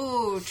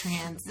 "Ooh,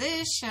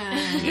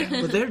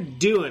 transition." But they're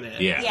doing it.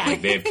 Yeah. Yeah.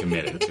 They've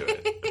committed to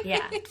it.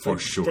 yeah. For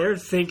sure. They're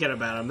thinking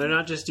about them. They're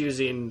not just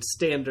using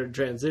standard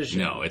transition.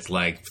 No, it's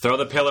throw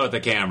the pillow at the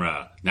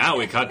camera. Now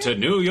we cut to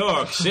New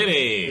York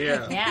City.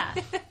 Yeah. Yeah.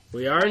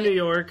 We are in New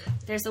York.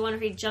 There's the one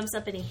where he jumps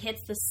up and he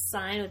hits the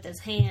sign with his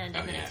hand,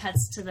 and then yeah. it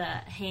cuts to the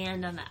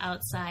hand on the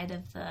outside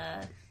of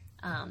the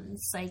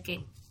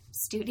psychic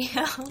studio.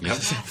 Yep.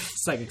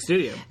 Psychic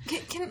Studio.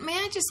 May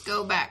I just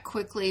go back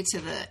quickly to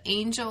the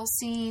angel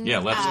scene? Yeah,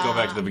 let's go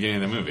back to the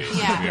beginning of the movie.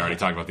 yeah. We already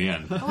talked about the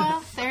end.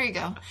 Well, there you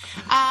go.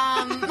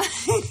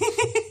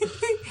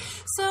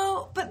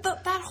 But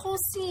that whole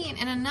scene,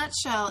 in a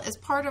nutshell, is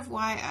part of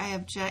why I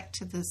object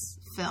to this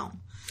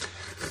film.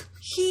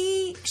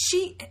 She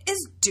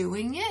is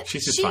doing it.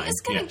 She's just she fine.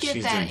 is going Yeah, to get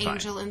she's that doing fine.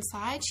 angel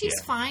inside. She's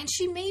Yeah. fine.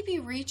 She maybe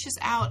reaches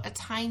out a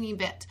tiny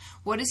bit.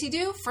 What does he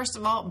do? First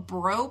of all,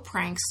 bro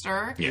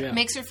prankster. Yeah.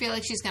 Makes her feel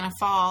like she's going to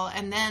fall,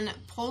 and then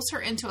pulls her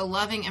into a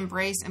loving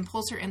embrace and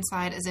pulls her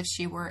inside as if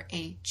she were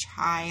a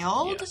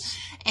child. Yes.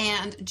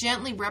 And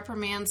gently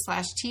reprimands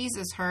 /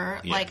 teases her,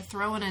 Yeah.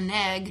 throwing an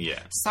egg. Yeah.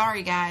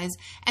 Sorry, guys.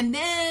 And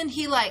then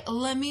he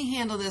let me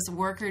handle this,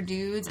 worker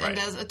dudes, and Right.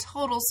 does a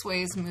total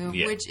Sways move,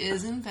 Yeah. which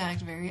is in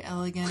fact very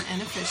elegant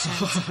and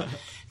efficient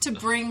to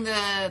bring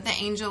the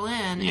angel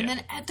in. Yeah. And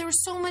then there were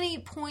so many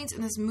points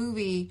in this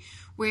movie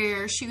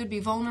where she would be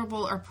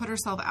vulnerable or put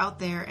herself out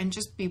there and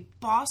just be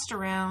bossed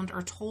around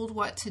or told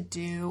what to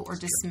do or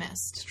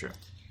dismissed. It's true.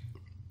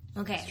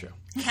 Okay. true.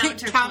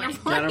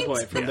 Counterpoint.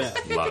 Counterpoint from Yes.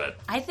 Beth. Love it.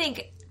 I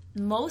think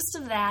most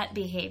of that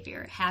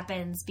behavior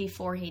happens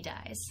before he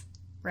dies,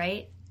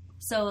 right?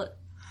 So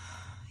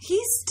He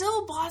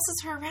still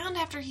bosses her around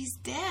after he's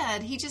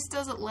dead. He just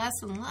does it less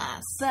and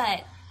less.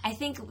 but I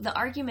think the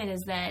argument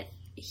is that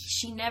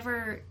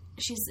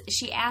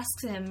she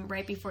asks him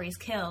right before he's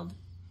killed,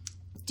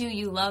 "Do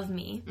you love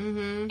me?"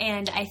 Mm-hmm.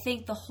 And I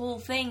think the whole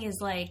thing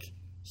is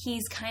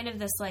he's kind of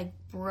this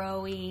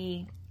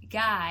bro-y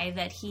guy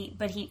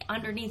but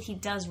underneath he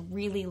does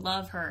really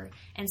love her,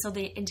 and so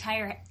the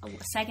entire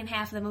second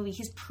half of the movie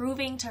he's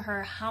proving to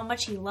her how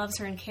much he loves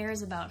her and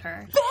cares about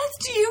her. Beth,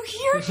 do you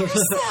hear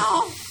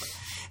yourself?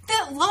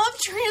 That love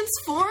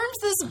transforms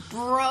this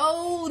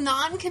bro,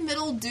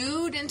 non-committal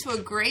dude into a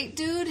great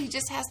dude. He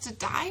just has to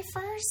die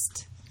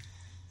first.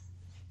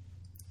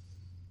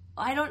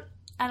 I don't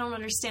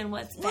understand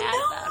what's bad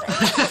no. about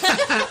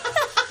it.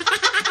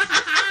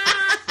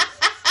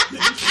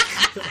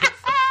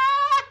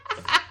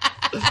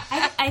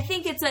 I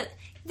think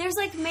there's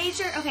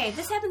major, okay,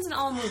 this happens in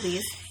all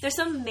movies. There's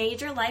some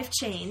major life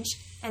change,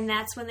 and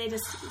that's when they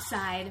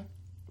decide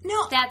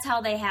No, That's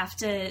how they have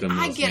to. The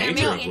most get it.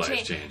 major No, of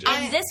life changes.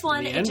 And this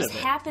one, The it end just of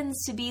it.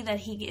 happens to be that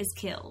he is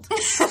killed.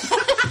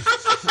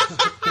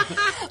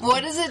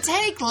 what does it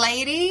take,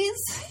 ladies?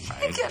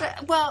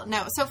 Right. Well,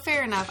 no. So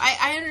fair enough.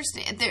 I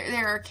understand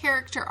there are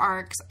character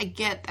arcs. I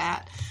get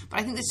that, but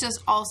I think this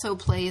just also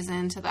plays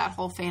into that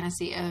whole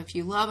fantasy of if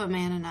you love a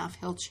man enough,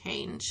 he'll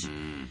change.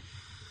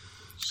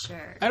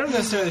 Sure. I don't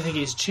necessarily think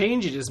he's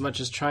changing as much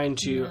as trying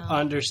to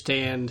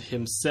understand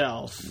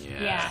himself.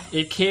 Yeah.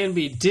 It can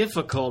be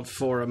difficult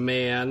for a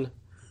man,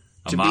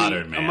 A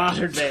modern man, a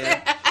modern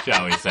man,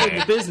 shall we in the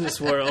say. business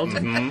world,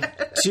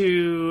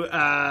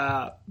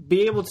 to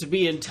be able to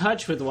be in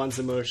touch with one's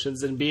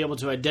emotions and be able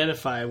to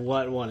identify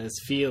what one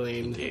is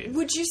feeling.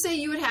 Would you say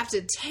you would have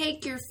to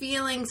take your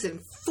feelings and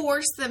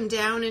force them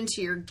down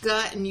into your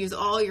gut and use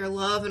all your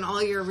love and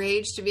all your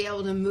rage to be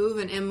able to move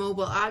an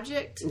immobile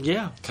object?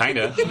 Yeah. Kind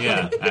of,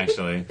 yeah,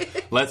 actually.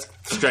 Let's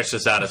stretch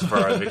this out as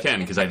far as we can,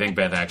 because I think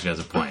Beth actually has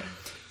a point.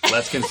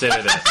 Let's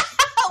consider this.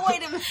 Oh,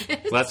 wait a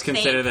minute. Let's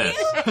consider this.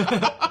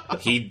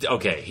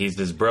 He's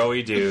this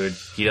broy dude.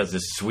 He does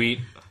this sweet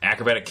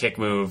acrobatic kick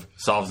move,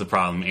 solves the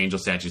problem. Angel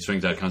statue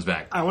swings out, comes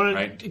back. I want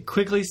right? to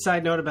quickly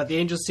side note about the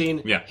angel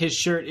scene. Yeah. His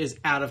shirt is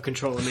out of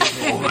control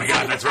immediately. Oh my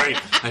god, that's right.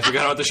 I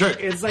forgot about the shirt.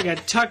 It's like a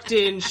tucked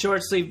in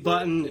short sleeve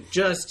button,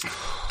 just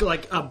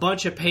like a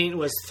bunch of paint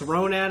was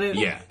thrown at it.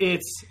 Yeah.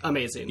 It's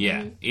amazing.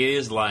 Yeah, it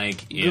is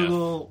like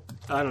Google,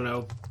 I don't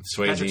know,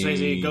 Patrick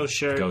Swayze, ghost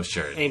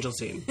shirt, angel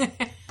scene.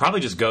 Probably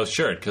just ghost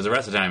shirt, because the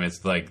rest of the time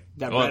it's like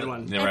That red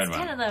one. The It's red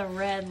kind one. of the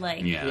red,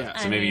 like. Yeah.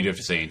 So maybe you do have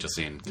to say angel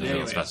scene because Anyway.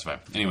 it'll specify.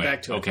 Anyway,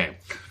 Back to it. okay.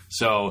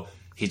 So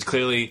he's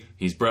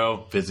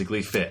bro,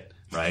 physically fit,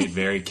 right?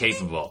 Very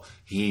capable.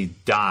 He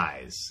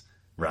dies,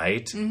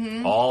 right?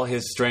 Mm-hmm. All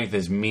his strength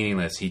is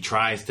meaningless. He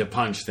tries to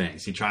punch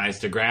things. He tries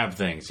to grab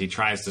things. He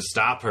tries to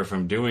stop her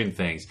from doing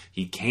things.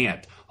 He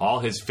can't. All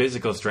his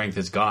physical strength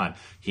is gone.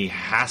 He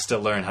has to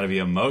learn how to be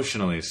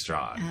emotionally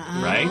strong,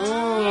 right?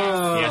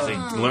 He has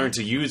to learn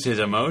to use his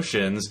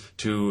emotions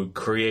to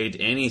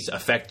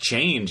affect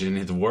change in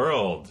his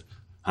world.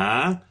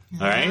 Huh? All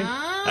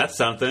right? That's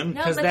something.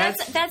 No, 'Cause but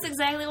that's- that's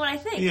exactly what I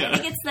think. Yeah. I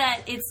think it's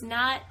that it's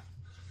not.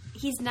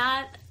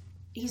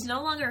 He's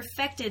no longer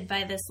affected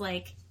by this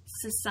like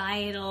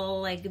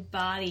societal like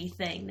body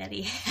thing that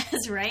he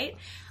has. Right?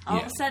 All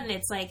of Yeah. a sudden,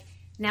 it's like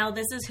now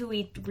this is who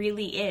he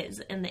really is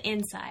in the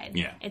inside.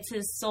 Yeah. It's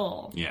his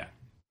soul, Yeah.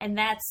 and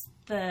that's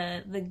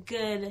the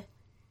good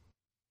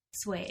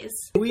Sways.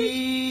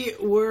 We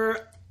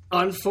were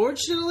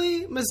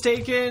unfortunately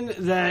mistaken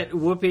that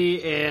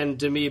Whoopi and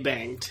Demi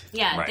banged.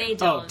 Yeah, Right. they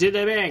don't. Oh, did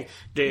they bang?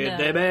 Did No.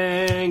 they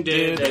bang?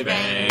 Did they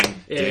bang?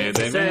 Did It's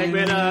they a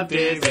segment bang? of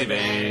Did they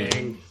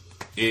bang?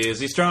 Is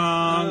he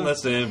strong?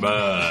 Listen,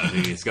 bud.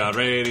 He's got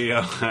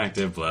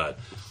radioactive blood.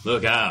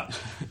 Look out.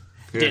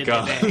 Here it Did they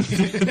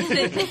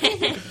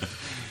comes.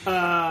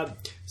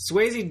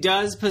 Swayze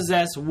does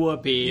possess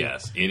Whoopi.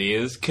 Yes, it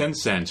is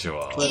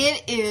consensual.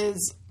 It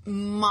is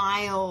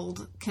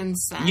mild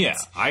consent. Yeah,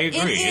 I agree.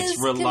 It It's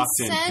is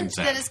reluctant consent.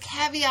 that is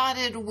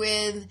caveated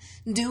with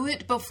 "do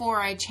it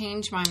before I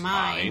change my I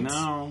mind."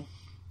 know.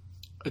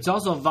 It's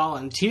also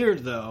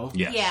volunteered, though.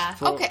 Yes. Yeah.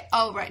 Okay.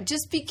 Oh, right.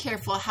 Just be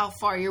careful how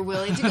far you're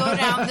willing to go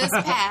down this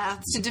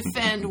path to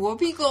defend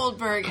Whoopi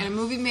Goldberg in a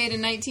movie made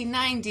in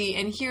 1990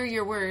 and hear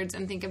your words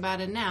and think about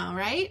it now,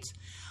 right?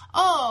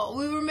 Oh,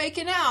 we were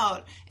making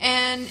out,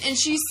 and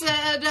she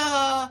said,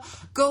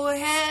 "Go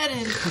ahead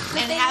and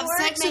they have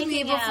weren't sex with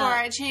me making before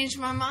out. I change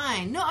my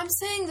mind." No, I'm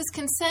saying this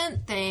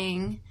consent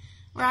thing,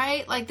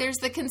 right? Like there's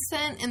the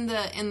consent in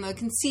the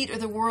conceit or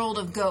the world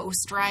of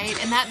Ghost, right?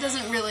 And that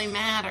doesn't really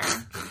matter.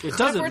 It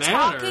doesn't If we're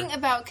matter. talking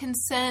about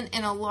consent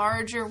in a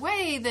larger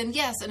way, then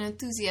yes, an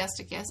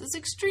enthusiastic yes is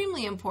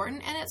extremely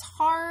important, and it's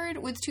hard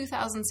with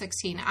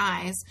 2016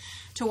 eyes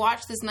to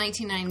watch this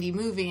 1990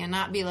 movie and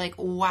not be like,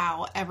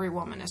 wow, every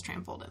woman is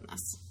trampled in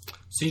this.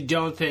 So you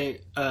don't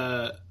think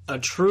a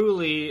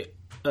truly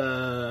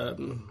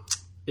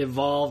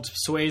evolved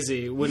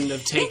Swayze wouldn't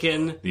have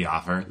taken The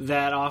offer.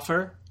 that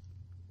offer?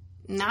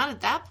 Not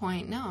at that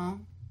point, no.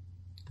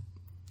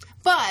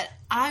 But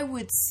I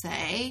would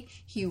say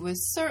he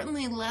was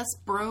certainly less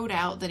broed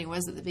out than he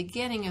was at the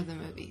beginning of the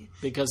movie.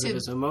 Because of To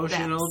his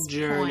emotional Beth's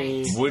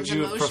journey. point. Would His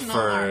you have emotional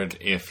preferred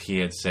arc. if he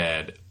had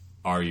said,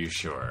 "Are you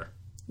sure?"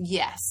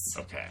 Yes.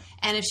 Okay.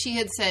 And if she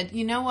had said,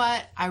 you know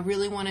what, I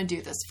really want to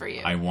do this for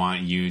you. I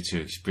want you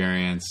to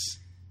experience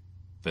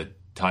the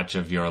touch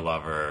of your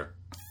lover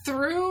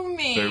Through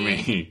me. through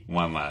me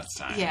one last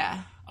time.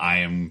 Yeah. I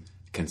am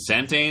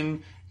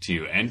consenting to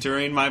you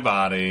entering my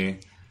body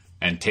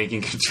and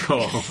taking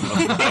control of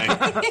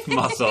my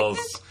muscles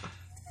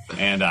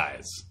and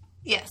eyes.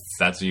 Yes.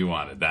 That's what you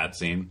wanted, that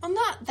scene? Well,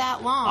 not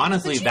that long.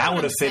 Honestly, but you that know would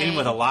what have I'm fit in saying.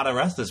 with a lot of the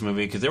rest of this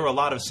movie because there were a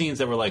lot of scenes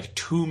that were like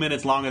 2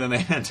 minutes longer than they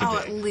had to Oh,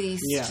 be. at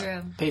least. Yeah.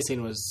 True.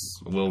 Pacing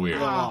was A little weird.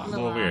 Oh, a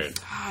little little weird.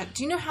 God,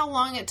 do you know how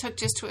long it took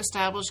just to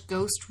establish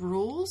Ghost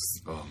rules?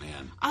 Oh,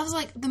 man. I was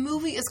like, the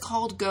movie is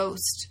called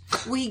Ghost.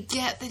 We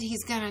get that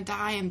he's going to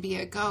die and be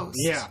a ghost.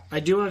 Yeah, I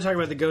do want to talk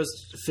about the ghost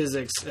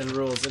physics and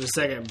rules in a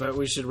second, but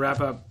we should wrap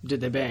up Did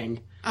They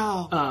Bang?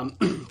 Oh.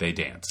 They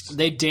danced.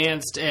 They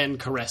danced and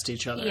caressed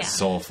each other. Yeah.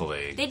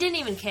 Soulfully. They didn't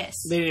even kiss.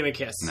 They didn't even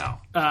kiss. No.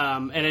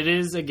 And it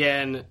is,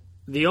 again,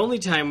 the only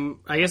time...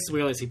 I guess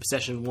we only see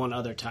possession one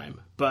other time,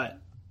 but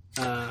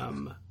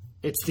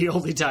it's the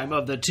only time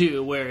of the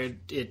two where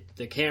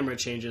the camera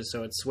changes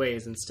so it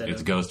sways instead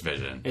It's of... ghost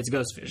vision. It's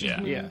ghost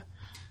vision. Yeah.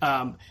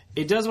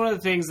 It does one of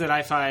the things that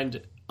I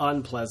find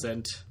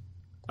unpleasant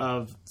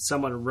of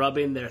someone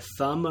rubbing their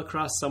thumb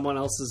across someone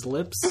else's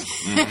lips.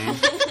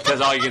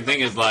 Because all you can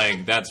think is,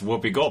 like, that's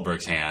Whoopi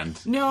Goldberg's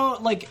hand. No,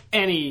 like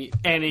any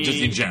Just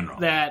in general.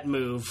 that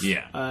move.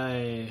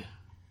 Yeah.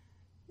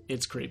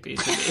 It's creepy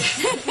to me.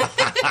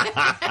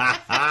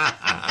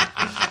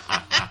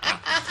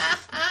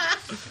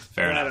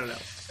 Fair enough. I don't know.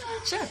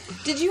 Sure.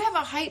 Did you have a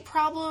height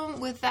problem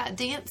with that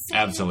dance scene?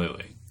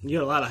 Absolutely. You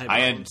had a lot of hype. I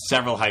had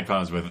several height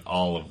problems with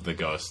all of the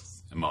ghost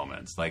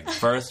moments. Like,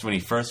 first, when he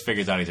first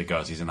figures out he's a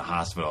ghost, he's in the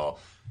hospital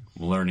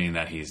learning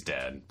that he's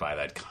dead by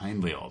that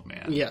kindly old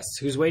man. Yes,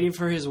 who's waiting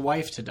for his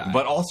wife to die.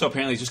 But also,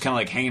 apparently, he's just kind of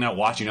like hanging out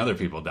watching other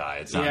people die.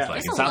 It sounds Yeah.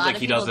 like. There's It a sounds lot like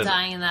of he people does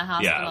dying in that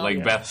hospital. Yeah, like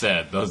Yeah. Beth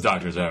said, those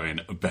doctors are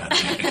having a bad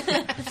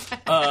day.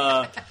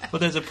 But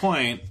there's a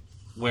point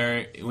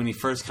where when he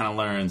first kind of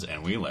learns,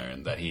 and we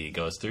learn, that he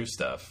goes through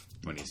stuff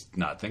when he's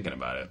not thinking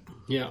about it,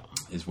 yeah.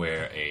 is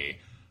where a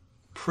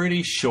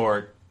pretty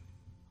short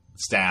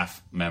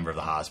staff member of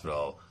the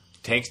hospital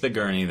takes the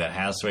gurney that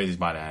has Swayze's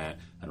body on it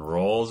and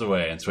rolls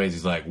away. And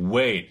Swayze's like,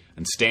 wait,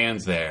 and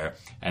stands there.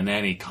 And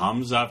then he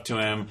comes up to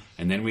him,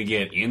 and then we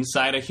get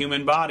inside a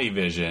human body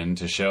vision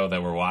to show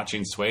that we're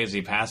watching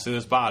Swayze pass through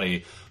his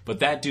body. But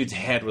that dude's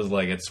head was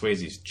like at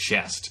Swayze's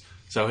chest.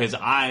 So his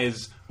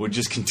eyes would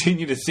just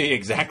continue to see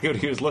exactly what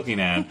he was looking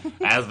at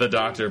as the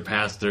doctor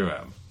passed through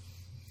him.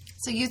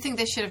 So you think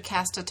they should have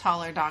cast a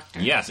taller doctor?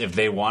 Yes, if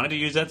they wanted to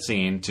use that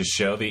scene to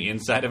show the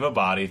inside of a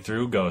body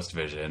through ghost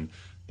vision,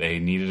 they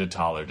needed a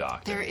taller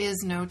doctor. There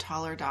is no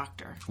taller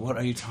doctor. What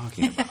are you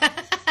talking about?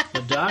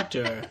 The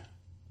doctor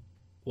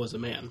was a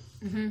man.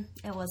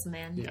 It was a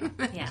man. Yeah.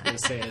 Yeah. They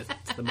say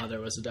the mother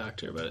was a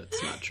doctor, but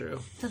it's not true.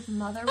 The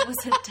mother was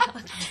a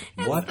doctor.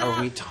 What are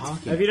we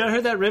talking Have you not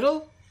heard that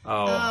riddle?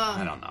 Oh,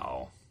 I don't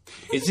know.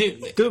 Is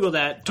it... Google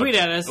that. Tweet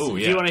at us Ooh,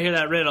 if yeah. you want to hear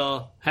that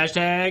riddle.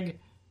 Hashtag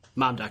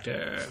mom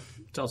doctor.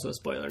 It's also a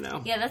spoiler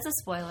now. Yeah, that's a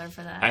spoiler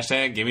for that.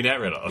 Hashtag give me that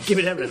riddle. Give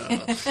me that riddle.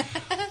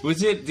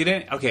 Was it... Did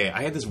it... Okay,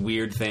 I had this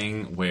weird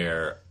thing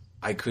where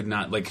I could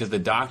not... Like, because the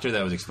doctor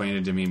that was explaining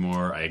it to me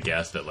more, I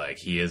guessed that, like,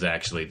 he is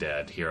actually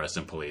dead. Here are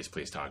some police.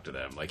 Please talk to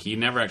them. Like, he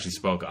never actually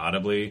spoke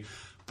audibly,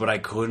 but I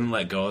couldn't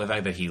let go of the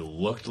fact that he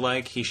looked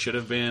like he should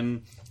have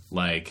been,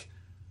 like,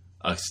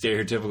 a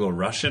stereotypical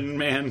Russian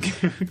man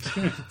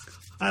character.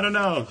 I don't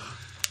know.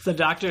 The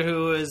doctor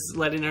who is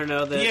letting her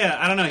know that... Yeah,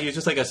 I don't know. He was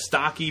just like a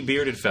stocky,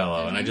 bearded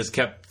fellow, and I just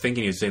kept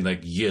thinking he was saying, like,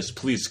 yes,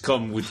 please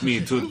come with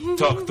me to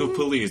talk to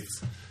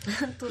police.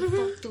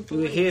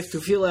 We have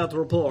to fill out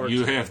report.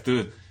 You have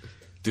to...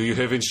 Do you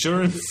have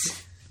insurance?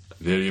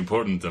 Very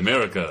important.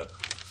 America.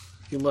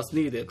 You must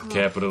need it.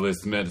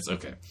 Capitalist medicine.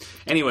 Okay.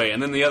 Anyway,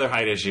 and then the other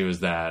height issue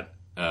is that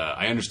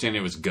I understand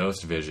it was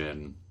ghost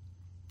vision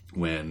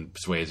when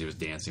Swayze was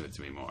dancing with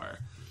Demi Moore.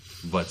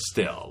 But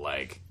still,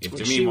 like, if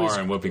Demi she Moore was-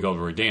 and Whoopi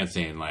Goldberg were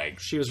dancing, like...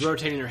 She was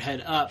rotating her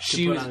head up to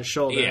put was on his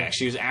shoulder. Yeah,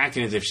 she was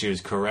acting as if she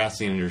was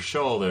caressing her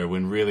shoulder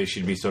when really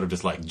she'd be sort of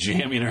just like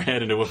jamming her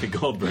head into Whoopi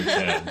Goldberg's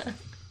head.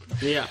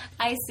 Yeah.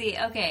 I see.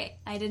 Okay,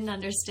 I didn't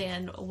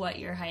understand what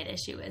your height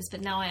issue is, but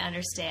now I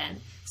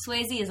understand.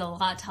 Swayze is a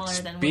lot taller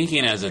than.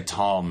 Speaking as a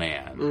tall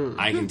man,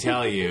 I can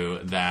tell you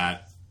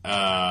that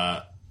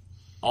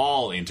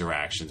all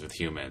interactions with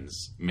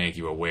humans make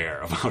you aware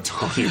of how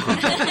tall you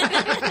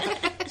are.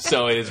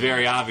 So it is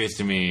very obvious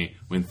to me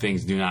when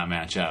things do not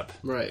match up.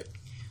 Right.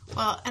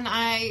 Well, and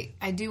I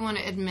do want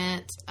to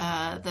admit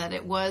that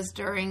it was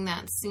during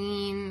that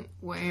scene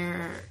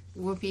where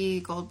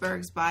Whoopi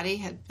Goldberg's body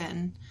had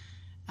been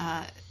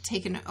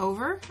taken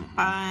over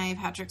by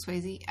Patrick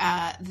Swayze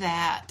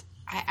that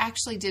I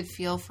actually did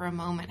feel for a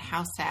moment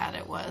how sad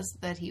it was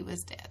that he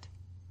was dead.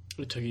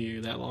 It took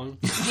you that long?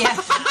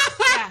 Yeah.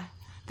 Yeah.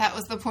 That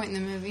was the point in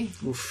the movie.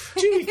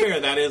 To be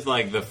fair, that is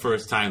like the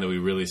first time that we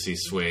really see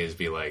Swayze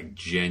be like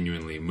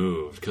genuinely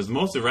moved. Because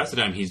most of the rest of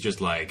the time he's just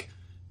like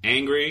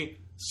angry,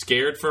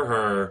 scared for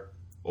her,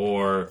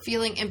 or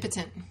Feeling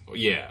impotent.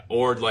 yeah,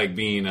 or like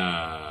being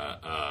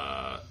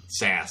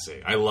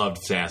sassy. I loved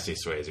sassy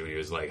Swayze when he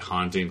was like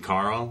haunting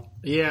Carl.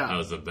 Yeah. That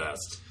was the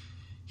best.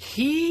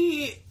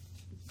 He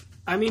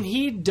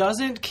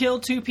doesn't kill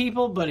two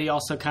people, but he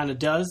also kind of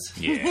does.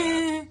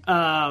 Yeah,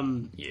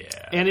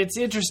 yeah. And it's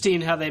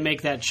interesting how they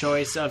make that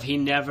choice of he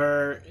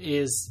never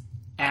is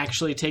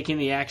actually taking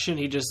the action.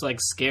 He just like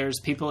scares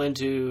people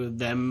into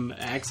them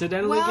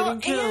accidentally Well,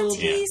 getting killed.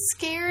 and he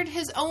scared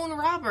his own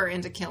robber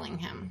into killing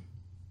him.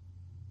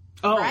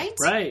 Oh, right?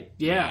 right.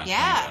 Yeah.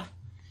 Yeah.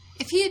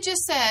 If he had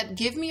just said,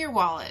 give me your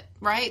wallet,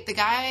 right? The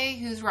guy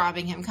who's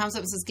robbing him comes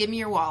up and says, give me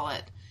your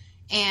wallet.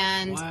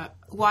 And What?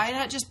 why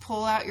not just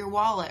pull out your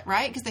wallet,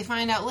 right? Because they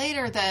find out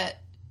later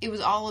that it was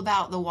all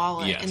about the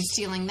wallet Yes. and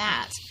stealing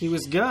that. He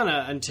was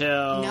gonna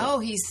until No,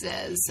 he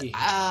says,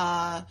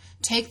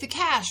 take the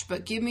cash,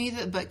 but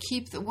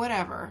keep the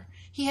whatever.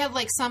 He had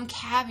like some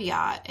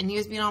caveat, and he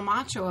was being all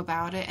macho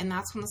about it, and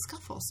that's when the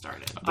scuffle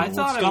started. I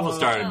thought scuffle it was,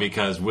 started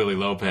because Willie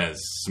Lopez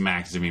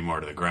smacked Demi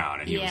Moore to the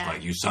ground, and he was Yeah.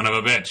 like, "You son of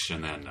a bitch,"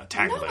 and then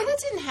attacked No, him. but that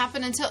didn't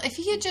happen until if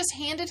he had just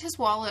handed his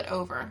wallet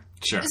over.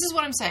 Sure. This is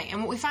what I'm saying. And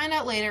what we find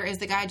out later is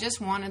the guy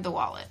just wanted the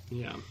wallet.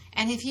 Yeah.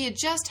 And if he had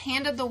just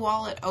handed the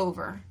wallet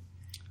over,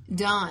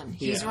 done.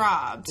 He's Yeah.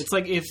 robbed. It's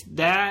like if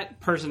that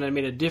person had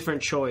made a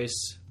different choice,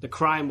 the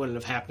crime wouldn't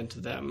have happened to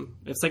them.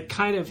 It's like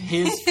kind of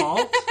his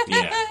fault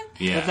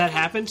Yeah. that that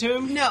happened to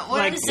him. No, what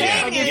I'm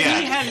saying if is-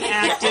 he hadn't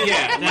acted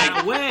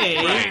that way,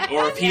 Right,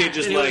 or if he had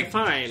just It was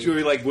fine.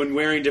 when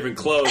wearing different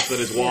clothes, that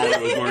his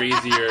wallet was more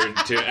easier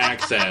to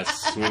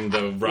access when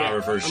the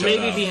robber first or showed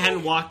maybe up. if he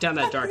hadn't walked down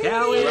that dark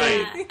alley.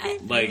 Right. I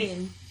Like-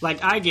 mean,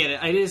 Like, I get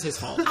it. It is his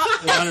fault.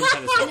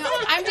 100% his fault. No,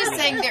 I'm just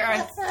saying there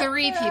are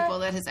 3 people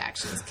that his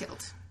actions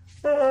killed.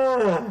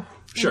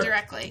 Sure.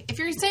 Indirectly. If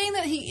you're saying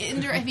that if he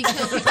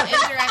killed people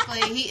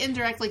indirectly, he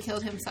indirectly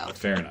killed himself.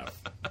 Fair enough.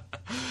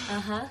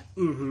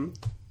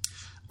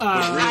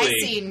 I Really,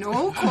 see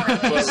no correlation.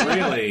 but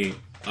really,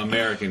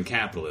 American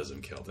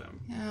capitalism killed him.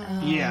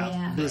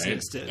 Yeah,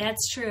 business did.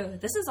 that's true.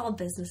 This is all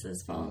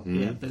business's fault.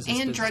 Yeah, business, And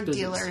business, drug business.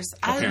 dealers.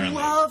 Apparently.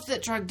 I love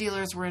that drug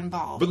dealers were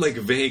involved. But like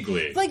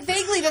vaguely. Like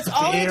vaguely, that's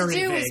all they had to Very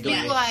do was be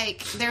vaguely.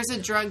 like, "There's a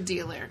drug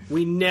dealer."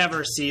 We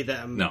never see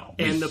them. No.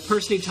 And the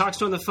person he talks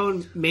to on the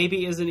phone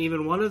maybe isn't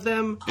even one of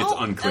them. It's It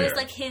unclear. was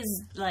like his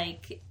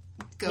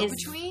Go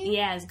between.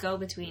 Yeah, his go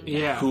between.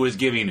 Yeah. Who was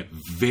giving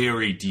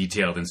very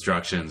detailed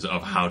instructions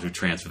of how to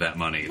transfer that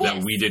money that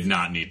Yes. we did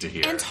not need to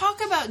hear. And talk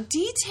about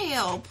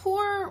detail.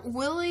 Poor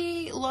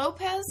Willie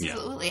Lopez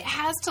Yeah.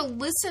 has to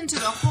listen to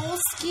the whole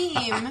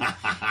scheme,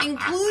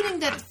 including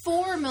that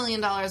 $4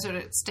 million are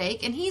at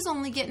stake, and he's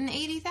only getting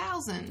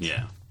 $80,000.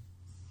 Yeah.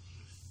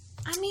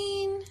 I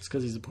mean, It's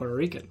because he's a Puerto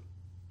Rican,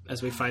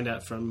 as we find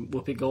out from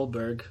Whoopi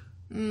Goldberg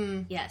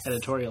Yes.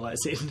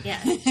 editorializing.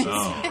 Yes.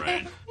 Oh,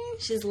 right.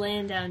 She's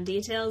laying down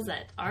details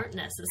that aren't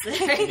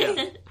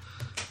necessary.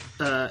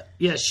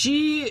 Yeah,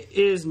 she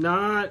is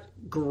not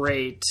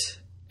great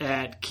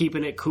at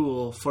keeping it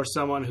cool for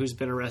someone who's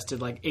been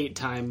arrested like 8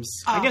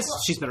 times. I guess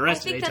she's been I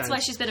arrested think 8 that's times. why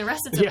she's been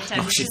arrested so many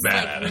times. she's She's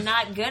bad like at it.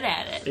 not good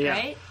at it, Yeah.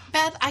 right?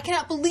 Beth, I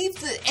cannot believe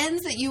the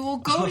ends that you will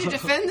go to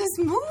defend this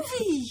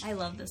movie. I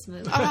love this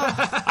movie.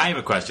 I have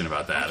a question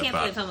about that. I can't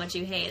about believe how much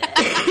you hate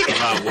it.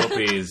 about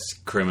Whoopi's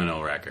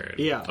criminal record.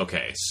 Yeah.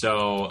 Okay,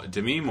 so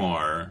Demi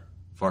Moore,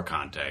 for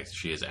context,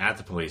 she is at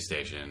the police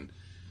station.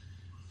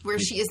 Where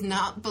she is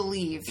not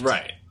believed.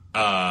 Right.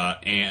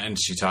 And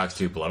she talks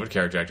to beloved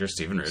character actor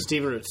Stephen Root.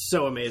 Stephen Root's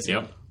so amazing.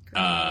 Yep.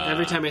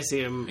 Every time I see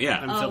him, Yeah.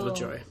 I'm filled with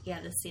joy.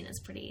 Yeah, this scene is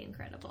pretty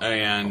incredible.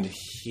 And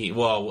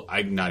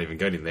I'm not even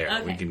getting there.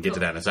 Okay, We can get to cool.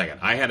 that in a second.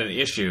 I had an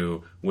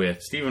issue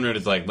with Stephen Root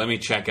is like, let me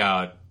check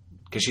out,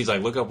 because she's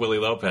like, look up Willie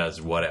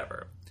Lopez,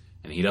 whatever.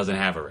 And he doesn't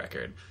have a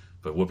record.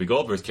 But Whoopi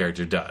Goldberg's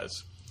character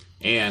does.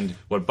 And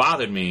what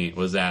bothered me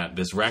was that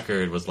this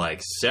record was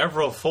like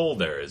several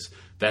folders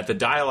that the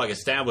dialogue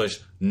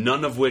established,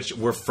 none of which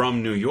were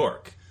from New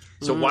York.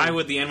 So why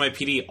would the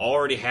NYPD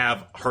already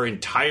have her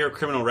entire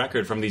criminal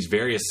record from these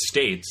various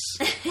states?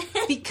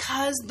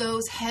 Because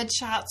those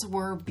headshots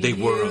were They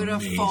beautiful. were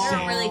amazing.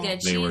 They're really good.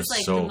 They She's were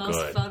like so the most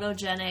good.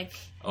 photogenic.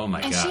 Oh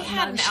my And god! she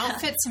had an Mugshot.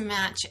 outfit to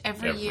match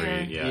every year.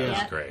 Yeah, it was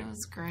Yeah. great. That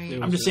was great.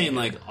 It I'm just saying,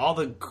 like all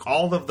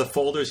of the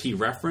folders he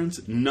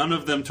referenced, none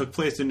of them took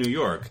place in New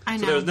York. I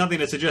So know. there was nothing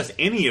to suggest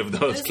any of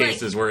those was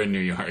cases like- were in New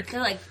York.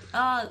 They're like,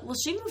 well,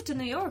 she moved to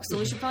New York, so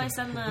we should probably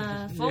send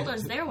the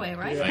folders their way,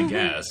 right? I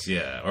guess,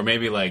 yeah. Or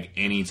maybe like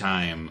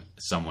anytime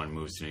someone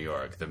moves to New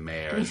York, the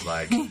mayor is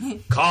like,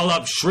 "Call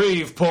up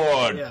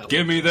Shreveport, Yeah.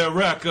 give me their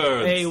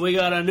records." Hey, we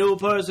got a new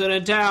person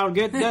in town.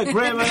 Get the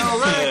criminal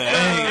record.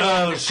 Hey,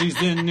 oh,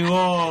 she's in New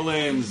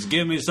Orleans.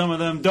 Give me some of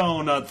them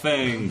donut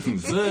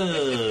things.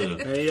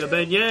 Ugh. Hey, a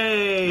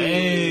beignet.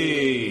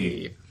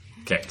 Hey.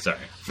 Okay, sorry.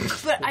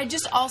 But I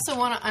just also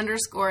want to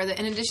underscore that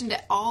in addition to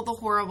all the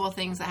horrible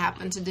things that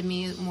happened to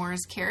Demi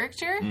Moore's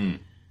character,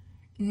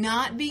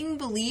 not being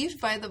believed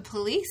by the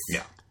police,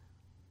 Yeah.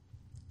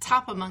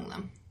 top among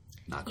them.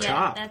 Not great. Yeah,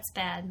 Top. that's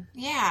bad.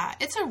 Yeah,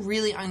 it's a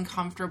really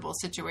uncomfortable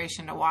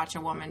situation to watch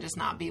a woman just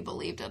not be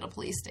believed at a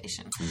police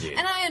station. Indeed.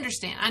 And I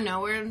understand. I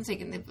know we're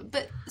thinking,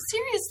 but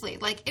seriously,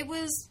 like it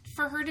was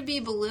for her to be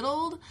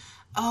belittled.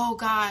 Oh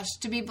gosh,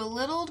 to be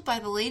belittled by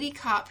the lady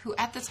cop who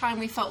at the time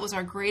we felt was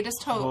our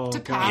greatest hope Oh, to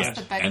gosh. pass Yes,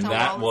 the Bechdel and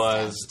that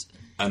Wallace was test.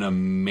 an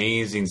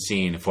amazing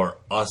scene for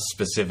us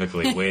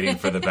specifically, waiting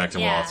for the Bechdel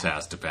Yeah. Wallace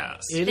test to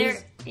pass. It There,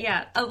 is.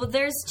 yeah. Oh, well,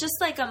 there's just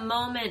like a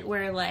moment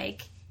where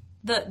like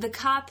the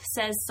cop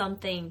says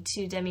something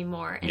to Demi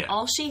Moore, and Yeah.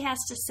 all she has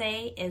to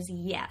say is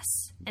yes,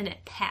 and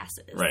it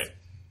passes. Right.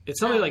 It's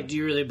something like, do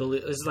you really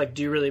believe? It's like,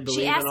 do you really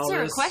believe She in asks all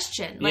her this? a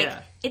question. Like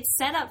Yeah. it's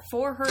set up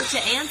for her to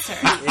answer,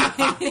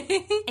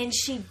 and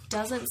she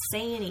doesn't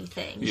say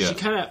anything. Yeah. She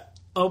kind of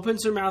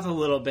opens her mouth a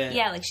little bit,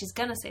 Yeah, like she's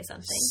gonna say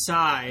something.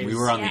 sighs, We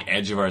were on Yeah. the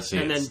edge of our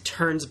seats. and then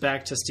turns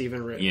back to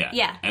Stephen Root. yeah.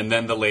 Yeah. And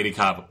then the lady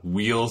cop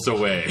wheels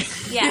away.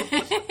 Yeah.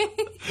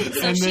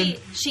 So And then-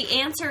 she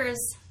answers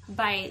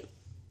by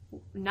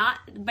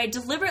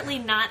deliberately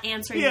not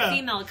answering Yeah. the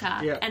female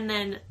cop, Yeah. and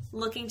then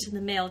looking to the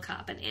male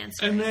cop and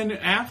answering. And then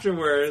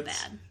afterwards,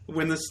 Bad.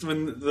 when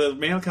the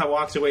male cop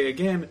walks away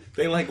again,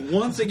 they like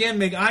once again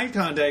make eye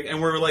contact,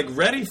 and we're like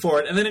ready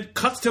for it, and then it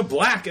cuts to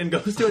black and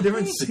goes to a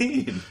different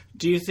scene.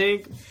 Do you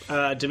think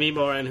Demi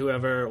Moore and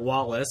whoever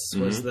Wallace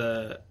was Mm-hmm.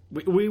 the...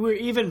 We were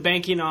even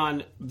banking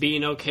on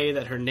being okay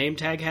that her name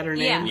tag had her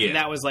name. Yeah. And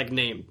that was like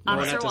name. We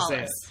Officer don't have to say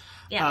Wallace. it.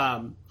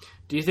 Yeah.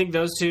 Do you think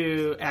those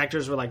two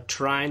actors were like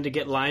trying to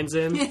get lines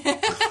in, and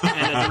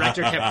the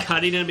director kept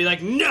cutting and be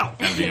like, "No,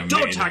 That'd be don't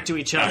amazing. talk to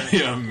each other." That'd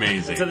be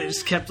amazing. So they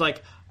just kept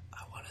like,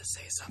 "I want to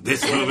say something."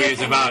 This movie is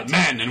about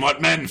men and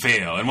what men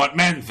feel and what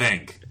men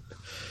think.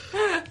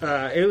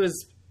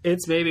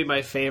 It's maybe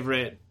my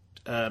favorite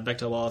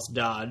Bechdel Wallace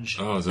dodge.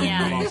 Oh, it was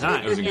Yeah. amazing.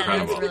 time. It was Yeah,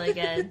 incredible. that's really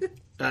good.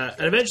 And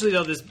eventually,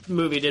 though, this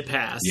movie did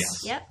pass.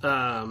 Yes. Yep.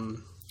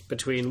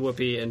 Between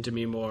Whoopi and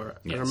Demi Moore. I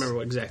Yes. don't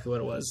remember exactly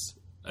what it was.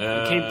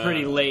 It came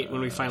pretty late when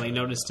we finally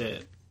noticed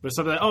it. It was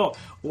something like, oh,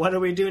 what do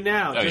we do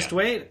now? Oh, Just yeah.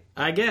 wait?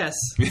 I guess.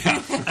 Yeah.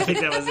 I think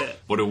that was it.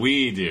 What do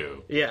we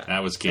do? Yeah.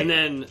 That was key. And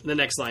then the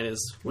next line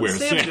is, what's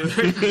Where's Sam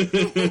Sam? doing?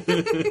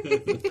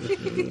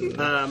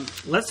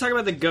 Let's talk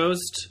about the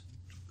ghost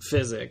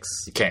physics.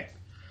 Okay.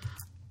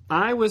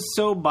 I was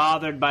so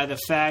bothered by the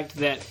fact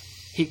that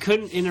he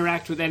couldn't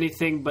interact with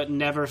anything but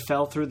never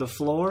fell through the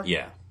floor.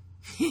 Yeah.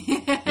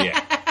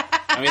 Yeah.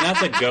 I mean,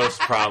 that's a ghost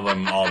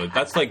problem.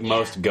 That's like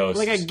most ghosts.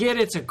 Like, I get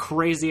it's a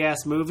crazy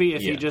ass movie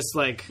if he Yeah. just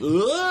like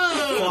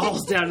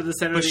falls down to the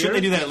center But of the shouldn't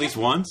earth. they do that at least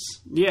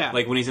once? Yeah.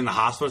 Like when he's in the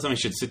hospital or something,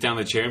 he should sit down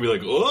in the chair and be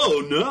like,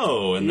 "Oh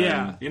no!" And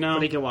Yeah, then, you know,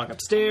 But he can walk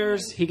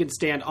upstairs. He can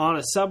stand on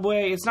a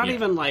subway. It's not Yeah.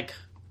 even like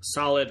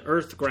solid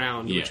earth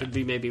ground, which Yeah. would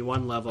be maybe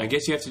one level. I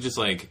guess you have to just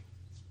like.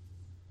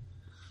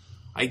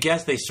 I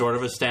guess they sort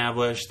of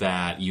established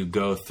that you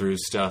go through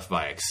stuff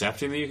by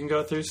accepting that you can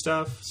go through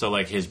stuff. So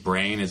like his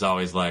brain is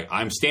always like,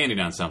 I'm standing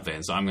on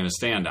something, so I'm going to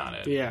stand on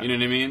it. Yeah. You know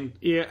what I mean?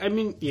 Yeah, I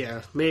mean,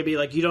 yeah, maybe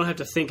like you don't have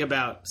to think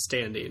about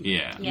standing.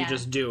 Yeah. You Yeah.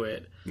 just do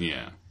it.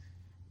 Yeah.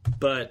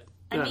 But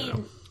I I don't mean,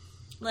 know.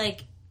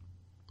 like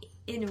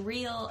in the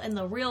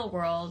real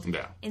world,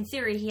 Yeah. in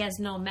theory, he has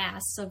no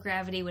mass, so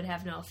gravity would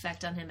have no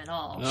effect on him at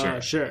all.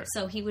 Sure.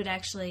 So he would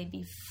actually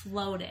be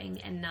floating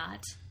and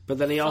not. But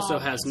then he also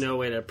falling. has no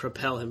way to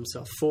propel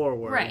himself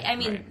forward. Right. I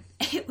mean,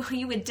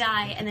 he would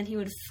die and then he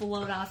would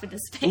float off into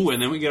space. Ooh, and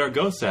then we get our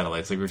ghost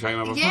satellites like we were talking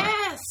about before.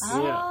 Yes.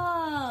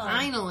 Oh,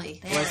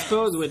 Finally. Well, I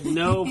suppose with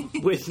no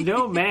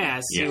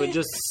mass, Yeah. he would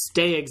just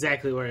stay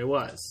exactly where he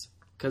was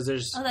because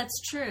Oh, that's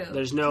true.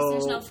 there's 'Cause no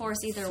there's no force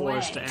either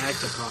force way. to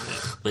act upon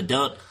it. But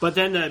don't. But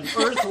then the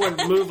Earth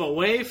would move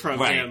away from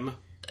Right. him,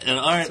 And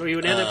aren't, so he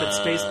would end up in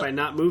space by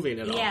not moving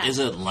at all. Yeah.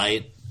 Isn't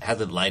light?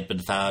 Hasn't light been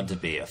found to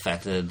be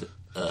affected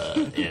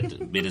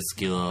in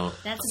minuscule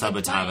That's a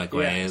good subatomic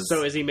point. Yeah. ways?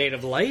 So is he made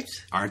of light?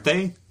 Aren't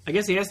they? I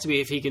guess he has to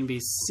be if he can be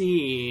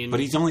seen. But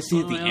he's only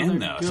seen at the by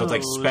end, other though. So it's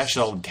like ghosts.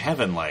 special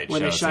heaven light.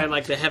 when they shows shine him.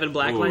 like the heaven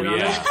black Ooh, light on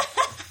yeah. it.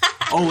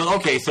 Oh, well,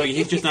 okay, so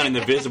he's just not in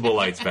the visible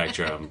light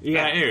spectrum.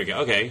 Yeah. Here we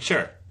go. Okay,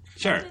 sure.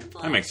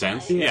 That makes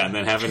sense. light. Yeah, and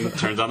then heaven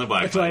turns on the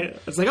black It's light.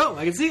 like, it's like, oh,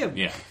 I can see him.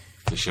 Yeah,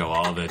 to show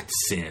all the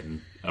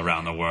sin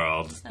around the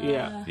world.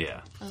 Yeah.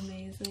 Yeah.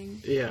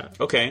 Amazing. Yeah.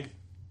 Okay,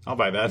 I'll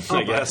buy that, I'll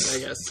I buy guess.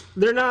 it, I guess.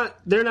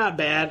 They're not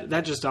bad.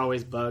 That just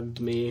always bugged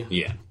me.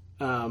 Yeah,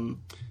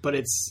 But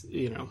it's,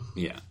 yeah.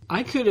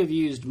 I could have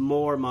used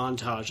more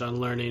montage on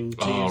learning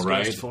to use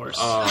Ghost Force.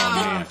 Oh,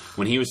 man.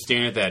 When he was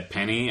staring at that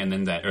penny and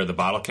then or the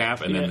bottle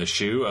cap and Yeah. then the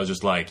shoe, I was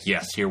just like,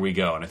 yes, here we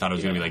go. And I thought it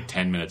was going to be like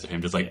 10 minutes of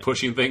him just like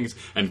pushing things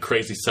and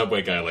crazy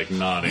subway guy like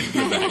nodding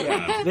in the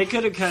background. They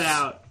could have cut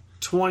out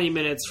 20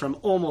 minutes from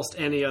almost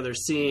any other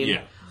scene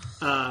Yeah.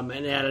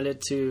 and added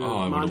it to Oh,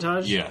 I would've-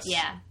 montage. Yes.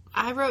 Yeah.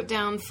 I wrote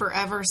down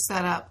forever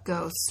setup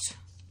ghost.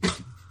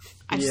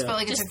 I just Yeah. felt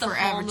like it Just took the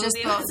forever. whole Just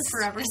movie the was a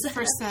forever for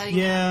setup. setting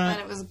Yeah. that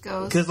it was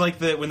ghost. Because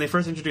like when they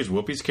first introduced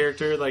Whoopi's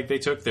character, like they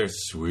took their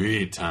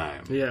sweet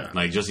time. Yeah.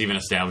 Like just even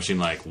establishing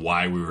like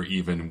why we were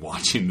even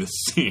watching this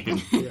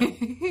scene.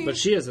 But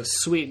she has a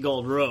sweet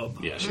gold robe.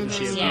 Yeah, when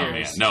she does. Yeah. Oh,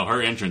 yeah. No,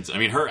 her entrance. I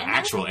mean, her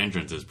actual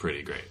entrance is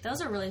pretty great. That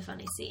was a really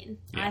funny scene.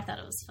 Yeah. I thought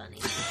it was funny.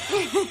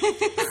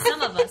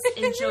 Some of us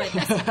enjoyed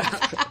this.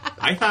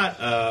 I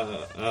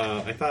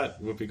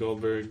thought Whoopi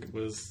Goldberg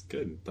was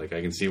good. Like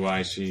I can see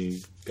why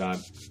she got,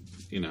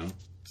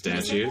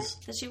 statues.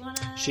 Did she want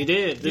to? She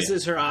did. This Yeah.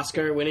 is her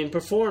Oscar-winning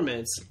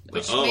performance.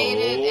 Which Oh, made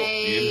it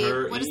a in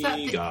her what is that?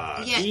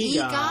 EGOT. Yeah,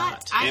 EGOT.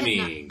 EGOT. I had not-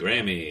 Emmy,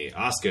 Grammy,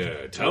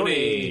 Oscar,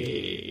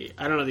 Tony.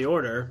 I don't know the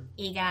order,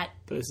 EGOT.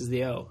 but this is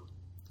the O.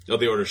 Oh,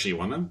 the order she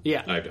won them?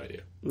 Yeah. I have no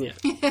idea. Yeah.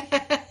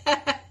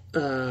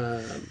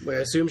 I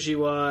assume she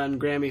won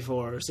Grammy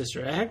for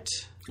Sister Act.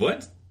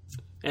 What?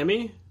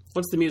 Emmy?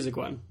 What's the music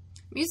one?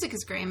 Music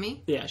is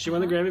Grammy. Yeah, she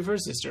won the Grammy for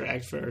Sister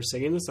Act for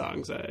singing the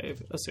songs, I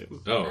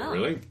assume. Oh, Oh.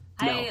 really?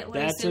 I No, would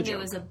that's assume a it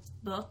was a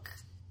book.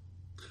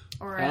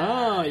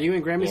 Or you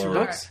win Grammys for Or-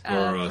 books?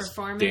 or a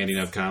performance. standing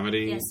up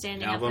comedy Yeah,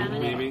 standing up album,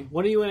 comedy. maybe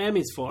What do you win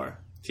Emmys for?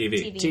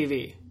 TV.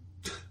 TV.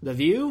 The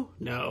View?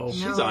 No.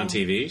 She's on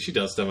TV. She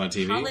does stuff on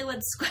TV.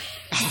 Hollywood Square.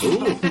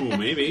 Ooh,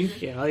 maybe.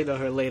 Yeah, I'll know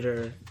her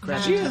later.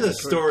 She has a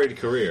storied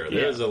career. Yeah.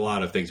 There's a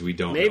lot of things we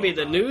don't Maybe know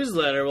the about.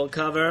 newsletter will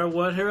cover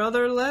what her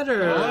other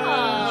letters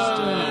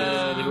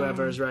did.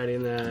 Whoever's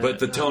writing that. But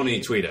the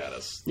Tony tweet at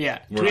us. Yeah.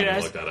 We're Tweet not gonna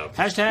us. look that up.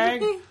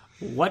 Hashtag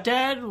what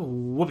dad?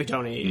 Whoopee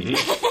Tony.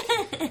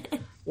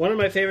 One of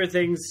my favorite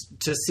things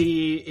to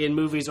see in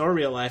movies or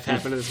real life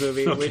happen in this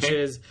movie, which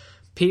is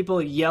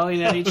people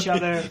yelling at each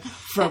other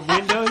from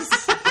windows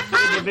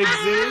in the big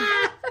city.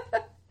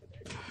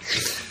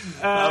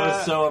 That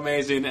was so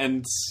amazing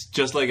and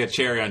just like a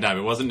cherry on top.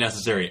 It wasn't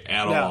necessary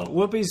at No, all.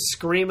 Whoopi's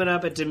screaming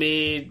up at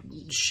Demi,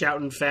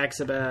 shouting facts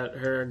about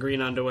her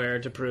green underwear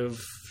to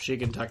prove she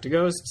can talk to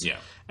ghosts. Yeah.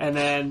 And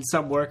then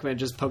some workman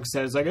just pokes his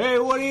head. It's like, "Hey,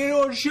 what are you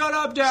doing? Shut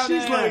up down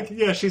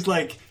there!" She's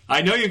like,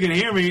 I know you can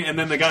hear me. And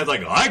then the guy's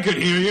like, I could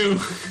hear you.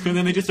 And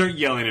then they just start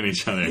yelling at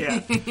each other. Yeah.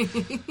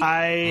 Oh,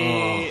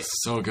 I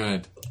so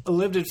good.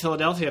 lived in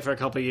Philadelphia for a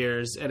couple of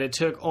years, and it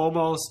took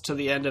almost to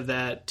the end of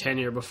that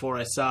tenure before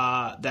I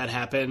saw that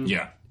happen.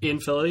 Yeah. In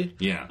Philly,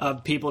 Yeah.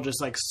 of people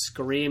just like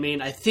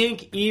screaming. I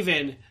think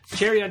even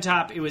cherry on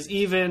top, it was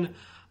even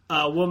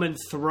a woman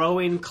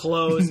throwing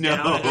clothes No.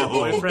 down at her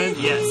boyfriend.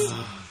 Yes.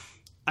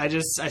 I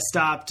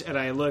stopped and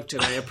I looked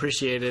and I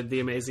appreciated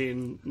the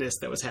amazingness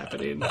that was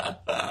happening.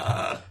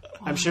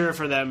 I'm sure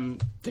for them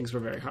things were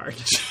very hard,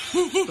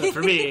 but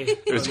for me,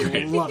 it was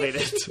great. loving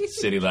it.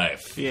 City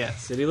life. Yeah,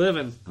 city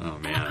living. Oh,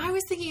 And man. I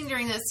was thinking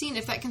during that scene,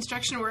 if that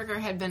construction worker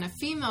had been a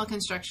female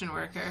construction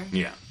worker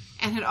Yeah.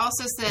 and had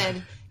also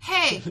said,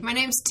 "Hey, my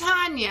name's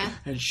Tanya,"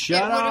 And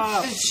shut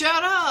up.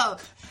 Shut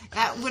up.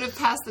 That would have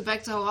passed the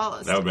Bechdel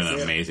Wallace. That would have been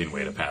an amazing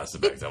way to pass the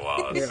Bechdel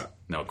Wallace. Yeah.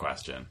 No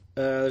question.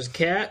 There's a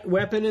cat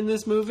weapon in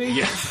this movie.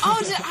 Yeah. Oh,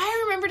 did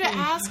I remember to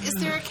ask, is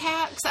there a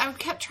cat? Because I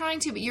kept trying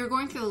to, but you were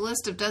going through the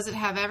list of does it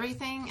have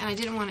everything? And I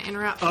didn't want to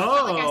interrupt. I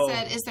felt like Oh. I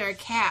said, is there a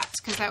cat?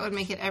 Because that would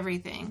make it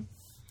everything.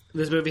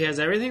 This movie has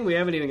everything. We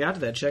haven't even got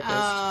to that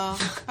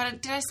checklist.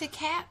 But did I say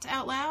cat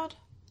out loud?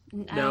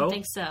 I No. don't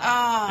think so.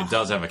 It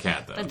does have a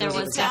cat, though. but there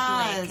was It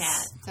definitely a does.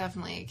 cat.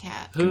 Definitely a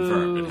cat.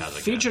 confirmed Who it has a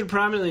cat. featured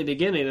prominently in the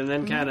beginning and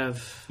then kind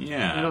of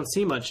Yeah. you don't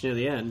see much near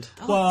the end.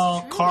 Well,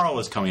 that's true. Carl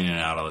was coming in and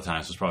out all the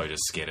time, so it's probably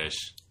just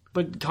skittish.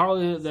 But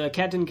Carl, the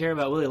cat didn't care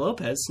about Willie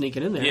Lopez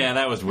sneaking in there. Yeah,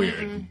 that was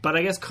weird. But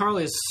I guess Carl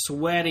is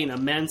sweating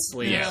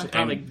immensely. Yeah, so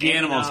probably and giving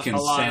animals off can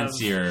a lot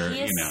sense of- your,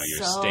 He is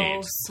your so state.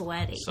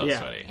 sweaty. So Yeah.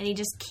 sweaty. And he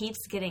just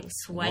keeps getting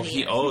sweaty.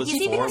 He's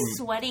He's even a form-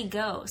 sweaty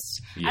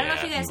ghost. I don't know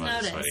if Yeah, you guys he was a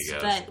sweaty noticed,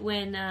 ghost. but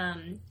when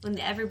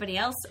everybody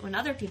else, when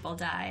other people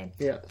die,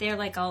 Yeah. they're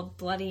like all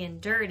bloody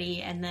and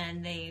dirty, and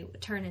then they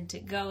turn into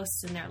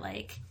ghosts, and they're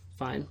like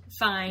Fine.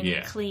 fine, Yeah,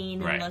 and clean,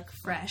 right. and look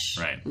fresh.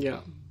 Right. Yeah.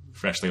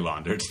 Freshly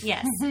laundered.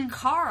 Yes,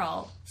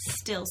 Carl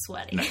still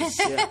sweaty.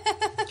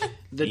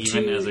 The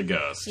Even two, as a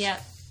ghost.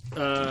 Yep.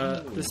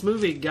 this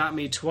movie got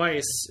me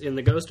twice in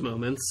the ghost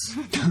moments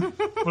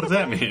What does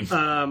that mean?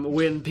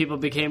 when people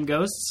became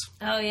ghosts.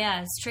 Oh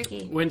yeah, it's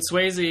tricky. When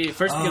Swayze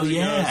first becomes a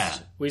yeah.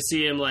 ghost, we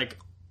see him like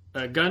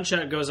a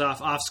gunshot goes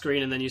off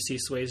screen, and then you see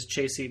Swayze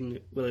chasing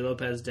Willie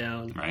Lopez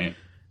down right?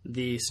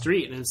 the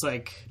street, and it's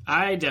like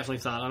I definitely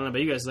thought, I don't know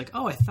about you guys, like,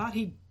 oh, I thought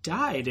he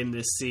died in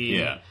this scene.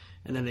 Yeah.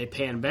 And then they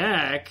pan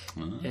back,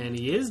 and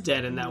he is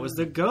dead, and that was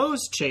the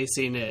ghost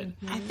chasing it.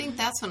 I think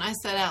that's when I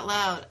said out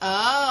loud,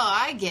 "Oh,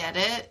 I get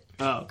it."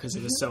 Oh, because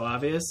it was so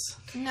obvious.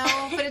 No,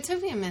 but it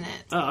took me a minute.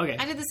 Oh, okay.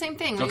 I did the same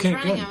thing. When Okay, he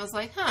was running, good. I was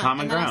like, huh.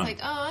 Common and then I ground. was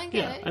like, oh, I get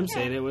Yeah, it. I'm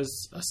saying it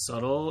was a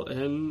subtle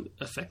and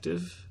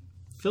effective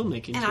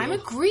filmmaking And tool. I'm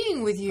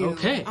agreeing with you.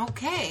 Okay.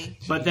 Okay.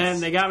 But then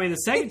they got me the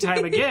second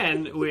time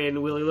again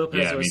when Willie Lopez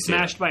Yeah, me was too.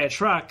 smashed by a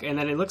truck, and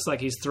then it looks like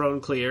he's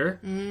thrown clear.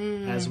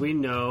 As we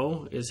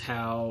know, is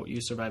how you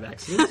survive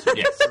accidents.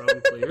 Yes.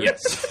 Thrown clear.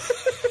 Yes.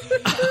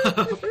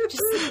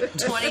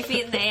 Just 20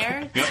 feet in the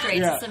air, straight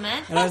Yeah. to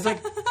cement. And I was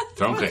like,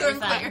 Thrown clear. Throwing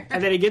fire.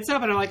 and then he gets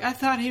up, and I'm like, I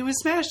thought he was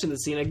smashed in the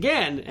scene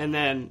again, and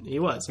then he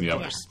was. Of Yep.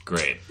 course.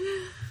 Great.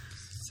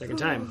 Second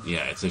time.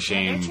 Yeah, it's a They're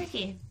shame.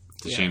 tricky.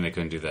 It's a shame they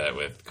couldn't do that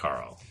with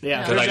Carl. Yeah.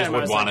 Because third I just time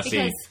would was want like, to see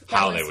Because that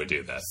how was- they would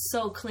do that.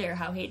 So clear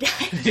how he died.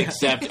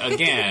 Except,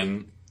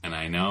 again, and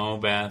I know,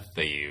 Beth,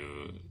 that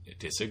you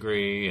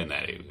disagree and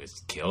that he was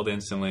killed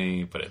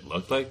instantly, but it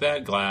looked like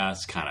that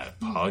glass kind of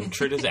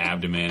punctured his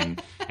abdomen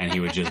and he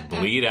would just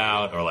bleed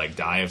out or like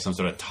die of some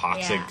sort of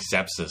toxic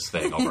Yeah. sepsis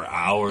thing over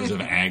hours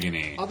of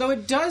agony. Although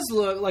it does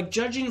look like,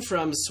 judging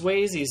from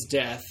Swayze's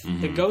death,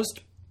 the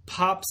ghost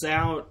pops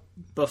out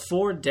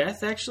before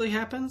death actually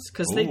happens,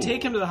 because they Ooh.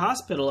 take him to the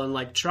hospital and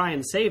like try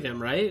and save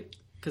him, right?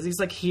 Because he's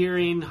like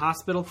hearing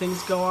hospital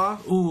things go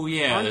off. Ooh,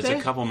 yeah, Aren't there's they?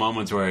 a couple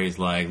moments where he's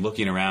like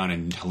looking around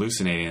and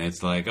hallucinating.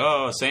 It's like,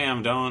 oh,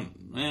 Sam, don't,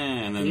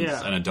 and then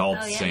Yeah. an adult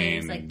Oh yeah,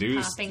 saying, he's like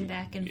 "Deuce." popping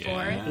back and Yeah.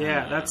 forth.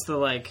 Yeah, that's the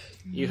like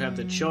you have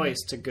the choice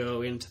to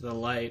go into the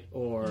light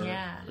or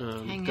Yeah.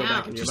 Hang go out.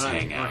 back in your Just body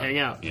hang or out. hang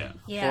out, Yeah.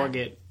 Yeah. or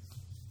get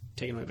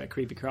taken away by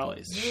creepy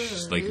crawlies.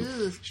 Just like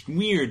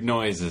weird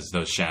noises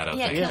those shadow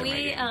Yeah, things can are we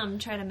making.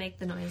 try to make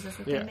the noises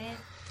that Yeah. they made?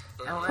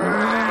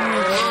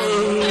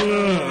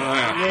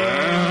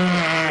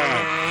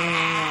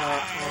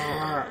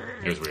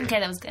 It was weird. Okay,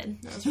 that was good.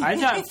 That was I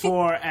thought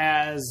for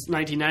as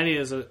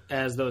 1990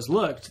 as those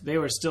looked, they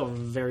were still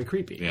very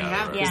creepy.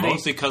 Yeah, they were. Yeah.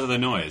 Mostly because of the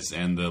noise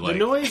and the like. The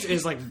noise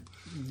is like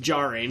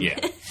jarring. Yeah.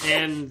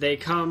 And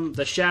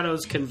the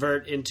shadows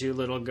convert into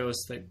little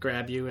ghosts that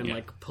grab you and Yeah.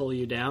 like pull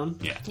you down.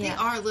 Yeah. They Yeah.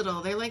 are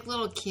little. They're like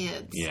little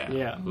kids. Yeah.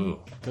 Yeah. Ooh.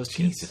 Those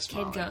kids. Jesus, Kid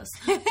Molly. ghost.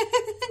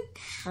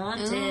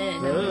 Haunted.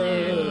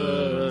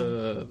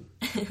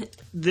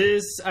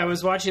 I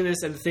was watching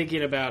this and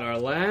thinking about our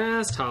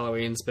last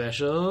Halloween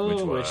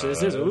special, Which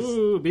this is was?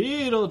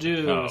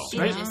 Beetlejuice. Oh.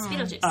 Right?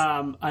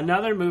 Beetlejuice.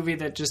 Another movie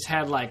that just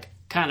had like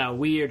kind of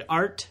weird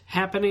art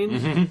happening.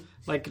 Mm-hmm.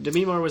 Like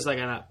Demi Moore was like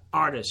an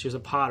artist; she was a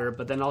potter,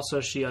 but then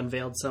also she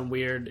unveiled some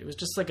weird. It was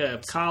just like a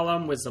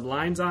column with some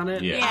lines on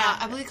it. Yeah.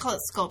 I believe they call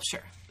it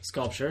sculpture.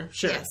 Sculpture,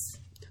 sure. Yes.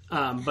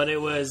 But it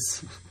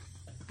was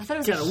I thought it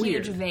was kinda a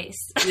huge weird.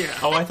 vase. yeah.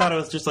 Oh, I thought it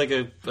was just like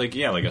a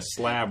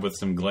slab with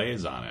some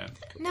glaze on it.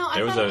 No, I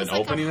There was thought it an was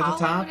like opening a at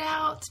the top? hollowed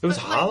out. It was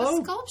but hollow?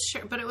 Like a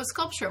sculpture, but it was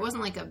sculpture. It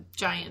wasn't like a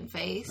giant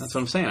face. That's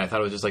what I'm saying. I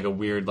thought it was just like a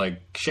weird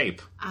like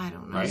shape. I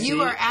don't know. Right. You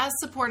See? are as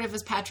supportive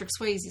as Patrick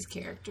Swayze's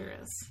character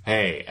is.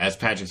 Hey, as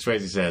Patrick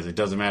Swayze says, it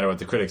doesn't matter what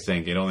the critics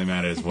think. It only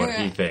matters what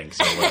he thinks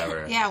or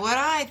whatever. Yeah, what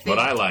I think. What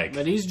I like.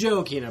 But he's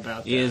joking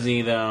about that. Is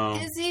he though?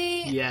 Is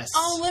he? Yes.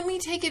 Oh, let me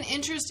take an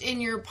interest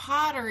in your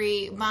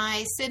pottery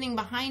by sitting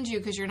behind you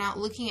because you're not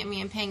looking at me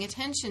and paying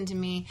attention to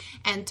me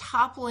and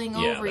toppling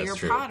Yeah, over that's your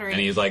true. pottery. And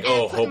he's like, and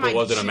 "Oh, putting hope it my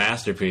wasn't a j-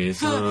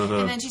 masterpiece."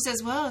 And then she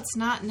says, "Well, it's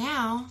not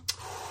now."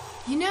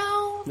 You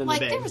know, Then they like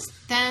bang. there was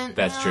then.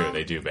 That's well, true,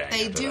 they do bang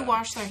They after do that.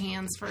 wash their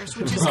hands first,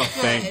 which is Oh, good.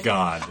 thank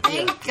God.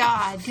 Thank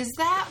God, because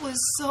that was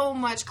so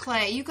much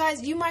clay. You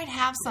guys, you might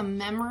have some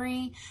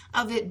memory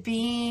of it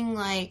being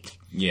like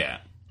Yeah.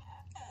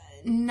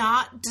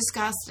 not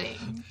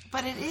disgusting,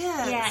 but it is.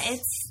 Yeah,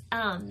 it's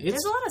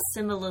there's a lot of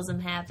symbolism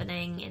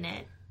happening in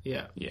it,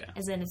 Yeah. Yeah.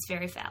 as in it's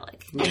very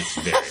phallic. It's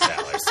very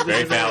phallic.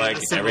 Very phallic.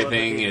 The symbol of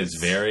Everything it is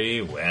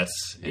very wet.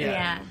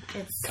 Yeah,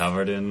 it's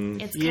Covered in.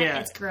 Yeah.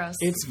 it's gross.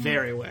 It's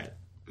very wet.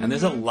 And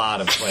there's a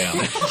lot of play on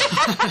it.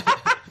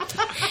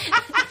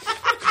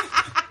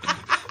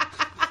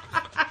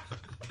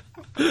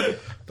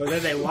 But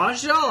then they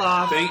wash it all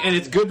off. And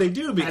it's good they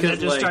do because And then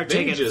just like, start they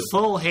taking just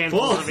full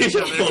handfuls of each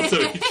other. handfuls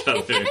of each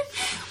other.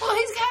 Well,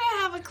 he's got to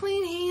have a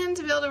clean hand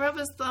to be able to rub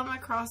his thumb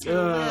across her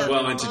lip.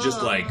 Well, and to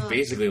just like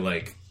basically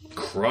like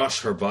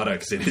crush her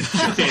buttocks in his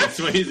giant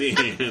Swayze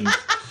hand.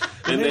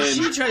 And And then then,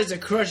 she tries to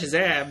crush his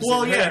abs.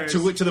 well, and yeah, hers. to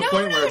the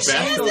point where she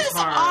Beth has goes this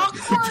hard.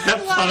 awkward,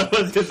 Beth thought like,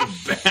 it was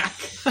his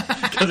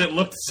back because it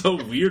looked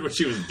so weird what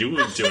she was doing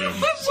to him.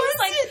 She's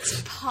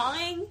like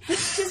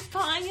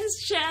pawing his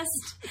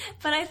chest,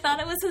 but I thought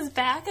it was his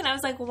back, and I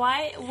was like,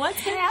 "Why? What's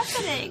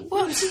happening?"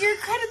 well, to your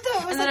credit, though,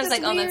 it was And then I was this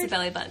like, "Oh, that's a weird-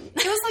 belly button."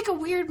 It was like a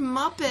weird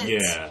Muppet.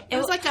 Yeah. It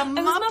was like a was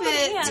Muppet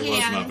Muppet hands. It was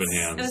Muppet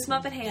hands. It was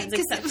Muppet hands,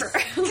 Because except for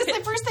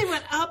at first they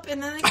went up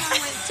and then they kind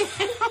of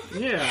went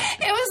down. Yeah.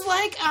 It was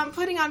like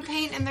putting on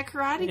paint in the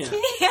Karate Yeah.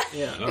 Kid.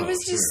 Yeah. It was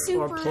just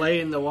Or super.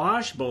 playing the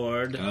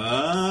washboard. Oh.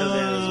 And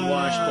then his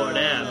washboard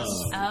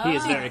abs. He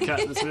is very cut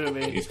in this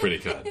movie. He's pretty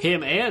cut.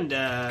 Him and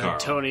Carl.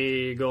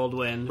 Tony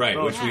Goldwyn. Right,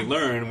 both. which we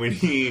learn when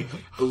he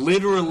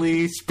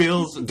deliberately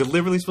spills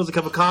a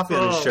cup of coffee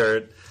on his Oh.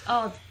 shirt.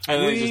 oh,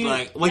 And then he's just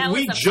like That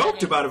we was joked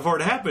upsetting. about it before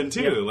it happened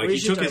too. Yeah, like we he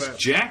should took talk his about it.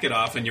 jacket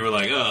off, and you were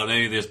like, "Oh,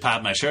 then he just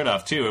popped my shirt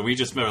off too." And we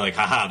just were like,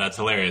 "Haha, that's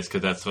hilarious,"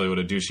 because that's what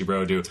a douchey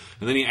bro do.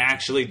 And then he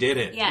actually did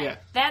it. yeah, Yeah.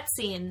 that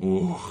scene.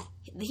 Ooh,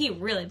 He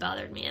really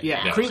bothered me. At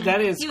Yeah, that. creep,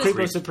 that is He was-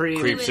 Creepo Supreme.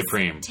 Creep He was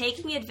Supreme.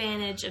 taking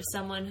advantage of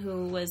someone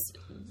who was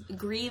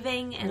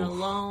grieving and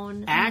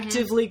alone.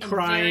 Actively And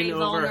crying very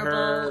over her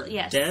vulnerable.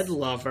 Yes. dead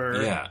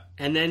lover. Yeah.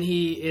 And then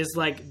he is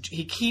like,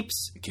 he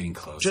keeps getting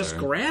closer. just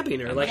grabbing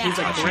her. Like, Yeah. he's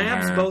like, Touching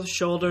grabs her. both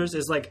shoulders,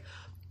 is like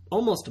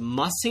almost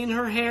mussing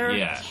her hair.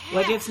 Yeah.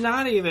 Like, it's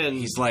not even.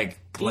 He's like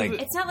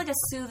It's not like a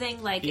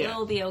soothing, like Yeah.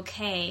 it'll be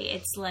okay.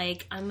 It's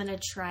like I'm gonna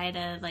try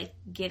to like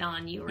get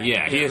on you right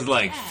yeah, now. he is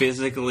like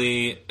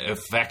physically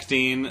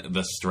affecting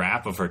the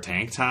strap of her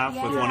tank top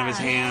with one of his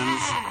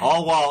hands,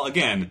 all while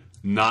again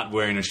not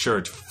wearing a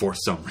shirt for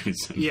some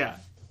reason. Yeah.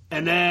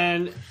 And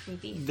then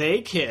Creepy.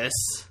 they kiss,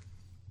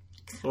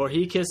 or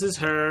he kisses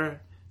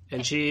her,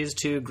 and she's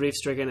too grief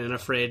stricken and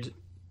afraid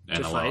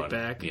And to alone. fight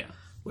back. Yeah.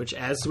 Which,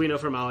 as we know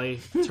from Molly,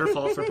 it's her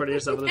fault for putting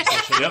herself in the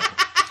position. Yep.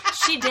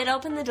 She did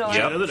open the door.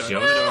 Yep. the door. She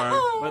opened the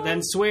door. But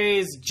then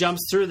Swayze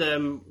jumps through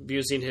them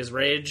using his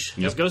rage,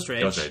 his Yep. ghost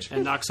rage, Ghost rage.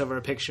 and knocks over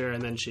a picture,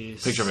 and then she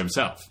Picture of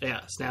himself.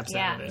 snaps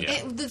Yeah. out of it.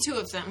 Yeah. The two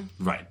of them.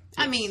 Right.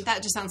 I mean,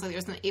 that just sounds like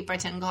there's an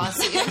 8x10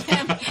 glossy of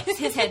him.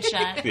 His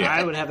headshot. Yeah.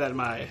 I would have that in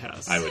my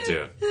house. I would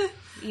too.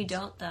 You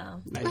don't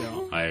though. I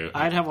don't. I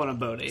I'd have one of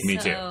Bodie's. Me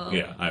too. So,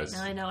 Yeah, I was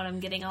Now I know what I'm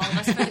getting all of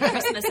us for the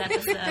Christmas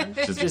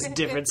episode. Just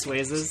different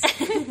Swayzes.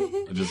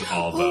 just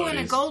all Ooh, and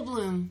a Bodhies. gold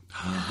bloom.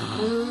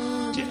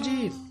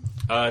 Gee.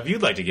 If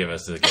you'd like to give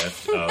us the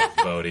gift of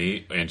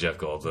Bodhi and Jeff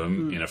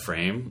Goldblum in a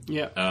frame,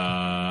 Yeah.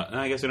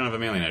 I guess we don't have a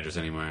mailing address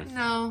anymore.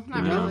 No,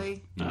 not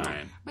really. All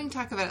right. We can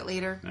talk about it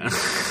later.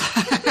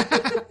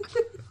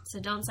 So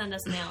don't send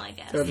us mail, I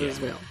guess. Go to his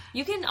mail.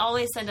 You can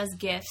always send us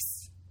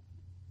gifts.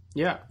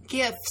 Yeah.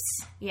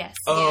 Gifts. Yes.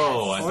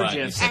 Oh, I Or thought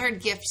you gifs. I said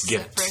heard gifts,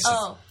 Gifts. at first.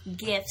 Oh,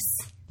 gifts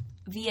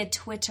via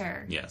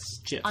Twitter. yes.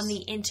 Gifs. On the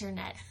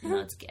internet. No,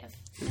 it's GIF.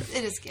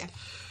 It is gift.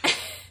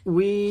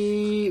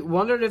 We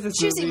wondered if this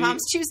Choosing movie...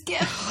 moms choose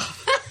gift.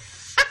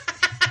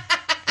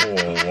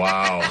 Oh,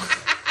 wow.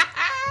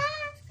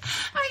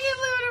 I can't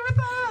believe I never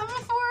thought of that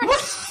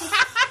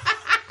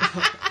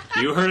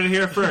before. You heard it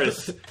here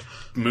first.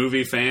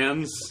 Movie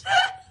fans,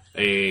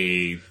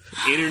 a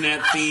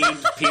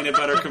internet-themed peanut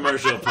butter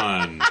commercial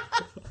pun.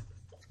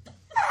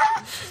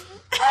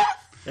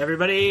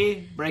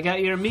 Everybody, break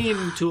out your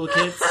meme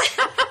toolkits.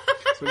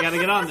 So we got to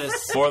get on this.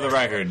 For the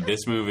record,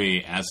 this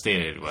movie, as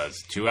stated,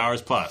 was 2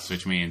 hours plus,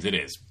 which means it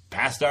is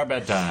past our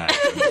bedtime.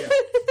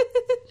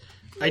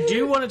 I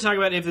do want to talk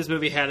about if this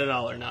movie had it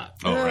all or not.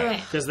 Oh, right.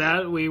 Because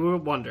that we were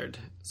wondered.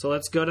 So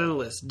let's go down the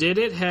list. Did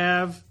it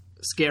have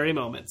scary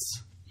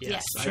moments?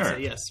 Yes. I'd Sure.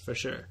 say yes, for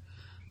sure.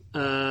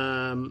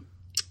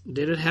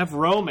 Did it have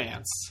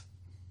romance?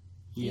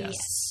 Yes.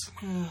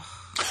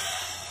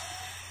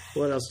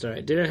 What else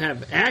did it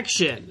have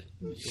action?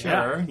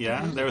 Sure,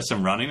 yeah. There was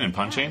some running and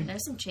punching.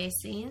 There's some chase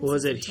scenes.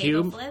 Was it some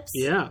table hum? flips.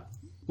 Yeah.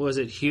 Was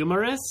it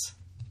humorous?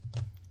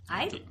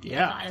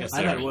 Yeah. I Yes,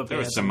 thought there Whoopi there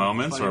had was some some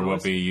moments funny where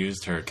moments. Whoopi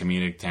used her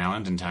comedic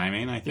talent and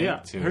timing, I think. Yeah.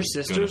 to Her good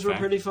sisters were effect.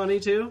 pretty funny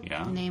too.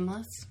 Yeah,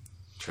 Nameless.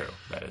 true.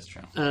 That is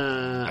true.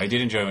 Uh, I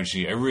really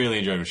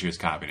enjoyed when she was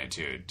copying it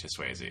to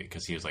Swayze,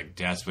 because he was like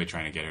desperately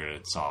trying to get her to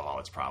solve all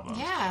its problems.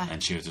 Yeah.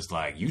 And she was just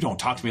like, "You don't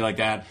talk to me like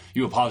that.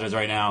 You apologize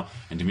right now."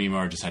 And Demi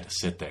Moore just had to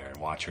sit there and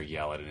watch her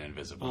yell at an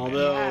invisible man.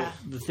 although Yeah.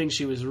 the thing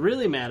she was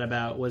really mad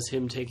about was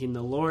him taking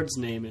the Lord's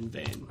name in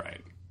vain.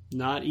 Right.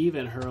 Not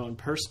even her own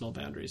personal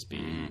boundaries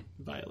being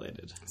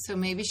violated. So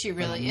maybe she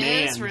really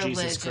Man, is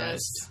religious Jesus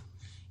Christ.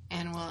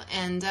 and will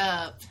end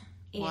up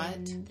what?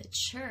 In the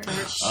church.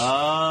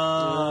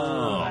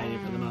 Oh.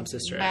 Fighting for the Mob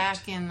Sister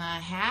Act. Back in the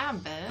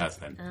habit. That's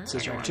the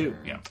Sister Act 2.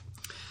 Yeah.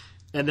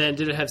 And then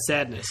did it have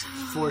sadness?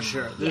 For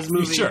sure. This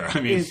movie Sure, I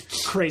mean- is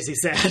crazy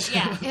sad.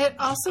 Yeah. It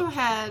also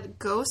had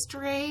ghost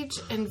rage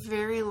and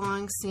very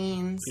long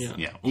scenes. Yeah.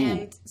 Yeah. Ooh.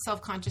 And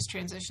self-conscious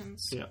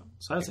transitions. Yeah.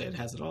 So I'd say it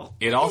has it all.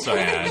 It also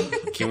had.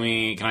 Can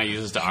I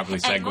use this to awkwardly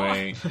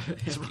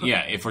segue?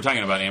 Yeah, if we're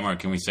talking about Amor,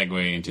 can we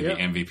segue into Yep.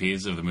 the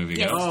MVPs of the movie?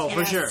 Yes. Ghost? Oh, for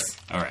Yes. sure.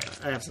 All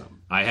right. I have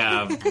some. I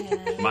have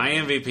my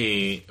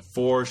MVP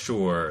for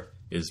sure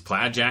is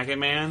Plaid Jacket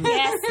Man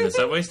Yes. in the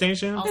subway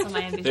station. Also my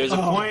MVP. There's a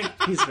point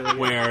He's really good.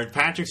 where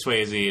Patrick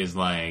Swayze is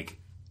like,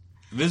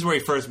 this is where he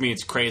first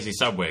meets Crazy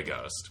Subway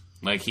Ghost.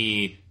 Like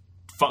he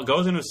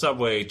goes into a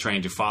subway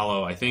train to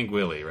follow, I think,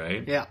 Willie,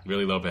 right? Yeah.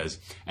 Willie Lopez.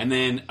 And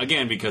then,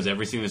 again, because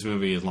every scene in this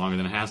movie is longer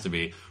than it has to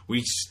be,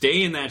 we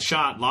stay in that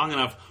shot long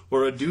enough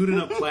where a dude in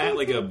a plaid,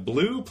 like a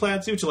blue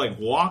plaid suit, to like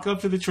walk up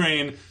to the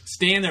train,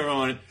 stand there a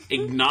moment,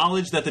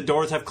 acknowledge that the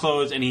doors have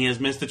closed and he has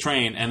missed the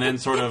train, and then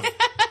sort of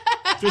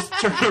just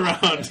turn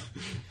around,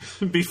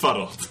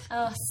 befuddled.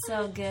 Oh,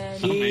 so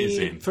good.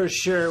 Amazing. He for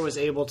sure was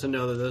able to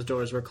know that those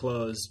doors were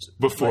closed.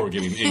 Before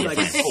getting in Like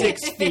the frame.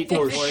 6 feet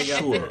For before he got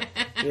sure.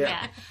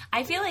 Yeah.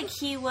 I feel like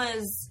he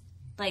was,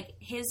 like,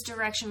 his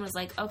direction was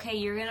like, okay,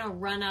 you're going to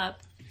run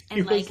up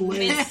and, like,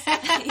 miss,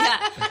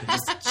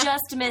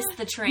 just miss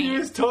the train. He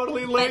was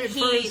totally But late he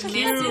for his missed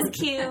cue. his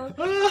cue,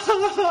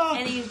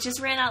 and he just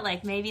ran out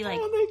like maybe like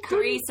they couldn't-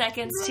 3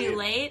 seconds too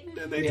late.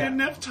 And they Yeah. didn't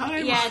have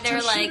time. Yeah, to they're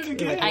shoot like, it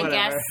again. Like,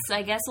 whatever.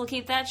 I guess we'll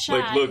keep that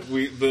shot. Like,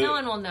 look, no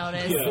one will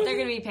notice. Yeah. They're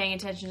gonna be paying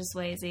attention to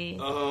Swayze.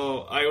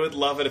 Oh, I would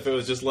love it if it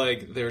was just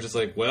like they were just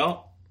like,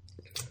 well,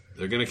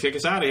 they're gonna kick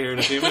us out of here in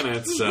a few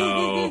minutes,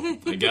 so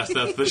I guess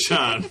that's the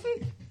shot.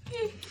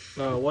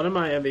 One of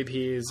my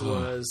MVPs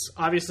was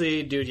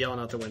obviously dude yelling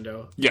out the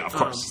window. Yeah, of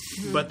course.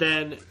 But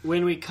then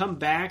when we come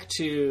back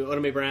to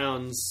Otomi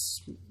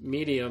Brown's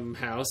medium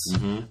house,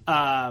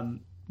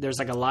 there's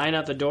like a line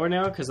out the door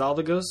now because all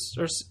the ghosts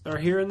are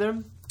here in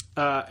them.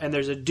 And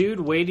there's a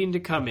dude waiting to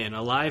come in,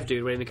 a live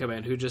dude waiting to come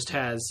in, who just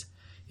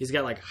he's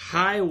got like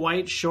high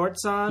white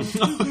shorts on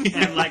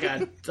and like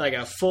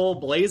a full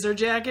blazer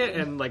jacket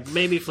and like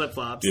maybe flip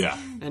flops. Yeah.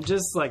 And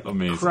just like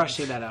Amazing.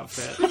 crushing that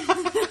outfit.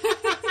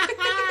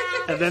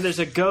 And then there's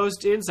a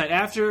ghost inside.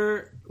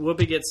 After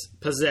Whoopi gets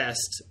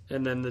possessed,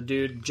 and then the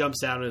dude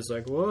jumps out and is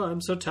like, "Whoa,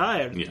 I'm so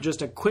tired." Yeah.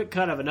 Just a quick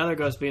cut of another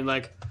ghost being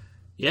like,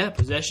 "Yeah,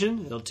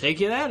 possession, it'll take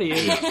you out of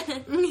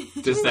here."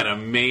 Just that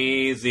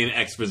amazing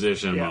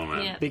exposition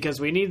moment. Yeah. Because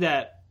we need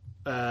that,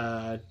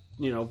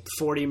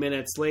 40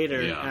 minutes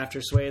later Yeah. after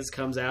Swayze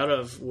comes out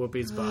of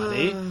Whoopi's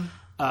body,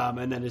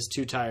 and then is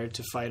too tired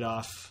to fight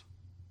off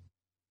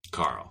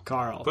Carl.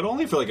 But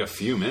Only for like a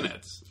few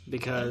minutes.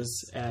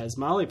 because, as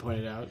Molly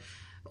pointed out,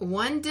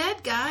 One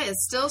dead guy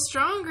is still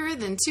stronger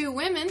than 2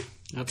 women.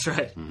 that's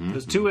right.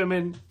 Those 2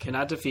 women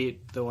cannot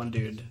defeat the one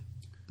dude,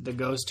 the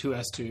ghost who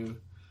has to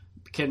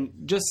can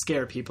just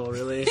scare people,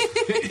 really,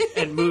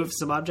 and move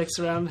some objects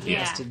around. He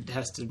Yeah.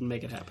 has to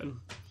make it happen.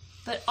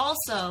 But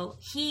also,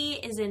 he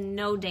is in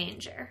no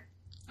danger.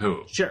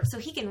 Who? Sure. So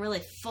he can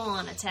really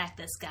full-on attack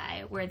this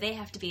guy, where they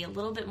have to be a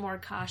little bit more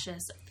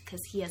cautious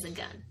because he has a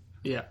gun.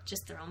 Yeah.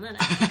 Just throwing that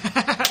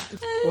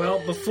out.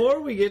 Well,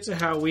 before we get to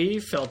how we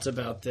felt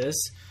about this,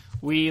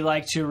 we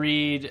like to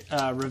read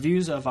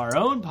reviews of our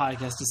own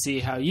podcast to see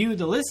how you,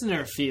 the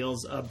listener,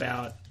 feels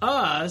about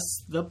us,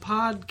 the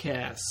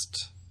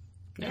podcast.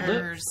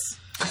 Nerds.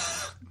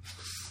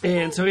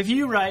 And so if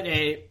you write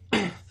a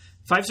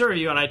 5-star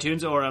review on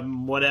iTunes or a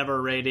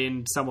whatever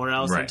rating somewhere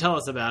else Right. and tell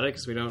us about it,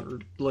 because we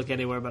don't look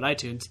anywhere but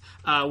iTunes,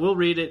 we'll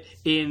read it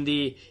in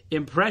the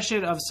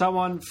impression of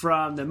someone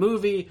from the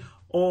movie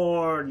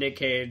or Nick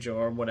Cage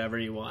or whatever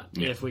you want,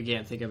 if we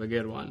can't think of a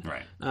good one.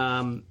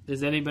 Right.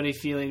 Is anybody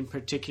feeling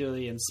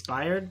particularly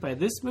inspired by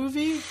this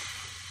movie?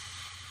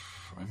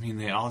 I mean,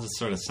 they all just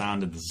sort of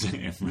sounded the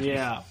same.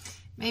 Yeah.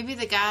 Maybe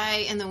the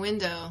guy in the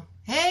window.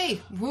 Hey,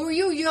 who are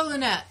you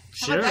yelling at?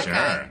 How about that Sure.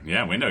 guy? Sure.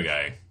 Yeah, window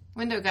guy.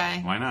 Window guy.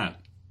 Why not?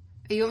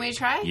 You want me to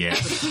try?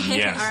 Yes.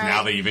 Yes. All Now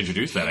right. that you've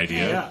introduced that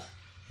idea. Yeah.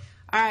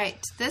 All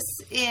right. This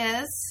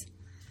is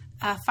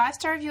a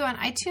 5-star review on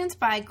iTunes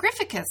by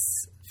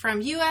Griffithus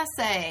from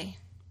USA.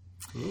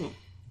 Ooh,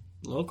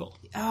 local.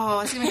 Oh,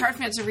 it's going to be hard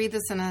for me to read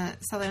this in a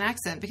southern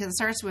accent because it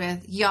starts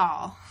with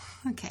y'all.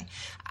 Okay.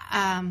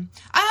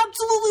 I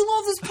absolutely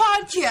love this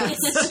podcast.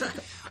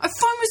 I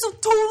find myself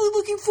totally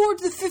looking forward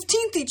to the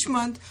 15th each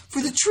month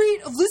for the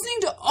treat of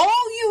listening to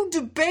all you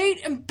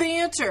debate and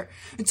banter.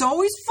 It's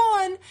always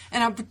fun,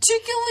 and I'm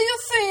particularly a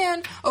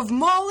fan of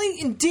Molly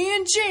and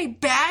Dan J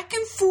back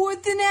and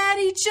forth and at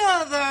each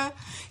other.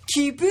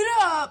 Keep it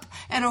up,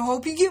 and I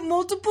hope you get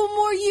multiple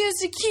more years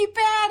to keep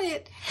at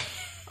it.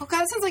 Oh,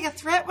 God, it sounds like a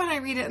threat when I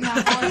read it in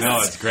that voice.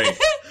 No, it's great.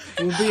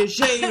 We'll be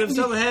ashamed if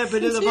something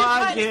happened to the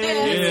podcast.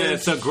 Yeah,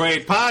 it's a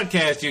great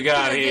podcast you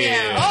got here.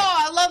 Yeah. Oh,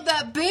 I love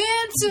that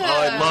banter. Oh,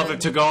 I'd love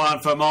it to go on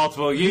for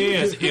multiple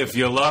years if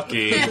you're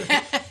lucky.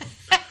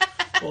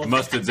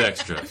 Mustard's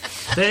extra.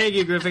 Thank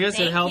you, Griffithus. It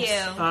Thank helps you.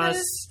 us That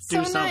is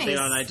do so something nice.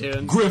 on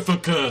iTunes.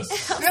 Griffithus.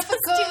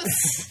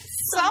 Griffithus.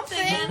 Something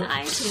Something. on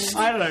iTunes.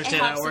 I don't understand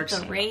it how helps it works.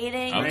 with the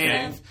ratings.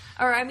 Okay.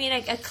 Or, I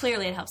mean,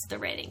 clearly it helps with the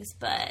ratings,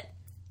 but,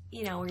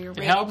 you know, where you're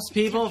It helps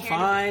people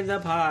find the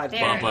podcast.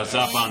 There. Bump us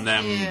up on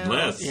them Thank you.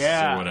 lists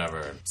Yeah. or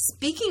whatever.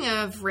 Speaking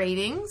of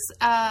ratings,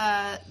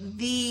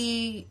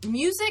 the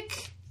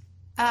music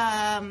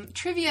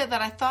trivia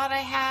that I thought I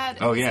had.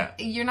 Oh, yeah.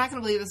 You're not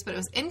going to believe this, but it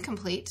was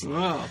incomplete.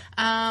 Wow.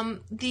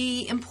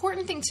 The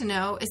important thing to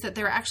know is that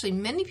there are actually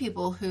many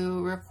people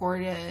who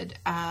recorded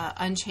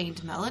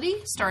Unchained Melody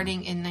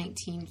starting in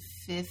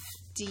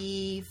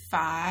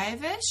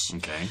 1955-ish.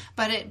 Okay.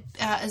 But it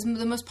is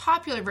the most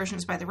popular version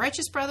is by the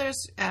Righteous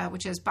Brothers,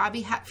 which is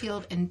Bobby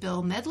Hatfield and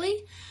Bill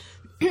Medley.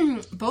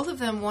 Both of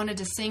them wanted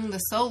to sing the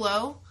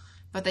solo,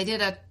 but they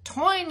did a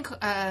coin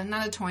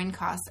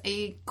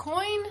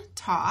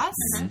toss,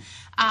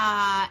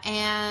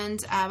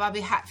 and Bobby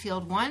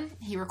Hatfield won.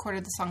 He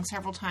recorded the song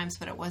several times,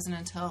 but it wasn't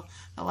until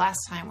the last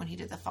time when he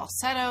did the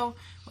falsetto,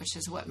 which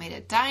is what made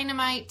it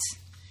dynamite.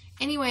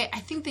 Anyway, I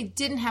think they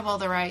didn't have all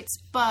the rights,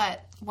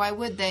 but why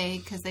would they?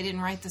 Because they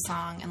didn't write the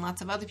song, and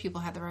lots of other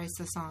people had the rights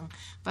to the song.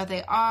 But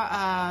they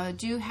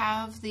do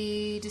have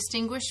the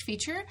distinguished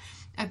feature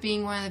of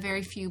being one of the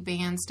very few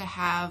bands to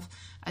have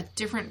a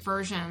different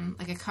version,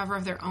 like a cover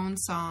of their own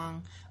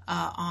song,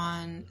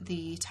 on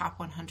the top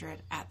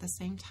 100 at the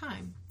same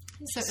time.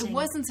 So it Interesting.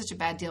 wasn't such a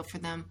bad deal for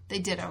them. They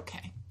did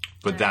okay.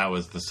 But that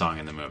was the song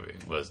in the movie.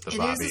 Was the It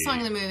Bobby? is the song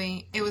in the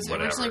movie. It was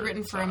whatever originally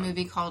written for a song.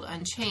 movie called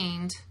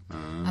Unchained.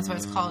 That's why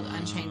it's called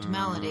Unchained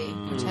Melody,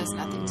 which has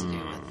nothing to do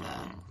with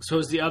So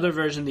is the other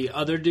version the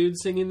other dude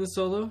singing the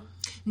solo?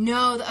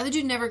 No, the other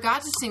dude never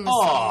got to sing the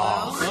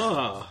Aw. solo.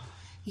 Oh.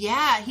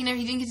 Yeah, he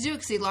didn't get to do it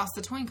because he lost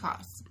the coin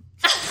toss.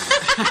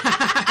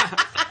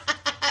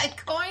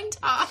 Coin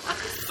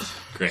toss.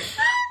 Great.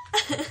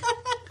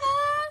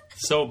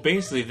 So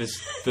basically,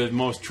 the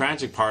most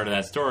tragic part of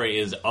that story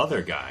is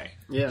other guy.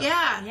 Yeah.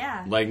 Yeah,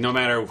 Yeah. Like, no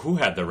matter who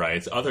had the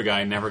rights, other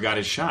guy never got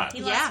his shot. He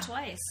Yeah. lost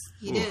twice.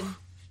 he did.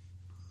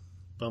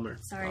 Bummer.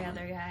 Sorry,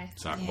 other guy.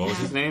 Sorry, what was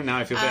his name? Now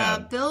I feel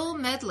bad. Bill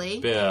Medley.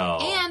 Bill.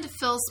 And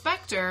Phil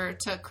Spector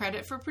took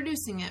credit for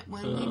producing it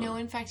when we know,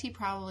 in fact, he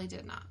probably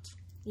did not.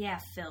 Yeah,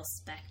 Phil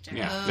Spector.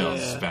 Yeah, Phil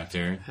Yeah.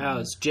 Spector.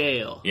 How's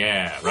jail?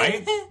 Yeah,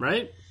 right?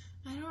 Right?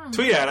 I don't remember.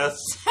 Tweet at us.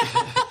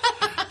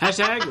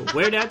 Hashtag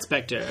Weird At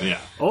Spectre. Yeah.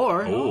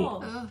 Or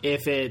Ooh.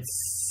 if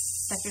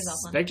it's Spectre's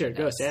also on Spectre,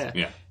 Ghost. Ghost,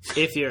 yeah. Yeah.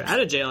 If you're out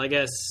of jail, I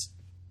guess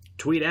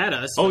tweet at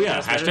us. Oh,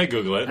 yeah. That's better. Hashtag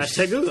Google it.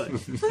 Hashtag Google it.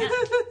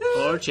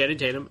 Or Channing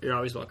Tatum, you're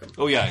always welcome.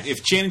 Oh, yeah.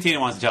 If Channing Tatum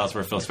wants to tell us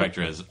where Phil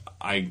Spector is,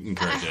 I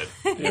encourage it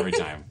every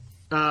time.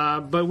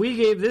 But we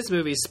gave this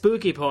movie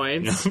spooky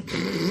points. You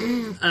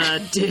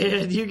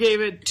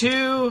gave it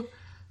 2.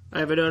 I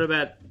have a note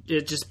about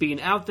it just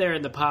being out there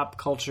in the pop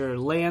culture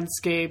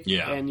landscape,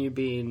 Yeah. and you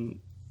being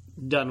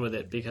done with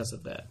it because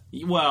of that.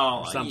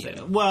 Well,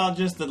 Something. Well,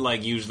 just that,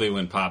 like, usually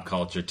when pop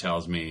culture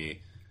tells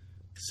me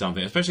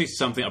something, especially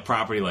a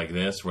property like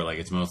this, where like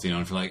it's mostly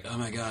known for like, oh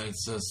my god,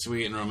 it's so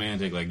sweet and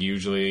romantic. Like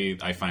usually,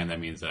 I find that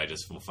means that I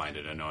just will find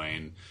it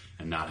annoying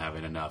and not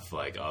having enough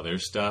like other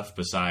stuff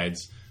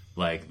besides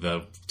like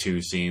the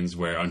 2 scenes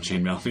where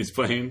Unchained Melody's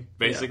playing,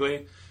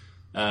 basically.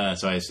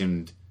 So I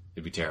assumed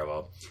it'd be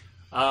terrible.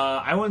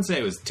 I wouldn't say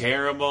it was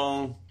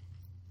terrible.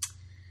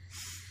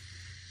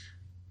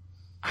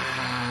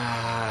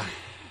 I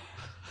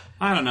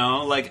don't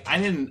know. Like I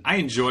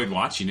enjoyed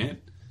watching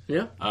it.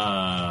 Yeah.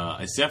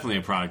 It's definitely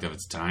a product of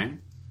its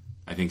time.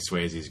 I think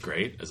Swayze's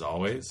great, as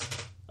always.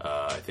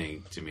 I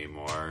think Demi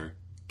Moore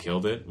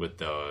killed it with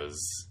those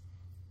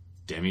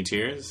Demi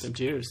tears.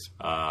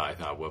 I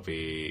thought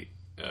Whoopi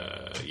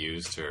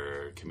used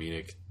her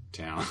comedic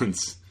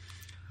talents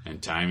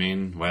and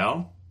timing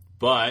well.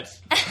 But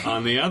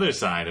on the other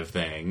side of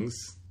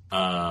things,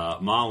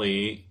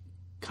 Molly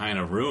kind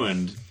of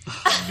ruined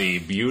the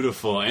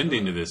beautiful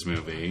ending to this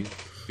movie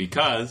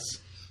because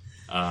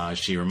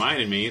she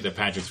reminded me that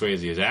Patrick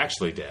Swayze is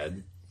actually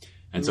dead.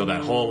 And so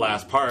that whole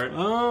last part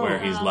where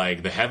he's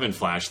like, the heaven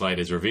flashlight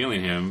is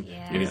revealing him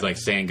and he's like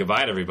saying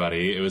goodbye to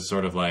everybody, it was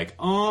sort of like,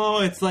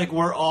 oh, it's like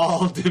we're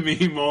all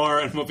Demi Moore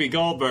and Whoopi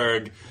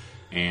Goldberg.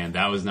 And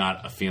that was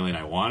not a feeling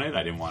I wanted.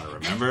 I didn't want to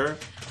remember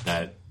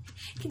that.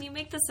 Can you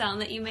make the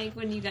sound that you make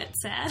when you get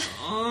sad?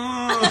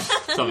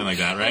 Something like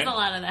that, right? There's a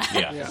lot of that.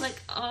 Yeah. It's like,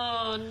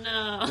 oh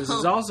no. This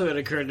is also, it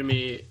occurred to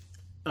me,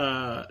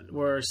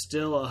 we're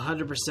still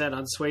 100%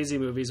 on Swayze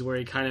movies where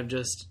he kind of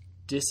just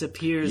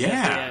disappears at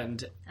the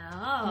end.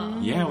 Oh.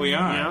 Yeah, we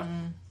are. Yeah.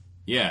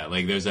 Yeah,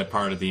 like there's that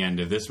part at the end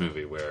of this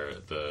movie where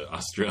the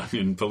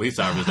Australian police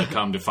officers that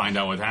come to find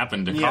out what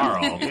happened to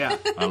Carl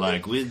are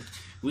like,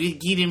 we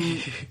get him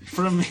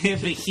from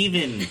heaven. He's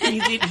in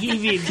heaven.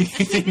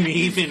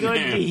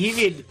 Going to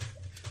heaven.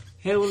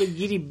 Hell,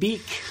 giddy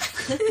beak.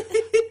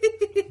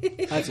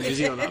 That's a New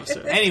Zealand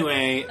officer.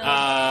 Anyway,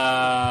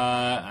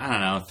 I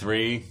don't know,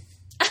 three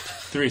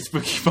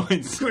spooky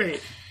points.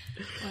 Great.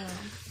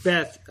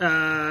 Beth,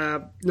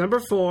 number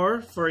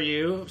 4 for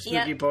you,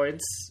 spooky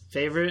points.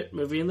 Favorite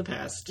movie in the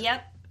past.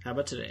 Yep. How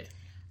about today?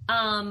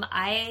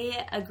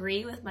 I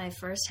agree with my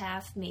first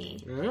half me.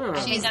 Oh.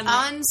 She's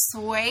unswayed.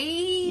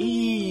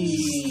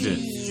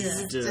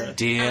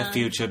 Dear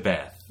future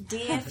Beth,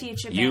 Dear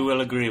future Beth. you will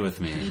agree with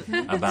me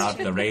about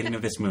the rating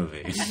of this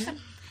movie.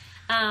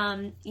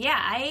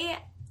 I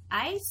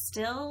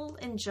still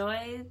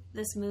enjoy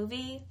this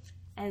movie,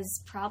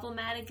 as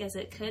problematic as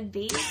it could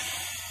be.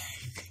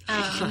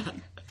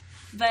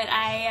 But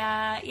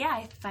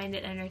I find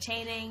it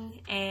entertaining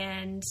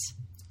and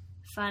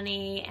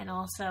funny and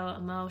also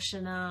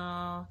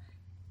emotional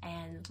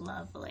and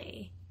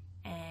lovely.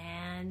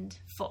 And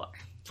 4.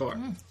 4.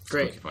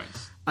 Great. Spooky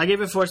points. I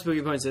gave it 4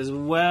 spooky points as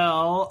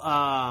well,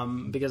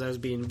 because I was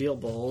being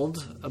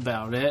Beelbold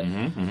about it.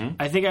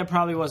 I think I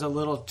probably was a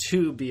little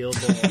too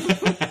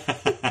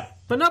Beelbold.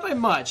 But not by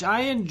much.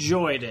 I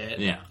enjoyed it.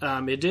 Yeah.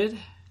 It did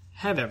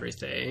have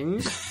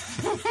everything.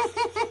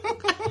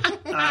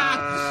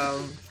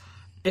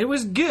 It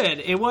was good.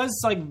 It was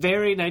like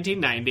very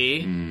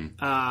 1990,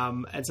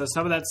 and so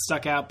some of that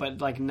stuck out, but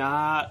like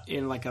not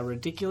in like a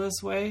ridiculous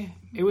way.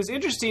 It was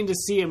interesting to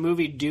see a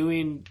movie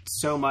doing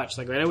so much.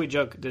 Like I know we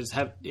joke,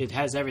 it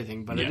has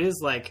everything, but it is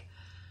like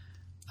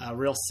a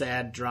real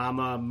sad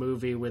drama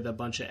movie with a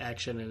bunch of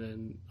action, and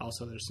then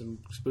also there's some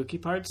spooky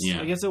parts.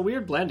 Yeah. Like it's a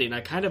weird blending.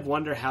 I kind of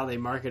wonder how they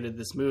marketed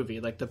this movie.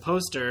 Like the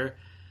poster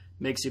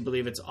makes you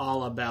believe it's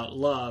all about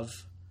love.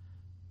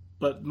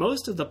 But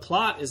most of the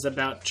plot is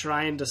about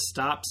trying to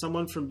stop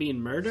someone from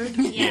being murdered.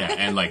 Yeah,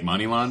 and like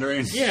money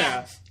laundering.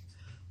 Yeah.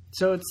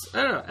 So it's,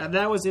 I don't know. And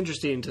that was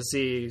interesting to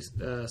see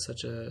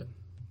such a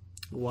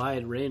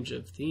wide range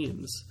of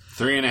themes.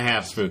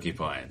 3.5 spooky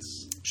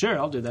points. Sure,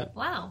 I'll do that.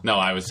 Wow. No,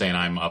 I was saying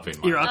I'm upping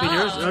mine. You're upping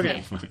yours?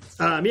 okay.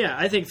 Yeah,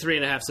 I think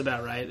 3.5's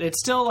about right. It's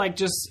still like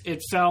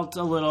it felt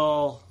a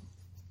little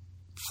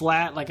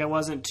flat, like I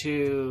wasn't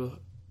too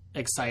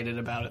excited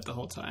about it the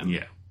whole time.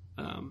 Yeah.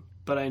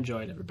 But I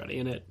enjoyed everybody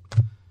in it,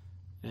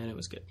 and it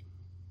was good.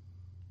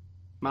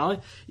 Molly,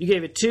 you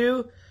gave it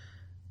 2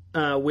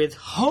 with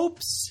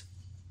hopes.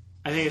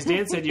 I think as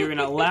Dan said, you're going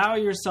to allow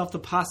yourself the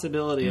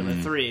possibility of a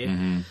 3.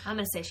 I'm going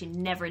to say she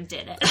never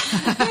did it.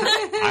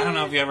 I don't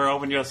know if you ever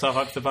opened yourself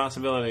up to the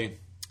possibility.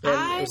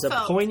 And it was a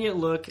poignant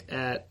look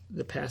at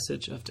the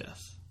passage of death.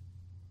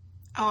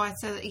 Oh, I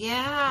said,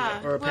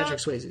 yeah. Or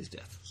Patrick Swayze's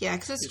death. Yeah,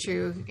 because it's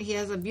true. He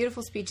has a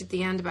beautiful speech at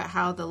the end about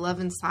how the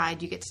love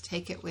inside, you get to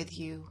take it with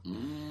you.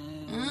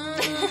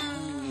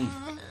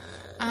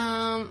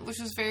 Which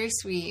was very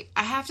sweet.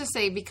 I have to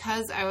say,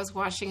 because I was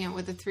watching it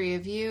with the 3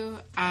 of you,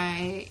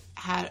 I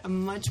had a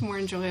much more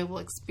enjoyable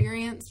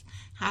experience.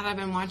 Had I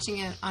been watching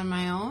it on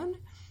my own,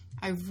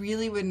 I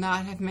really would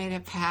not have made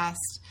it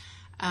past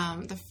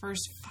the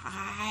first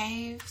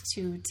 5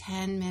 to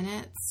 10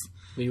 minutes.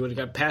 Well, you would have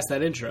got past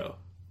that intro.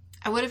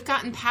 I would have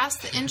gotten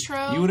past the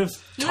intro. You would have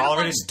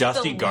tolerated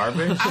dusty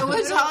garbage? I would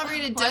have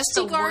tolerated dusty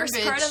the worst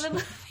garbage. part of the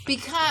movie?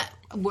 Because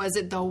was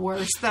it the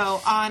worst though?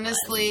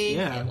 Honestly,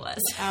 Yeah. It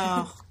was.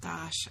 Oh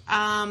gosh.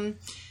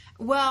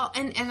 Well,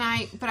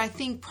 but I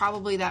think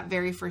probably that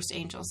very first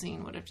angel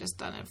scene would have just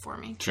done it for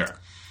me. Sure.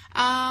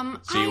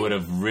 So you would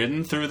have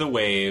ridden through the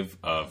wave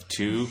of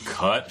two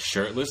cut,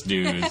 shirtless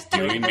dudes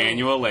doing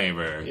manual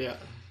labor. Yeah.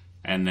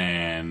 And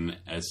then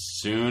as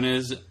soon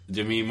as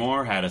Demi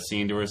Moore had a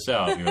scene to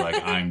herself, you're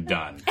like, I'm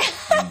done.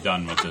 I'm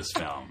done with this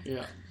film.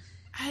 Yeah.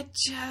 I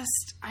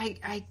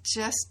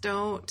just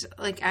don't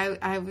like.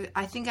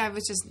 I think I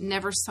was just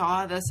never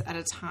saw this at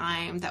a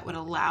time that would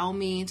allow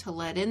me to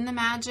let in the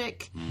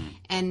magic.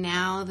 And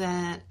now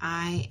that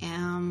I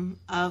am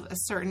of a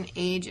certain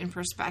age and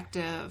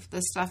perspective,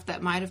 the stuff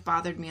that might have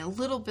bothered me a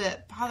little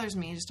bit bothers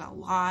me just a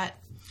lot.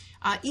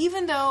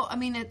 Even though, I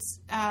mean, it's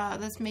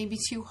that's maybe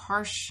too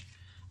harsh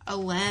a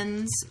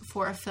lens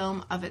for a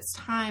film of its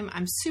time.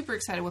 I'm super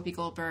excited Whoopi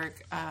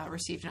Goldberg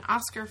received an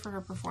Oscar for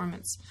her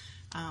performance.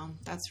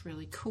 That's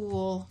really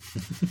cool.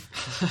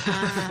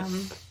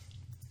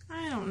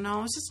 I don't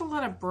know. It's just a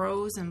lot of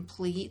bros and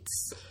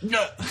pleats. And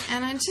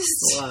I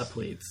just... A lot of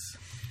pleats.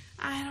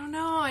 I don't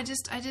know. I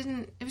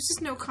didn't... It was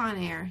just no Con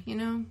Air, you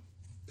know?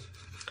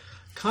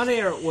 Con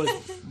Air was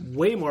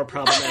way more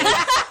problematic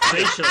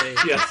racially.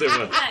 Yes, it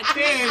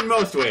was. In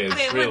most ways,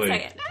 Wait really. one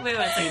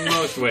second. In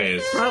most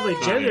ways. Probably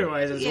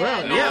gender-wise as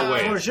well. no. Yeah,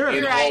 Always. for sure. In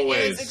You're right. all It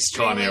ways, was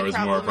Con Air extremely was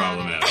more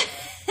problematic.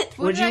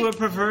 Would you have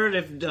preferred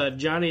if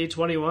Johnny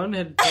 21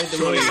 had played the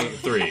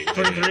 23.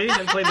 23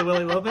 had played the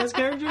Willie Lopez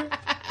character?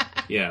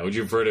 Yeah, would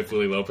you prefer if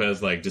Willie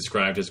Lopez like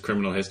described his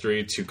criminal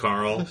history to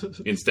Carl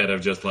instead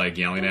of just like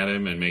yelling at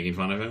him and making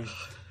fun of him?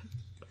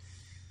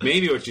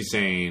 Maybe what you're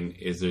saying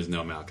is there's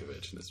no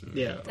Malkovich in this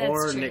movie. Yeah, That's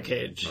or true. Nick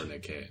Cage. Or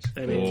Nick Cage.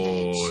 I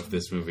mean, if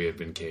this movie had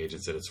been Cage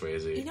instead of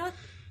Swayze, You know what?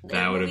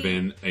 that would have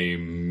been a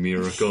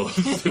miracle of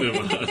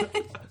cinema.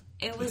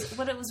 It was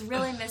what it was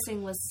really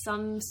missing was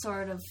some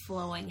sort of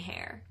flowing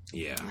hair.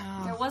 Yeah.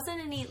 There wasn't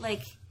any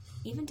like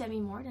even Demi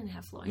Moore didn't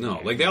have flowing No,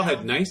 hair. like they all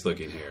had nice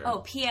looking hair. Oh,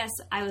 P.S.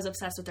 I was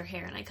obsessed with her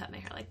hair and I cut my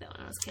hair like that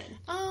when I was a kid.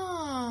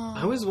 Oh.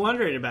 I was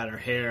wondering about her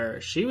hair.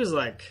 She was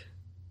like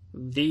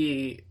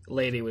the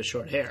lady with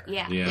short hair.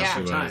 Yeah. Yeah,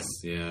 she Time.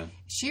 was. Yeah.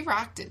 She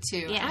rocked it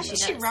too. Yeah, I she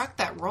think she does. rocked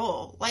that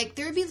role. Like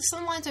there would be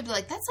some lines I'd be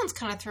like, that sounds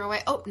kind of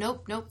throwaway. Oh,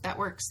 nope, that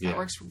works. Yeah. That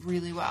works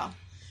really well.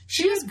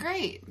 She was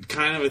great.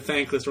 Kind of a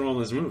thankless role in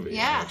this movie,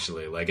 Yeah.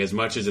 actually. Like, as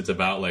much as it's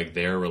about, like,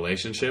 their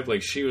relationship,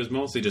 like, she was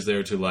mostly just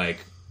there to, like,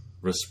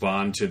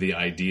 respond to the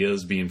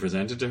ideas being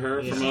presented to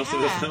her for most of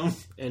the Yeah. film.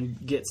 And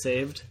get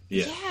saved.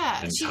 Yeah.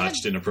 Yeah, And she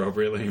touched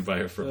inappropriately by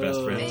her best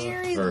friend.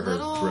 Very Or her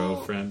little- bro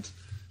friend.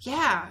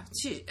 Yeah,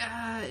 she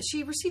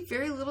received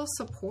very little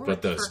support.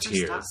 But those for her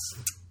tears. stuff.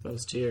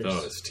 Those tears.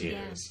 Those Yeah.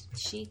 tears.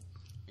 She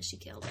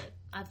killed it.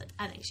 I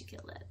think she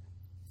killed it.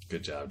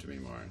 Good job, Demi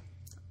Moore.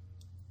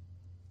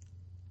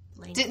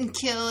 Like, Didn't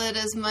kill it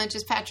as much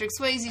as Patrick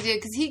Swayze did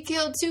because he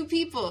killed 2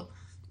 people.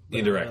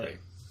 Indirectly.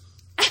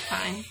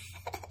 Fine.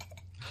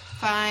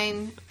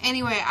 Fine.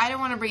 Anyway, I don't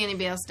want to bring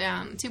anybody else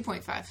down.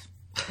 2.5.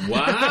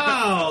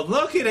 Wow!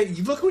 Look at it!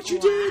 Look what you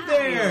did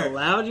there! You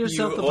allowed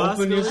yourself you the opened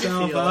possibility to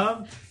yourself feel.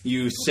 up.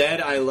 You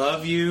said "I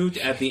love you"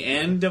 at the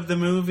end of the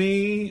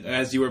movie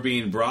as you were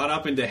being brought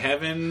up into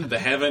heaven, the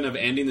heaven of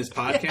ending this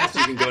podcast.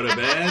 You can go to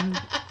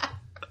bed.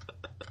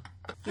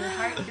 your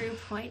heart grew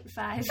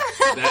 0.5.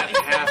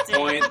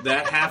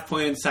 That half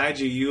point inside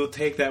you, you'll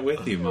take that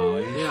with you,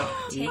 Molly. Yeah.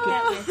 Take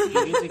that with you.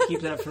 You get to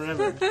keep that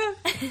forever.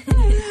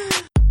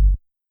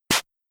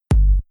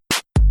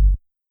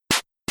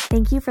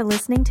 Thank you for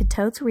listening to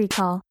Totes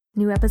Recall.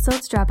 New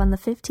episodes drop on the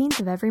 15th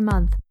of every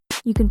month.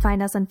 You can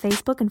find us on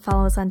Facebook and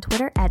follow us on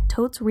Twitter at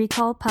Totes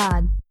Recall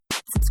Pod.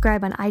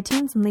 Subscribe on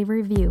iTunes and leave a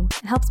review.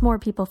 It helps more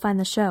people find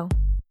the show.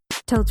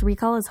 Totes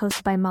Recall is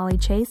hosted by Molly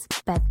Chase,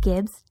 Beth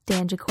Gibbs,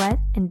 Dan Jaquette,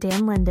 and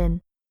Dan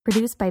Linden.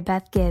 Produced by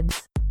Beth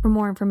Gibbs. For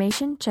more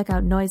information, check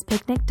out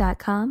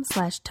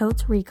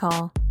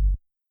noisepicnic.com/totesrecall.